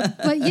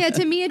 But yeah,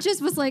 to me, it just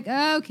was like,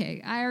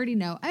 okay, I already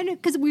know. I know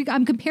because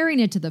I'm comparing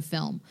it to the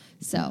film.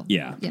 So,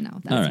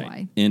 that's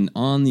why. And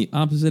on the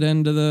opposite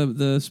end of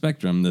the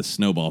spectrum, the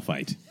snowball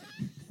fight.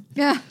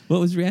 Yeah.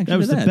 What was your reaction to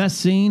that? That was the best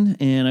scene,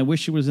 and I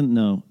wish it wasn't.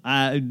 No.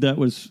 That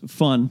was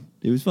fun.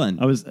 It was fun.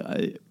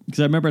 Because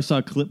I remember I saw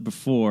a clip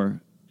before.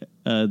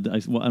 I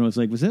was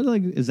like,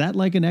 is that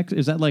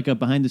like a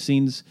behind the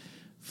scenes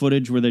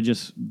footage where they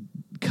just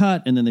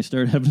cut and then they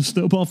started having a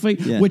snowball fight,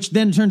 which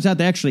then turns out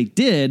they actually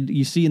did.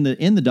 You see in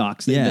the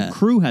docs, the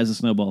crew has a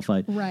snowball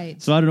fight.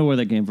 Right. So I don't know where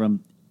that came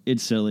from.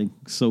 It's silly.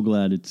 So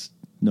glad it's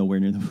nowhere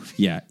near the movie.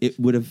 Yeah, it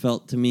would have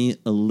felt to me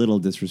a little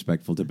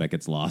disrespectful to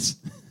Beckett's loss.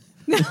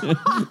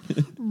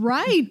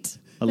 Right.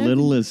 A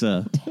little is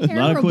a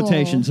lot of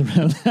quotations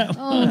around that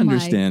one. I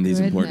understand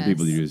these important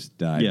people who just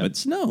died, but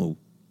snow,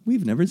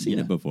 we've never seen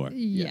it before.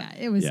 Yeah,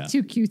 it was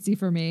too cutesy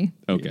for me.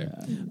 Okay.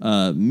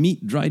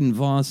 Meet Dryden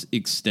Voss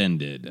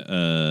Extended.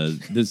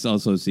 This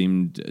also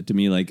seemed to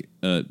me like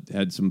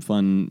had some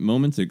fun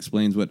moments. It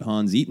explains what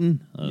Han's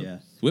eaten.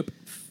 Whip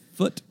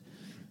foot.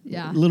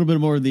 Yeah. A little bit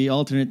more of the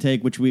alternate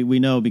take, which we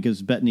know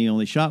because Bettany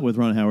only shot with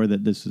Ron Howard,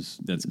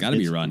 that's got to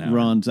be Ron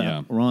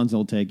Howard. Ron's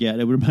old take. Yeah,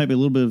 it would might be a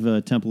little bit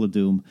of Temple of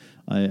Doom.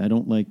 I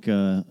don't like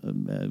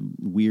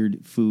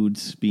weird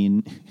foods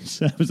being.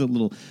 So I was a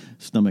little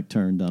stomach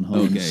turned on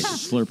Han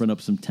slurping up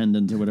some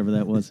tendons or whatever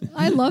that was.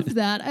 I loved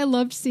that. I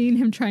loved seeing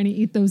him trying to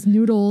eat those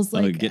noodles.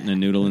 Getting a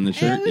noodle in the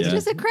shirt. It was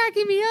just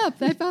cracking me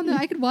up. I found that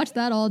I could watch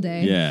that all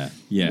day. Yeah.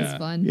 It was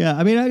fun. Yeah,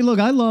 I mean, I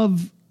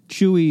love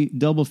Chewie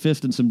double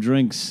fisting some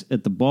drinks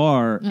at the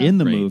bar in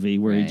the movie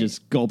where he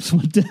just gulps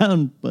one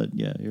down. But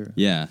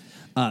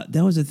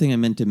that was the thing I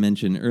meant to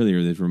mention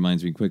earlier. That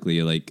reminds me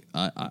quickly.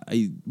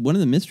 One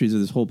of the mysteries of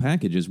this whole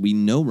package is we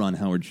know Ron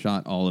Howard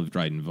shot all of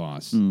Dryden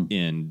Voss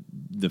in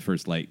the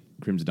First Light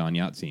Crimson Dawn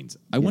yacht scenes.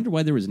 I wonder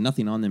why there was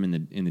nothing on them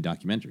in the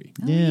documentary.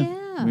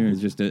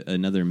 It's just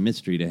another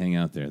mystery to hang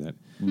out there that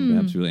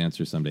perhaps we'll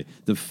answer someday.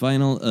 The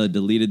final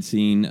deleted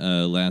scene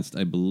lasts,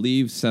 I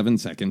believe, 7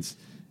 seconds.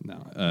 No,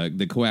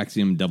 the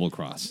coaxium double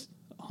cross.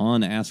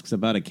 Han asks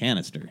about a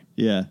canister.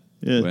 Yeah.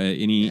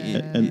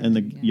 And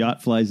the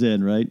yacht flies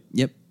in, right?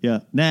 Yep.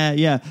 Yeah.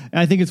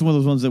 I think it's one of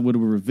those ones that would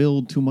have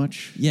revealed too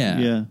much.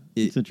 Yeah.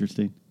 It's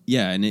interesting.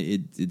 Yeah, and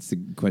it's the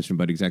question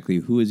about exactly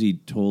who is he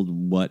told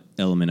what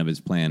element of his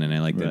plan, and I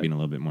like that being a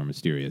little bit more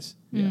mysterious.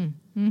 Yeah.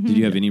 Mm-hmm. Did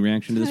you have any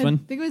reaction to this one?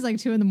 I think it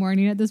was 2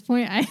 a.m. at this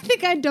point. I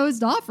think I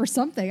dozed off or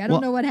something. I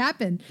don't know what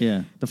happened.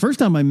 Yeah. The first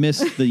time I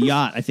missed the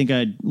yacht, I think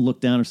I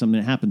looked down or something.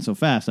 It happened so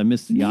fast. I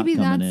missed the yacht coming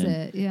in. Maybe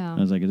that's it, yeah. I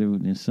was like, is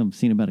there some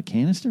scene about a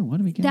canister? What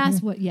do we get That's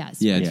here? what,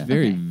 yes. Yeah, it's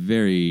very,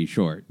 very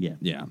short. Yeah.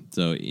 Yeah.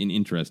 So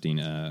interesting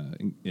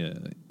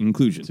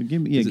inclusion. So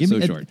give me so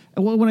short.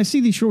 Well, when I see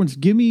these short ones,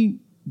 give me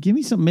give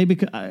me some. Maybe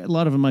a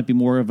lot of it might be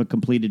more of a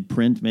completed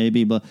print,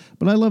 maybe. But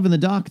I love in the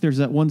doc. There's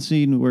that one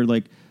scene where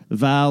like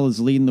Val is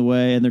leading the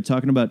way, and they're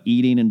talking about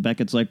eating, and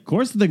Beckett's like, "Of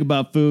course, think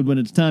about food when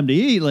it's time to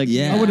eat." Like,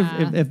 I would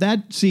have if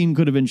that scene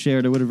could have been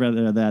shared, I would have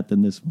rather had that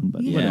than this one.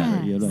 But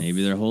whatever, you know.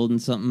 Maybe they're holding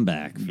something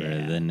back for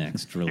the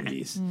next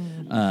release.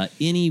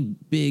 Any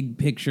big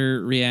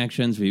picture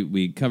reactions?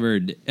 We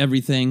covered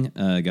everything.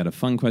 Got a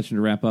fun question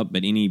to wrap up,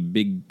 but any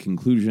big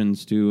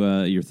conclusions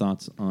to your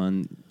thoughts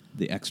on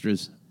the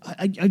extras?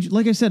 I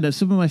like I said,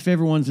 some of my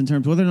favorite ones in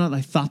terms of whether or not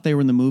I thought they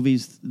were in the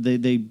movies.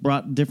 They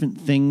brought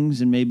different things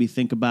and made me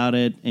think about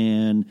it.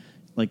 And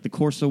like the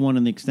Corso one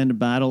and the extended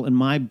battle, in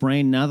my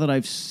brain, now that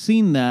I've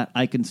seen that,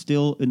 I can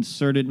still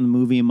insert it in the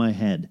movie in my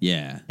head.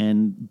 Yeah.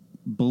 And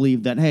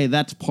believe that, hey,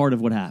 that's part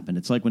of what happened.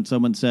 It's like when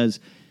someone says,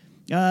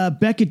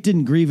 Beckett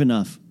didn't grieve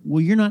enough.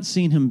 Well, you're not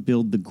seeing him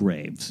build the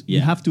graves.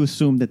 You have to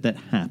assume that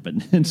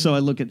happened. And so I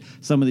look at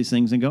some of these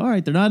things and go, all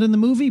right, they're not in the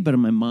movie, but in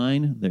my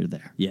mind, they're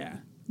there. Yeah.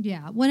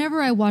 Yeah,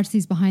 whenever I watch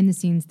these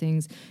behind-the-scenes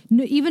things,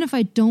 even if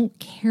I don't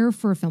care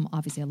for a film,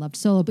 obviously I loved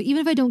Solo, but even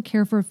if I don't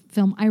care for a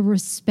film, I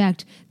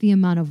respect the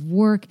amount of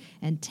work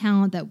and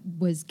talent that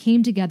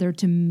came together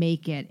to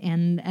make it,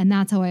 and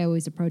that's how I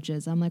always approach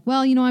it. I'm like,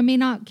 well, I may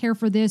not care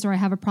for this or I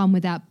have a problem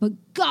with that, but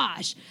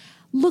gosh,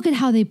 look at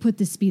how they put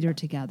the speeder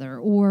together,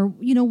 or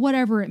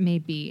whatever it may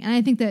be. And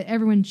I think that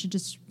everyone should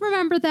just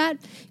remember that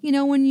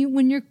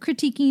when you're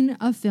critiquing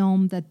a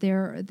film, that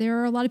there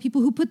are a lot of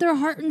people who put their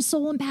heart and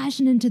soul and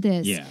passion into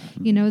this. Yeah,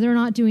 they're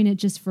not doing it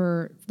just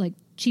for like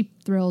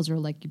cheap thrills, or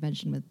like you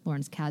mentioned with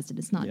Lawrence Kasdan.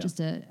 It's not just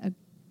a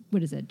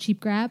what is it, cheap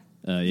grab?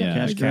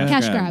 Cash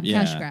grab.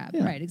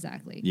 Right,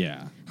 exactly.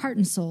 Yeah. Heart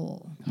and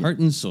soul. Heart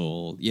and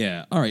soul.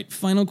 Yeah. All right.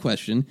 Final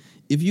question.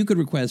 If you could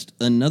request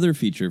another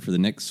feature for the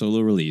next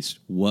Solo release,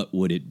 what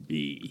would it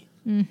be?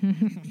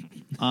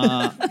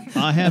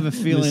 I have a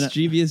feeling.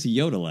 Mischievous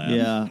Yoda laugh.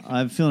 Yeah. I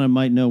have a feeling I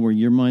might know where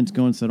your mind's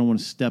going, so I don't want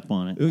to step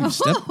on it. Ooh,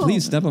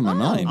 please step on my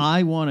mind.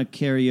 I want a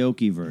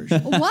karaoke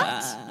version.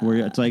 What?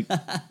 Where it's like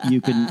you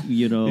can,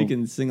 you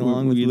can sing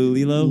along with Lou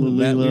Lilo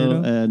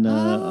and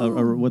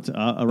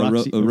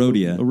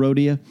Arodia.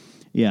 Arodia.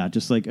 Yeah,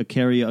 just like a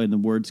karaoke, and the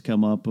words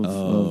come up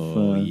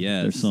of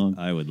their song.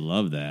 I would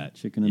love that.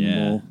 Chicken in the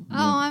bowl.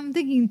 Oh, I'm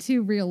thinking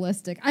too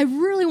realistic. I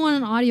really want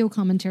an audio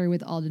commentary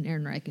with Alden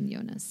Ehrenreich and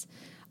Jonas.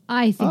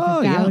 I think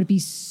that would be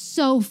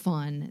so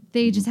fun.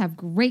 They just have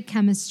great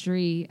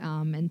chemistry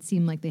and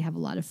seem like they have a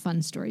lot of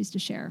fun stories to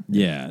share.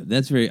 Yeah,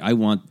 I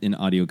want an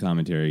audio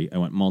commentary. I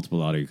want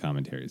multiple audio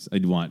commentaries.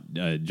 I'd want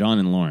John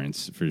and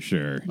Lawrence for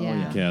sure.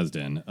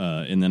 Kasdan.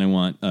 And then I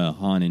want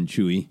Han and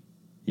Chewie.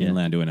 In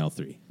Lando and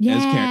L3.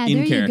 Yeah,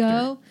 there you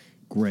go.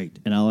 Great.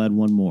 And I'll add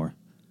one more.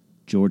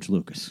 George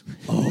Lucas.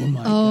 Oh,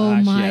 my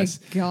gosh, yes.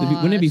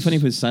 Wouldn't it be funny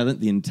if it was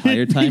silent the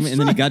entire time, and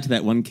then he got to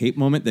that one cape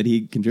moment that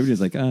he contributed? He's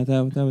like,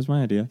 that was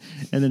my idea.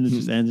 And then it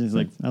just ends, and he's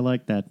like, I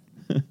like that.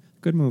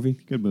 Good movie.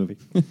 Good movie.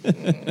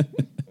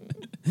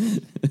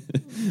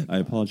 I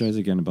apologize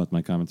again about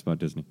my comments about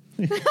Disney.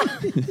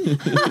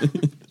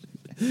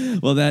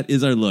 Well, that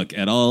is our look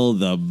at all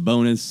the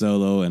bonus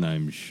Solo, and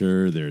I'm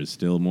sure there's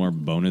still more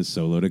bonus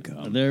Solo to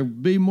come. There'll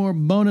be more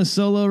bonus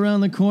Solo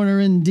around the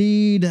corner,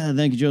 indeed.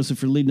 Thank you, Joseph,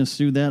 for leading us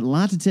through that. A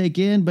lot to take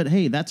in, but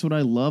hey, that's what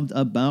I loved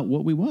about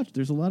what we watched.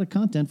 There's a lot of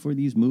content for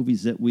these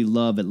movies that we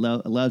love. It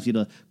allows you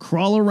to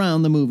crawl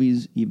around the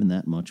movies even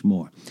that much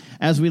more.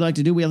 As we like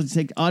to do, we have to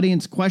take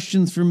audience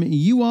questions from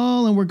you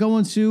all, and we're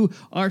going to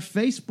our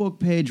Facebook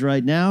page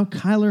right now.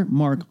 Kyler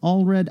Mark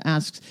Allred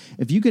asks,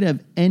 if you could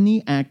have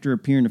any actor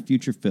appear in a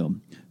future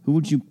film, who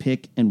would you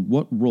pick and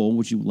what role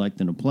would you like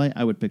them to play?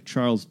 I would pick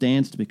Charles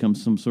Dance to become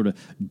some sort of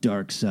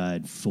dark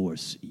side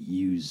force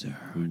user.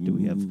 Do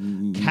we have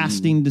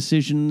casting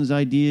decisions,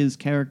 ideas,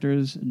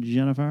 characters,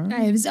 Jennifer?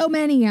 I have so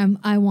many.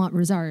 I want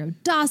Rosario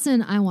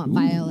Dawson. I want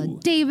Viola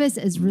Davis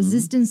as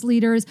resistance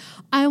leaders.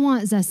 I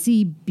want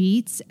Zazie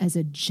Beetz as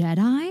a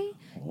Jedi.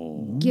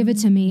 Give it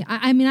to me.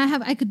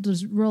 I could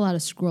just roll out a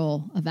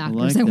scroll of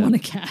actors I want to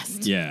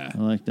cast. Yeah. I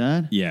like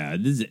that. Yeah,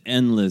 this is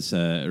endless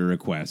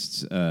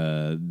requests.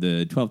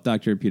 The 12th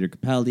Doctor, Peter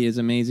Capaldi, is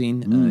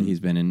amazing. He's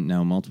been in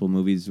now multiple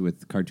movies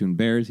with cartoon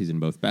bears. He's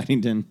in both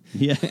Paddington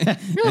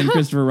and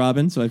Christopher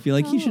Robin, so I feel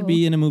like he should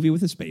be in a movie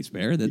with a space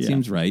bear. That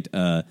seems right.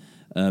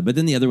 But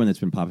then the other one that's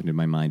been popping into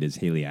my mind is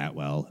Haley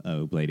Atwell,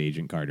 who played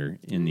Agent Carter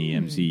in the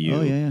MCU.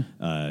 Oh,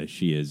 yeah.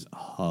 She is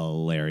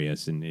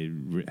hilarious and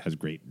it has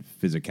great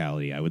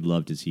physicality. I would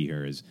love to see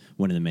her as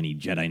one of the many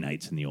Jedi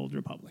Knights in the Old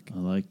Republic. I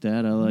like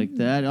that.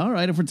 All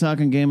right, if we're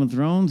talking Game of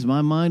Thrones,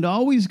 my mind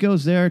always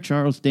goes there.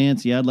 Charles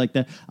Dance, I'd like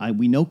that.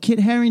 We know Kit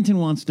Harington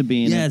wants to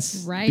be in it.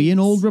 Right. Be an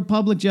Old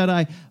Republic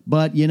Jedi.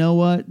 But you know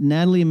what?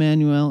 Natalie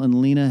Emanuel and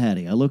Lena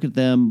Headey. I look at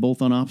them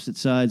both on opposite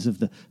sides of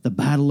the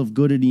battle of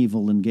good and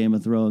evil in Game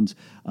of Thrones.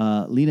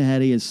 Lena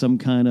Headey is some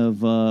kind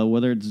of,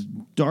 whether it's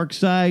dark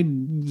side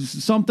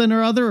something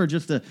or other, or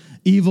just a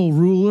evil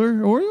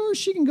ruler, or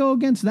she can go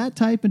against that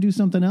type and do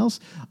something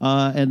else.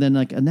 And then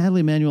like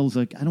Natalie Emanuel is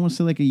like, I don't want to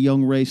say like a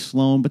young Ray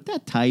Sloan, but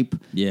that type.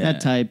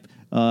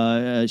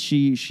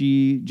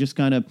 She just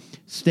kind of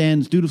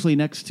stands dutifully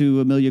next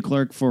to Emilia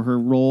Clarke for her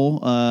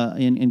role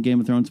in Game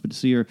of Thrones, but to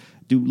see her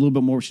do a little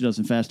bit more what she does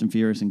in Fast and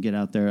Furious and get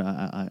out there,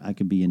 I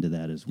could be into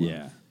that as well.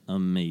 Yeah,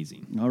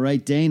 amazing. All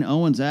right, Dane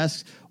Owens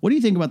asks, what do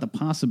you think about the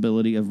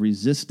possibility of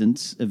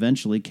Resistance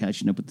eventually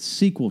catching up with the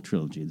sequel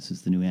trilogy? This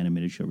is the new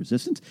animated show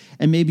Resistance,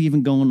 and maybe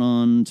even going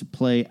on to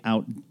play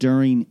out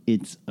during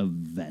its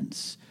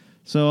events.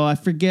 So I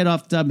forget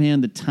off the top of my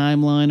hand the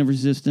timeline of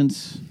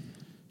Resistance.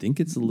 I think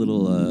it's a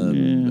little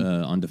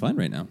undefined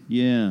right now.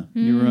 Yeah,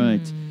 you're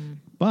right.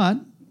 But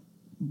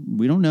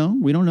we don't know.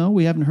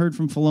 We haven't heard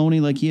from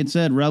Filoni. Like he had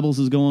said, Rebels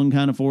is going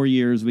kind of 4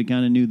 years. We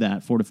kind of knew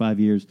that, 4 to 5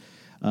 years.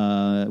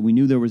 We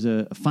knew there was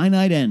a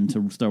finite end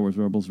to Star Wars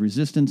Rebels.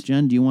 Resistance,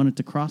 Jen, do you want it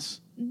to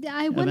cross?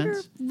 I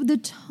wonder the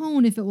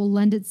tone, if it will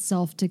lend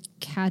itself to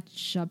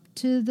catch up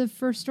to the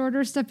First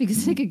Order stuff,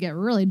 because it could get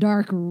really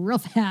dark real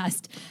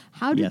fast.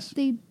 How did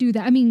they do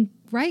that? I mean,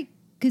 right?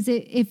 Because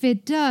if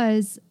it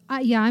does,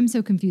 I'm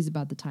so confused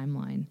about the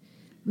timeline.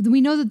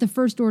 We know that the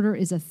First Order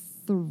is a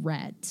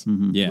threat,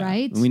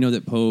 right? And we know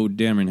that Poe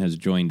Dameron has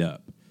joined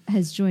up.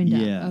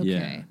 Yeah.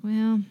 Okay.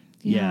 Well...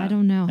 Yeah, I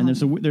don't know. And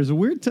there's a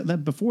weird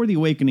that before the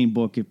Awakening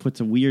book, it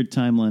puts a weird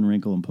timeline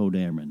wrinkle in Poe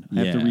Dameron.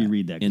 I have to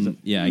reread that.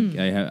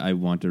 I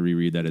want to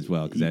reread that as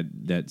well because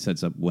that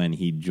sets up when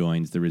he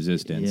joins the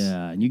Resistance.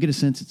 Yeah, and you get a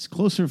sense it's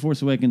closer to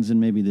Force Awakens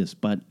than maybe this,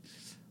 but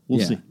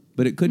we'll see.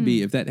 But it could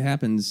be if that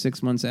happens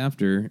 6 months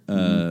after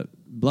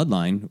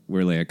Bloodline,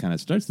 where Leia kind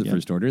of starts the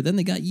First Order, then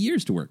they got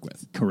years to work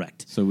with.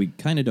 Correct. So we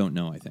kind of don't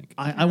know, I think.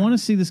 I want to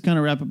see this kind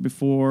of wrap up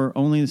before,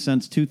 only in the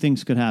sense two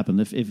things could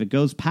happen. If it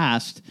goes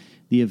past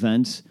the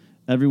events,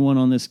 everyone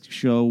on this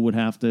show would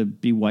have to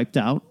be wiped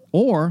out,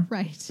 or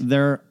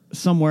they're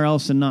somewhere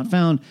else and not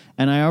found.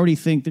 And I already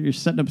think that you're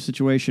setting up a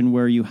situation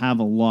where you have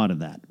a lot of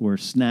that, where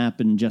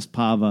Snap and Jess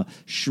Pava,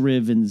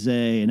 Shriv and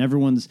Zay, and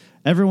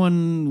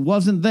everyone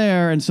wasn't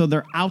there, and so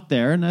they're out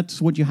there, and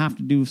that's what you have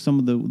to do. Some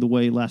of the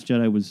way Last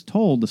Jedi was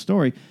told the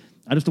story.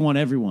 I just don't want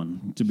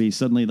everyone to be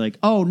suddenly like,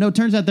 oh, no,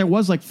 turns out there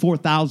was like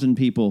 4,000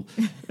 people.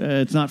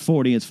 It's not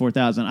 40, it's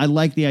 4,000. I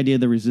like the idea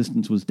the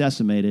Resistance was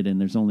decimated and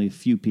there's only a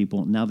few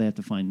people. Now they have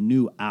to find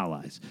new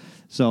allies.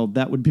 So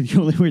that would be the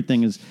only weird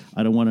thing is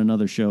I don't want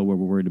another show where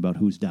we're worried about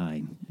who's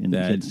dying in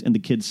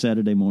the kids'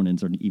 Saturday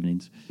mornings or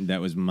evenings. That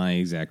was my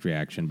exact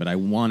reaction, but I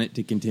want it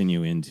to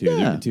continue into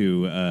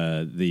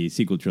the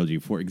sequel trilogy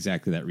for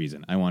exactly that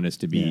reason. I want us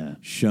to be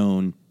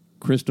shown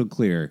crystal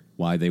clear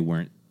why they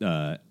weren't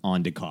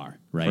on Dakar,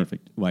 right?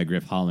 Perfect. Why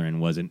Griff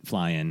Halloran wasn't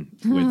flying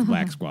with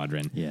Black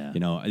Squadron. Yeah. You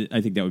know, I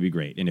think that would be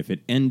great. And if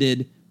it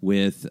ended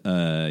with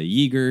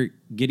Yeager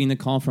getting the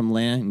call from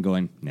Leia and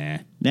going, nah.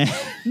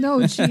 No,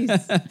 jeez.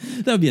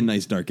 That would be a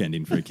nice dark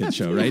ending for a kid's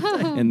show, right?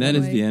 And that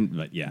is the end.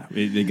 But yeah,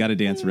 they got to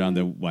dance around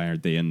the why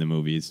aren't they in the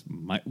movies?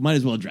 Might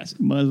as well address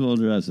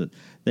it.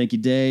 Thank you,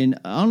 Dane.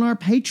 On our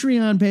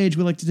Patreon page,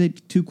 we like to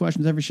take 2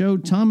 questions every show.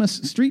 Thomas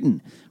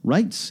Streeton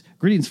writes,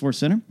 greetings, Force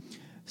Center.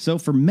 So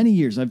for many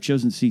years, I've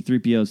chosen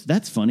C-3POs.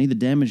 That's funny. The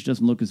damage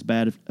doesn't look as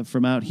bad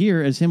from out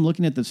here as him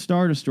looking at the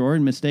Star Destroyer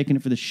and mistaking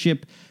it for the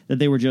ship that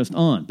they were just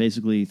on.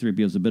 Basically,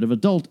 3PO's a bit of a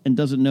dolt and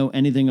doesn't know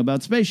anything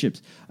about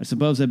spaceships. I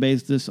suppose I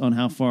base this on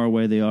how far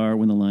away they are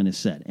when the line is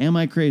set. Am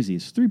I crazy?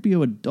 Is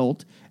 3PO a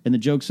dolt and the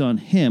joke's on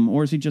him,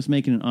 or is he just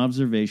making an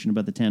observation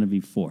about the Tantive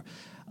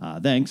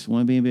V4? Thanks.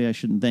 Well, maybe I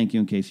shouldn't thank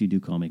you in case you do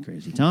call me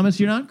crazy. Thomas,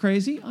 you're not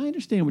crazy. I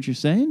understand what you're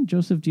saying.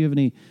 Joseph, do you have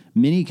any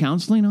mini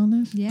counseling on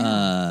this?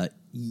 Yeah.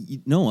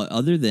 No,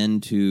 other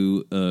than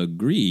to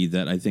agree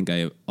that I think I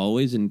have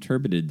always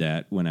interpreted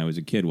that when I was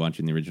a kid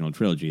watching the original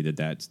trilogy, that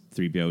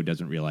 3PO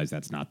doesn't realize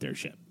that's not their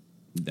ship.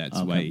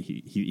 That's why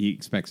he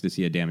expects to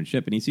see a damaged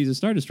ship, and he sees a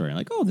Star Destroyer.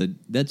 Like,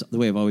 that's the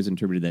way I've always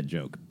interpreted that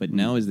joke. But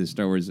now as the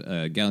Star Wars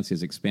galaxy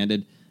has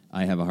expanded,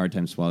 I have a hard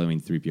time swallowing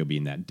 3PO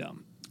being that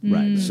dumb.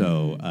 Right.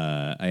 So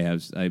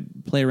I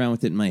play around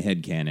with it in my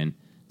head canon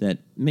that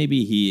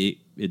maybe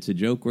it's a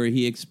joke where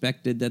he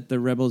expected that the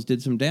rebels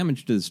did some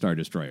damage to the Star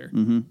Destroyer.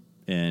 Mm-hmm.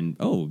 And,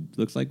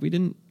 looks like we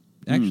didn't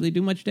actually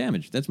do much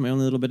damage. That's my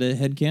only little bit of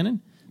headcanon.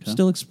 Okay.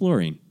 Still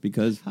exploring,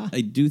 because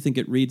I do think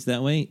it reads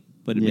that way,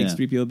 but it makes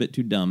 3PO a bit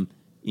too dumb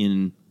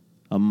in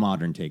a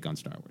modern take on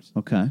Star Wars.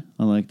 Okay,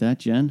 I like that.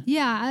 Jen?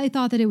 Yeah, I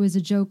thought that it was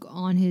a joke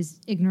on his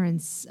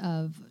ignorance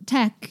of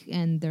tech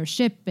and their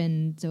ship,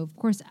 and so, of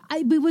course,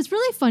 it was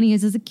really funny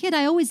is as a kid,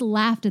 I always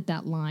laughed at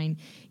that line,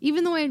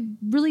 even though I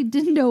really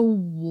didn't know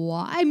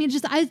why. I mean,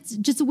 just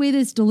the way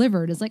this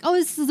delivered is like,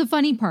 this is the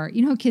funny part.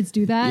 You know how kids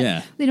do that?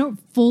 Yeah. They don't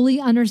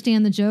fully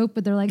understand the joke,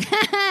 but they're like,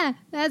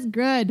 that's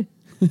good.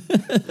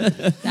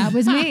 That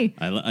was me.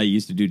 I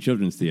used to do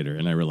children's theater,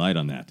 and I relied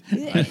on that.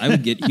 I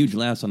would get huge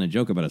laughs on a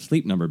joke about a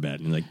sleep number bed.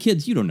 And like,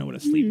 kids, you don't know what a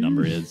sleep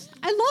number is.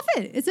 I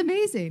love it. It's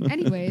amazing.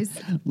 Anyways.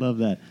 Love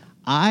that.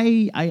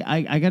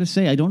 I got to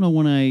say, I don't know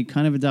when I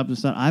kind of adopted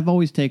this thought. I've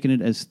always taken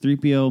it as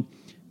 3PO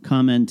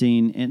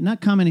commenting, and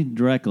not commenting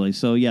directly.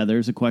 So, yeah,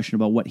 there's a question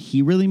about what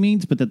he really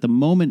means, but that the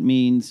moment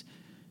means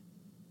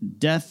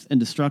death and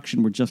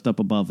destruction were just up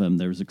above him.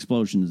 There was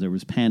explosions, there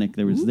was panic,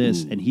 there was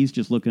this, and he's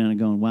just looking at it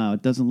going, wow,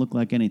 it doesn't look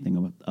like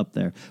anything up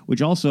there,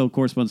 which also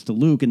corresponds to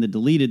Luke in the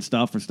deleted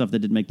stuff or stuff that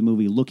didn't make the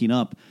movie, looking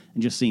up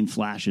and just seeing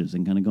flashes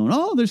and kind of going,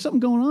 oh, there's something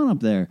going on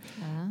up there.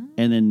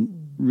 And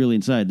then really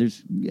inside,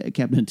 there's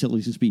Captain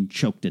Antilles just being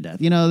choked to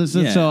death. You know,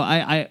 so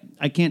I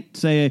can't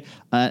say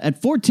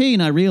at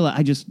 14 I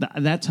realized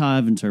that's how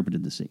I've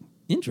interpreted the scene.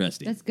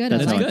 Interesting. That's good.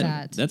 That's I like good.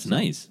 that. That's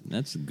nice.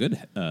 That's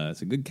good.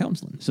 It's a good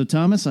counseling. So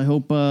Thomas, I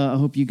hope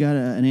you got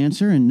an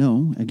answer. And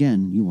no,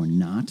 again, you are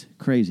not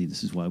crazy.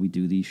 This is why we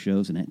do these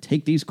shows and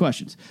take these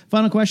questions.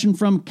 Final question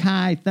from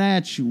Kai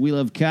Thatch. We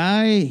love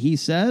Kai. He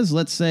says,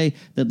 let's say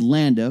that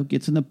Lando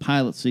gets in the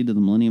pilot seat of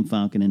the Millennium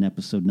Falcon in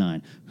Episode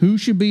 9. Who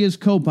should be his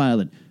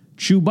co-pilot?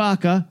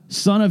 Chewbacca,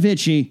 son of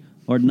Itchy,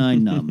 or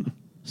Nine Numb,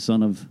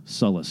 son of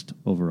Sullust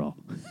overall?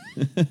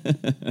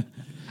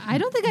 I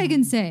don't think I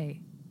can say.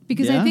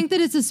 Because I think that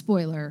it's a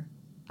spoiler.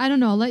 I don't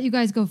know. I'll let you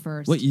guys go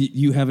first. What,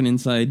 you have an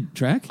inside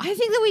track? I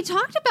think that we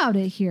talked about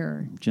it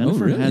here.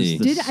 Jennifer has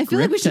the I feel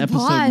like we should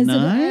pause. No.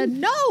 I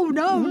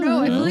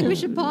feel like we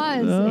should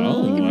pause.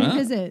 We can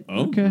revisit.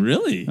 Okay.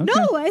 Really?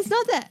 No, it's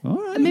not that.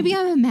 Right. Maybe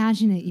I'm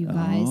imagining it, you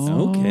guys.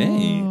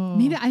 Okay.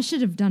 Maybe I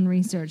should have done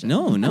research.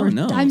 No.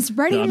 I'm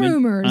spreading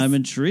rumors. I'm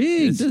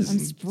intrigued. I'm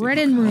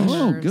spreading rumors.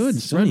 Oh, good.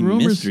 So many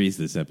mysteries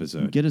this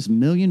episode. Get us 1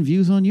 million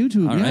views on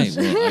YouTube. All right.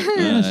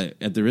 Well,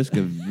 at the risk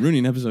of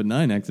ruining Episode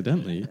 9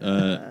 accidentally,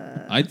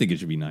 I think it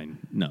should be 9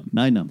 Numb.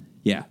 9 Numb.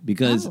 Yeah,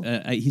 because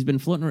he's been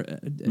floating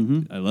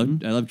around. I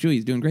love Chewie.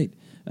 He's doing great.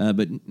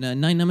 But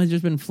 9 Numb has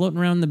just been floating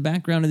around in the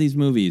background of these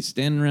movies,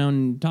 standing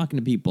around talking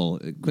to people,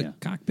 quick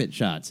cockpit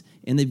shots.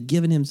 And they've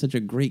given him such a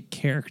great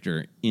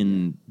character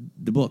in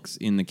the books,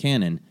 in the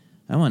canon.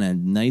 I want a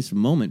nice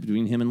moment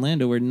between him and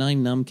Lando where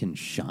 9 Numb can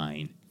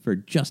shine for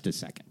just a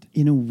second.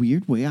 In a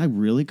weird way, I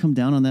really come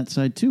down on that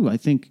side, too. I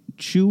think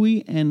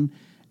Chewie and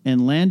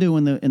Lando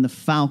in the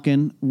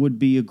Falcon would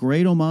be a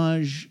great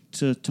homage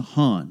to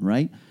Han,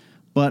 right?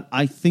 But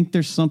I think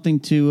there's something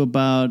too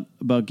about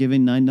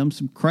giving 9 Numb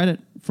some credit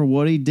for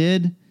what he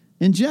did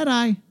in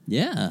Jedi.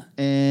 Yeah,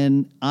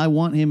 and I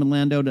want him and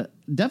Lando to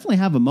definitely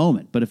have a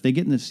moment. But if they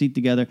get in the seat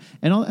together,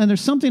 and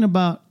there's something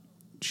about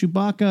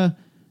Chewbacca,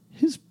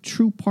 his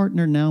true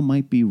partner now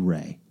might be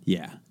Rey.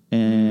 Yeah,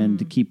 and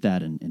to keep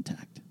that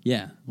intact.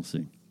 Yeah, we'll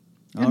see.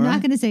 I'm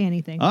not going to say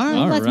anything. All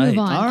right. Let's move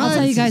on. I'll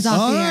tell you guys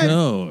off the air.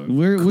 So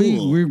we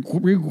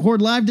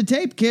record live to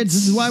tape, kids.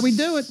 This is why we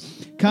do it.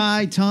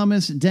 Kai,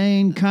 Thomas,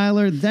 Dane,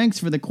 Kyler, thanks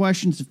for the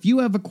questions. If you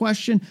have a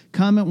question,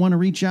 comment, want to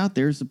reach out,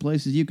 there's the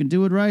places you can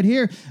do it right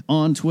here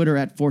on Twitter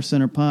at Force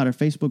Center Pod. Our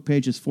Facebook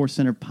page is Force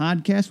Center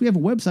Podcast. We have a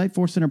website,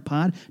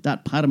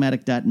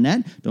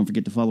 forcecenterpod.podomatic.net. Don't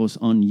forget to follow us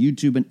on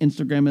YouTube and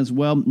Instagram as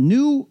well.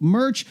 New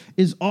merch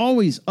is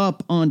always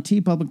up on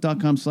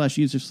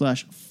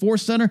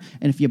tpublic.com/user/Force Center.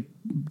 And if you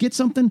get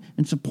something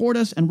and support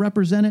us and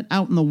represent it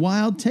out in the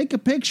wild, take a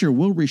picture.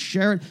 We'll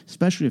reshare it,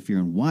 especially if you're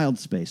in wild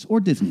space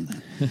or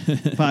Disneyland.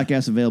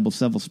 Podcasts available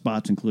several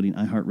spots, including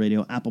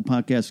iHeartRadio, Apple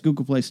Podcasts,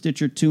 Google Play,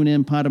 Stitcher,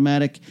 TuneIn,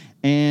 Podomatic,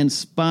 and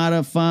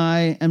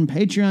Spotify. And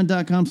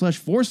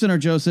Patreon.com/Force Center,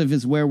 Joseph,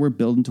 is where we're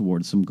building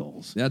towards some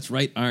goals. That's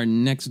right. Our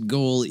next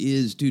goal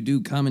is to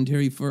do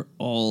commentary for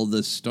all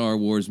the Star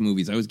Wars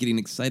movies. I was getting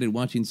excited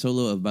watching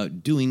Solo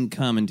about doing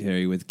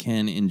commentary with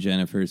Ken and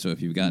Jennifer. So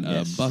if you've got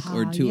a buck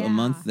or two a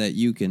month that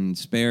you can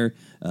spare,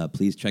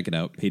 please check it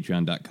out.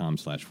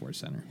 Patreon.com/Force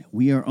Center.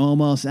 We are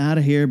almost out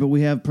of here, but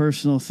we have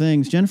personal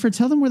things. Jennifer,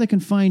 tell them where they can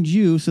find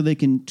you so they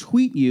can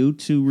tweet you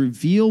to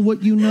reveal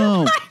what you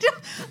know.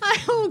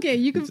 Okay,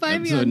 you can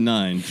find me on Episode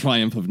 9,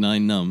 Triumph of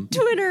 9 Numb.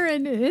 Twitter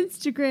and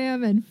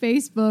Instagram and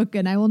Facebook,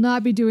 and I will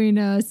not be doing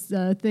a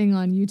thing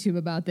on YouTube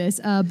about this,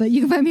 but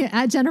you can find me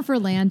at Jennifer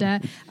Landa.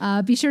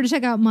 Be sure to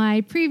check out my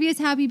previous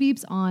Happy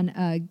Beeps on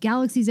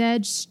Galaxy's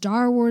Edge,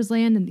 Star Wars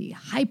Land, and the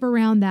hype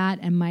around that,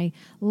 and my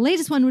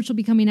latest one, which will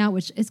be coming out,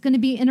 which is going to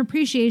be an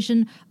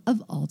appreciation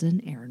of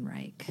Alden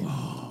Ehrenreich.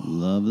 Whoa,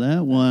 love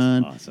that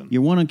one. That's awesome.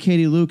 Your one on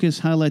Katie Lucas,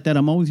 highlight that.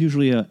 I'm always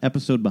usually an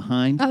episode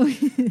behind.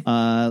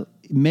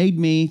 Made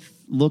me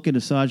look at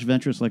Asajj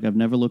Ventress like I've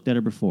never looked at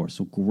her before.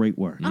 So great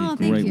work. Oh,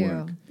 great thank you.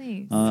 work.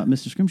 Thanks.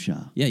 Mr.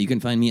 Scrimshaw. Yeah, you can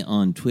find me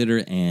on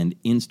Twitter and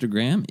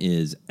Instagram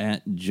is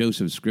at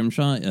Joseph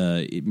Scrimshaw.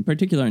 In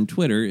particular on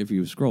Twitter, if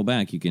you scroll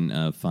back, you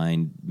can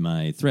find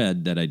my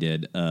thread that I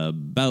did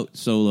about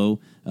Solo.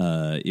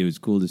 It was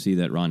cool to see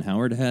that Ron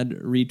Howard had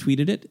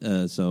retweeted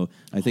it. So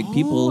I think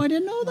people... Oh, I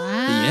didn't know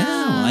that.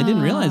 Yeah, I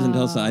didn't realize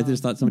until I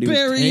just thought somebody was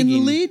burying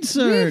the lead,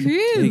 sir.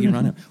 Taking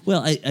Ron Howard.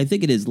 Well, I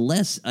think it is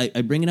less...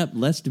 I bring it up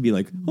less to be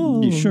like,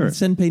 oh, sure.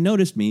 Senpei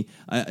noticed me.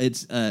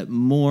 It's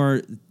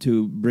more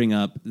to bring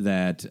up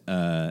that...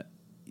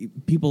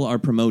 people are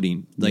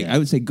promoting. Like I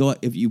would say, go out,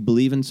 if you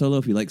believe in Solo,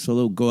 if you like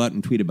Solo, go out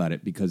and tweet about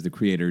it because the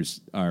creators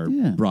are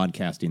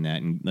broadcasting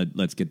that, and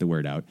let's get the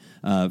word out.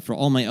 For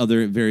all my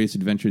other various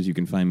adventures, you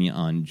can find me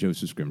on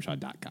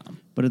josephscrimshaw.com.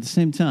 But at the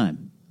same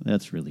time,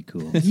 That's really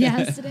cool.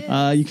 Yes, it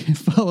is. You can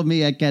follow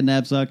me at Cat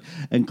Knapsack,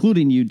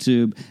 including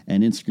YouTube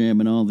and Instagram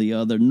and all the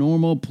other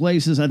normal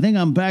places. I think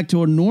I'm back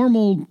to a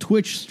normal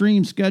Twitch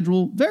stream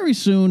schedule very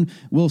soon.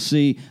 We'll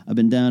see. I've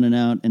been down and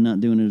out and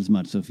not doing it as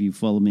much. So if you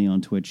follow me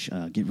on Twitch,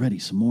 get ready.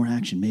 Some more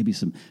action. Maybe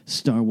some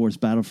Star Wars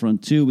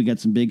Battlefront 2. We got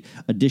some big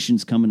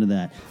additions coming to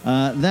that.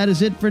 That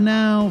is it for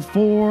now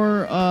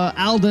for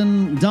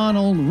Alden,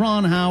 Donald,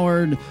 Ron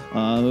Howard,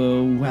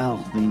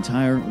 the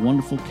entire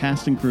wonderful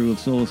cast and crew of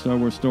Solo Star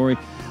Wars Story.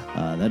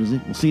 That is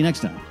it. We'll see you next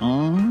time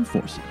on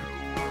Force Center.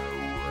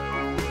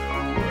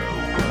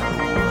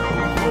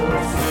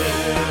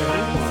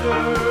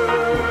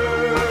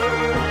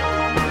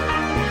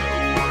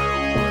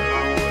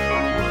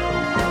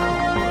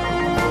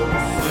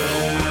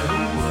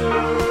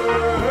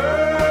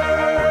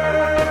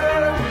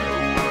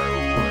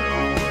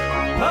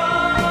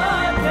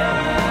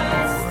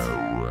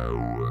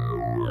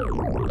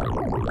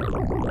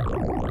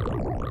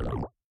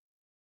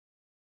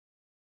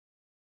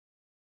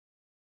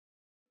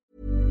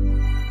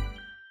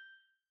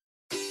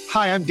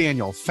 Hi, I'm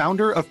Daniel,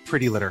 founder of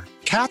Pretty Litter.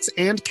 Cats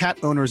and cat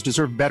owners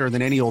deserve better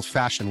than any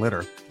old-fashioned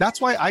litter.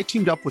 That's why I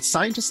teamed up with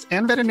scientists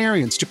and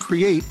veterinarians to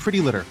create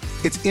Pretty Litter.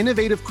 Its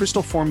innovative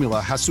crystal formula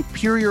has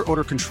superior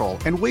odor control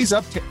and weighs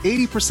up to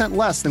 80%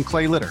 less than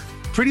clay litter.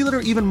 Pretty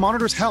Litter even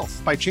monitors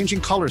health by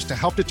changing colors to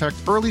help detect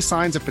early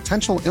signs of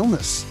potential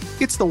illness.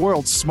 It's the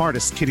world's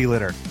smartest kitty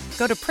litter.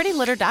 Go to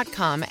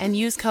prettylitter.com and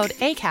use code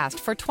ACAST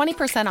for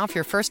 20% off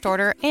your first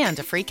order and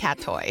a free cat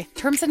toy.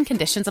 Terms and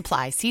conditions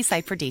apply. See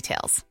site for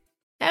details.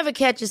 Ever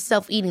catch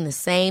yourself eating the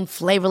same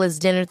flavorless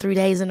dinner 3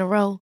 days in a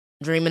row?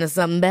 Dreaming of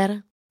something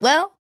better?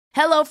 Well,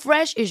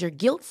 HelloFresh is your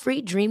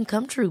guilt-free dream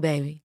come true,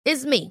 baby.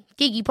 It's me,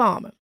 Keke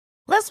Palmer.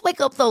 Let's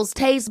wake up those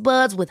taste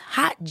buds with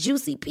hot,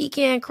 juicy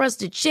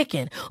pecan-crusted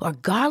chicken or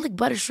garlic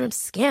butter shrimp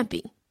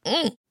scampi.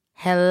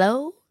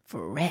 Hello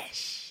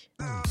Fresh.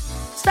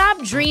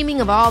 Stop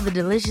dreaming of all the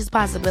delicious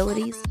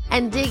possibilities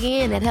and dig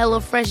in at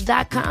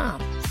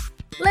HelloFresh.com.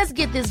 Let's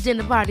get this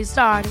dinner party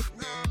started.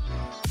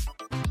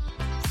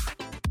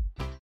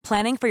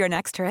 Planning for your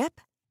next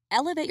trip?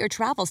 Elevate your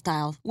travel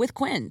style with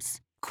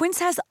Quince. Quince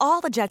has all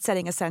the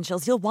jet-setting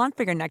essentials you'll want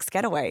for your next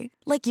getaway,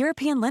 like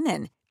European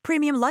linen,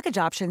 premium luggage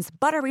options,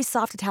 buttery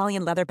soft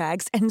Italian leather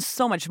bags, and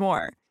so much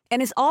more.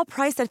 And is all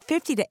priced at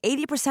 50 to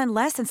 80%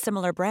 less than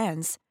similar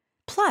brands.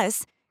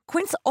 Plus,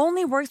 Quince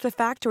only works with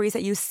factories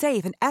that use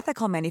safe and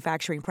ethical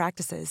manufacturing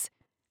practices.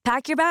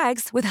 Pack your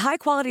bags with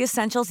high-quality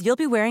essentials you'll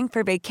be wearing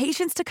for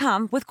vacations to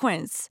come with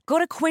Quince. Go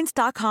to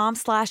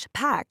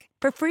quince.com/pack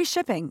for free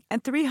shipping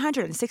and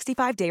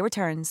 365-day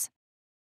returns.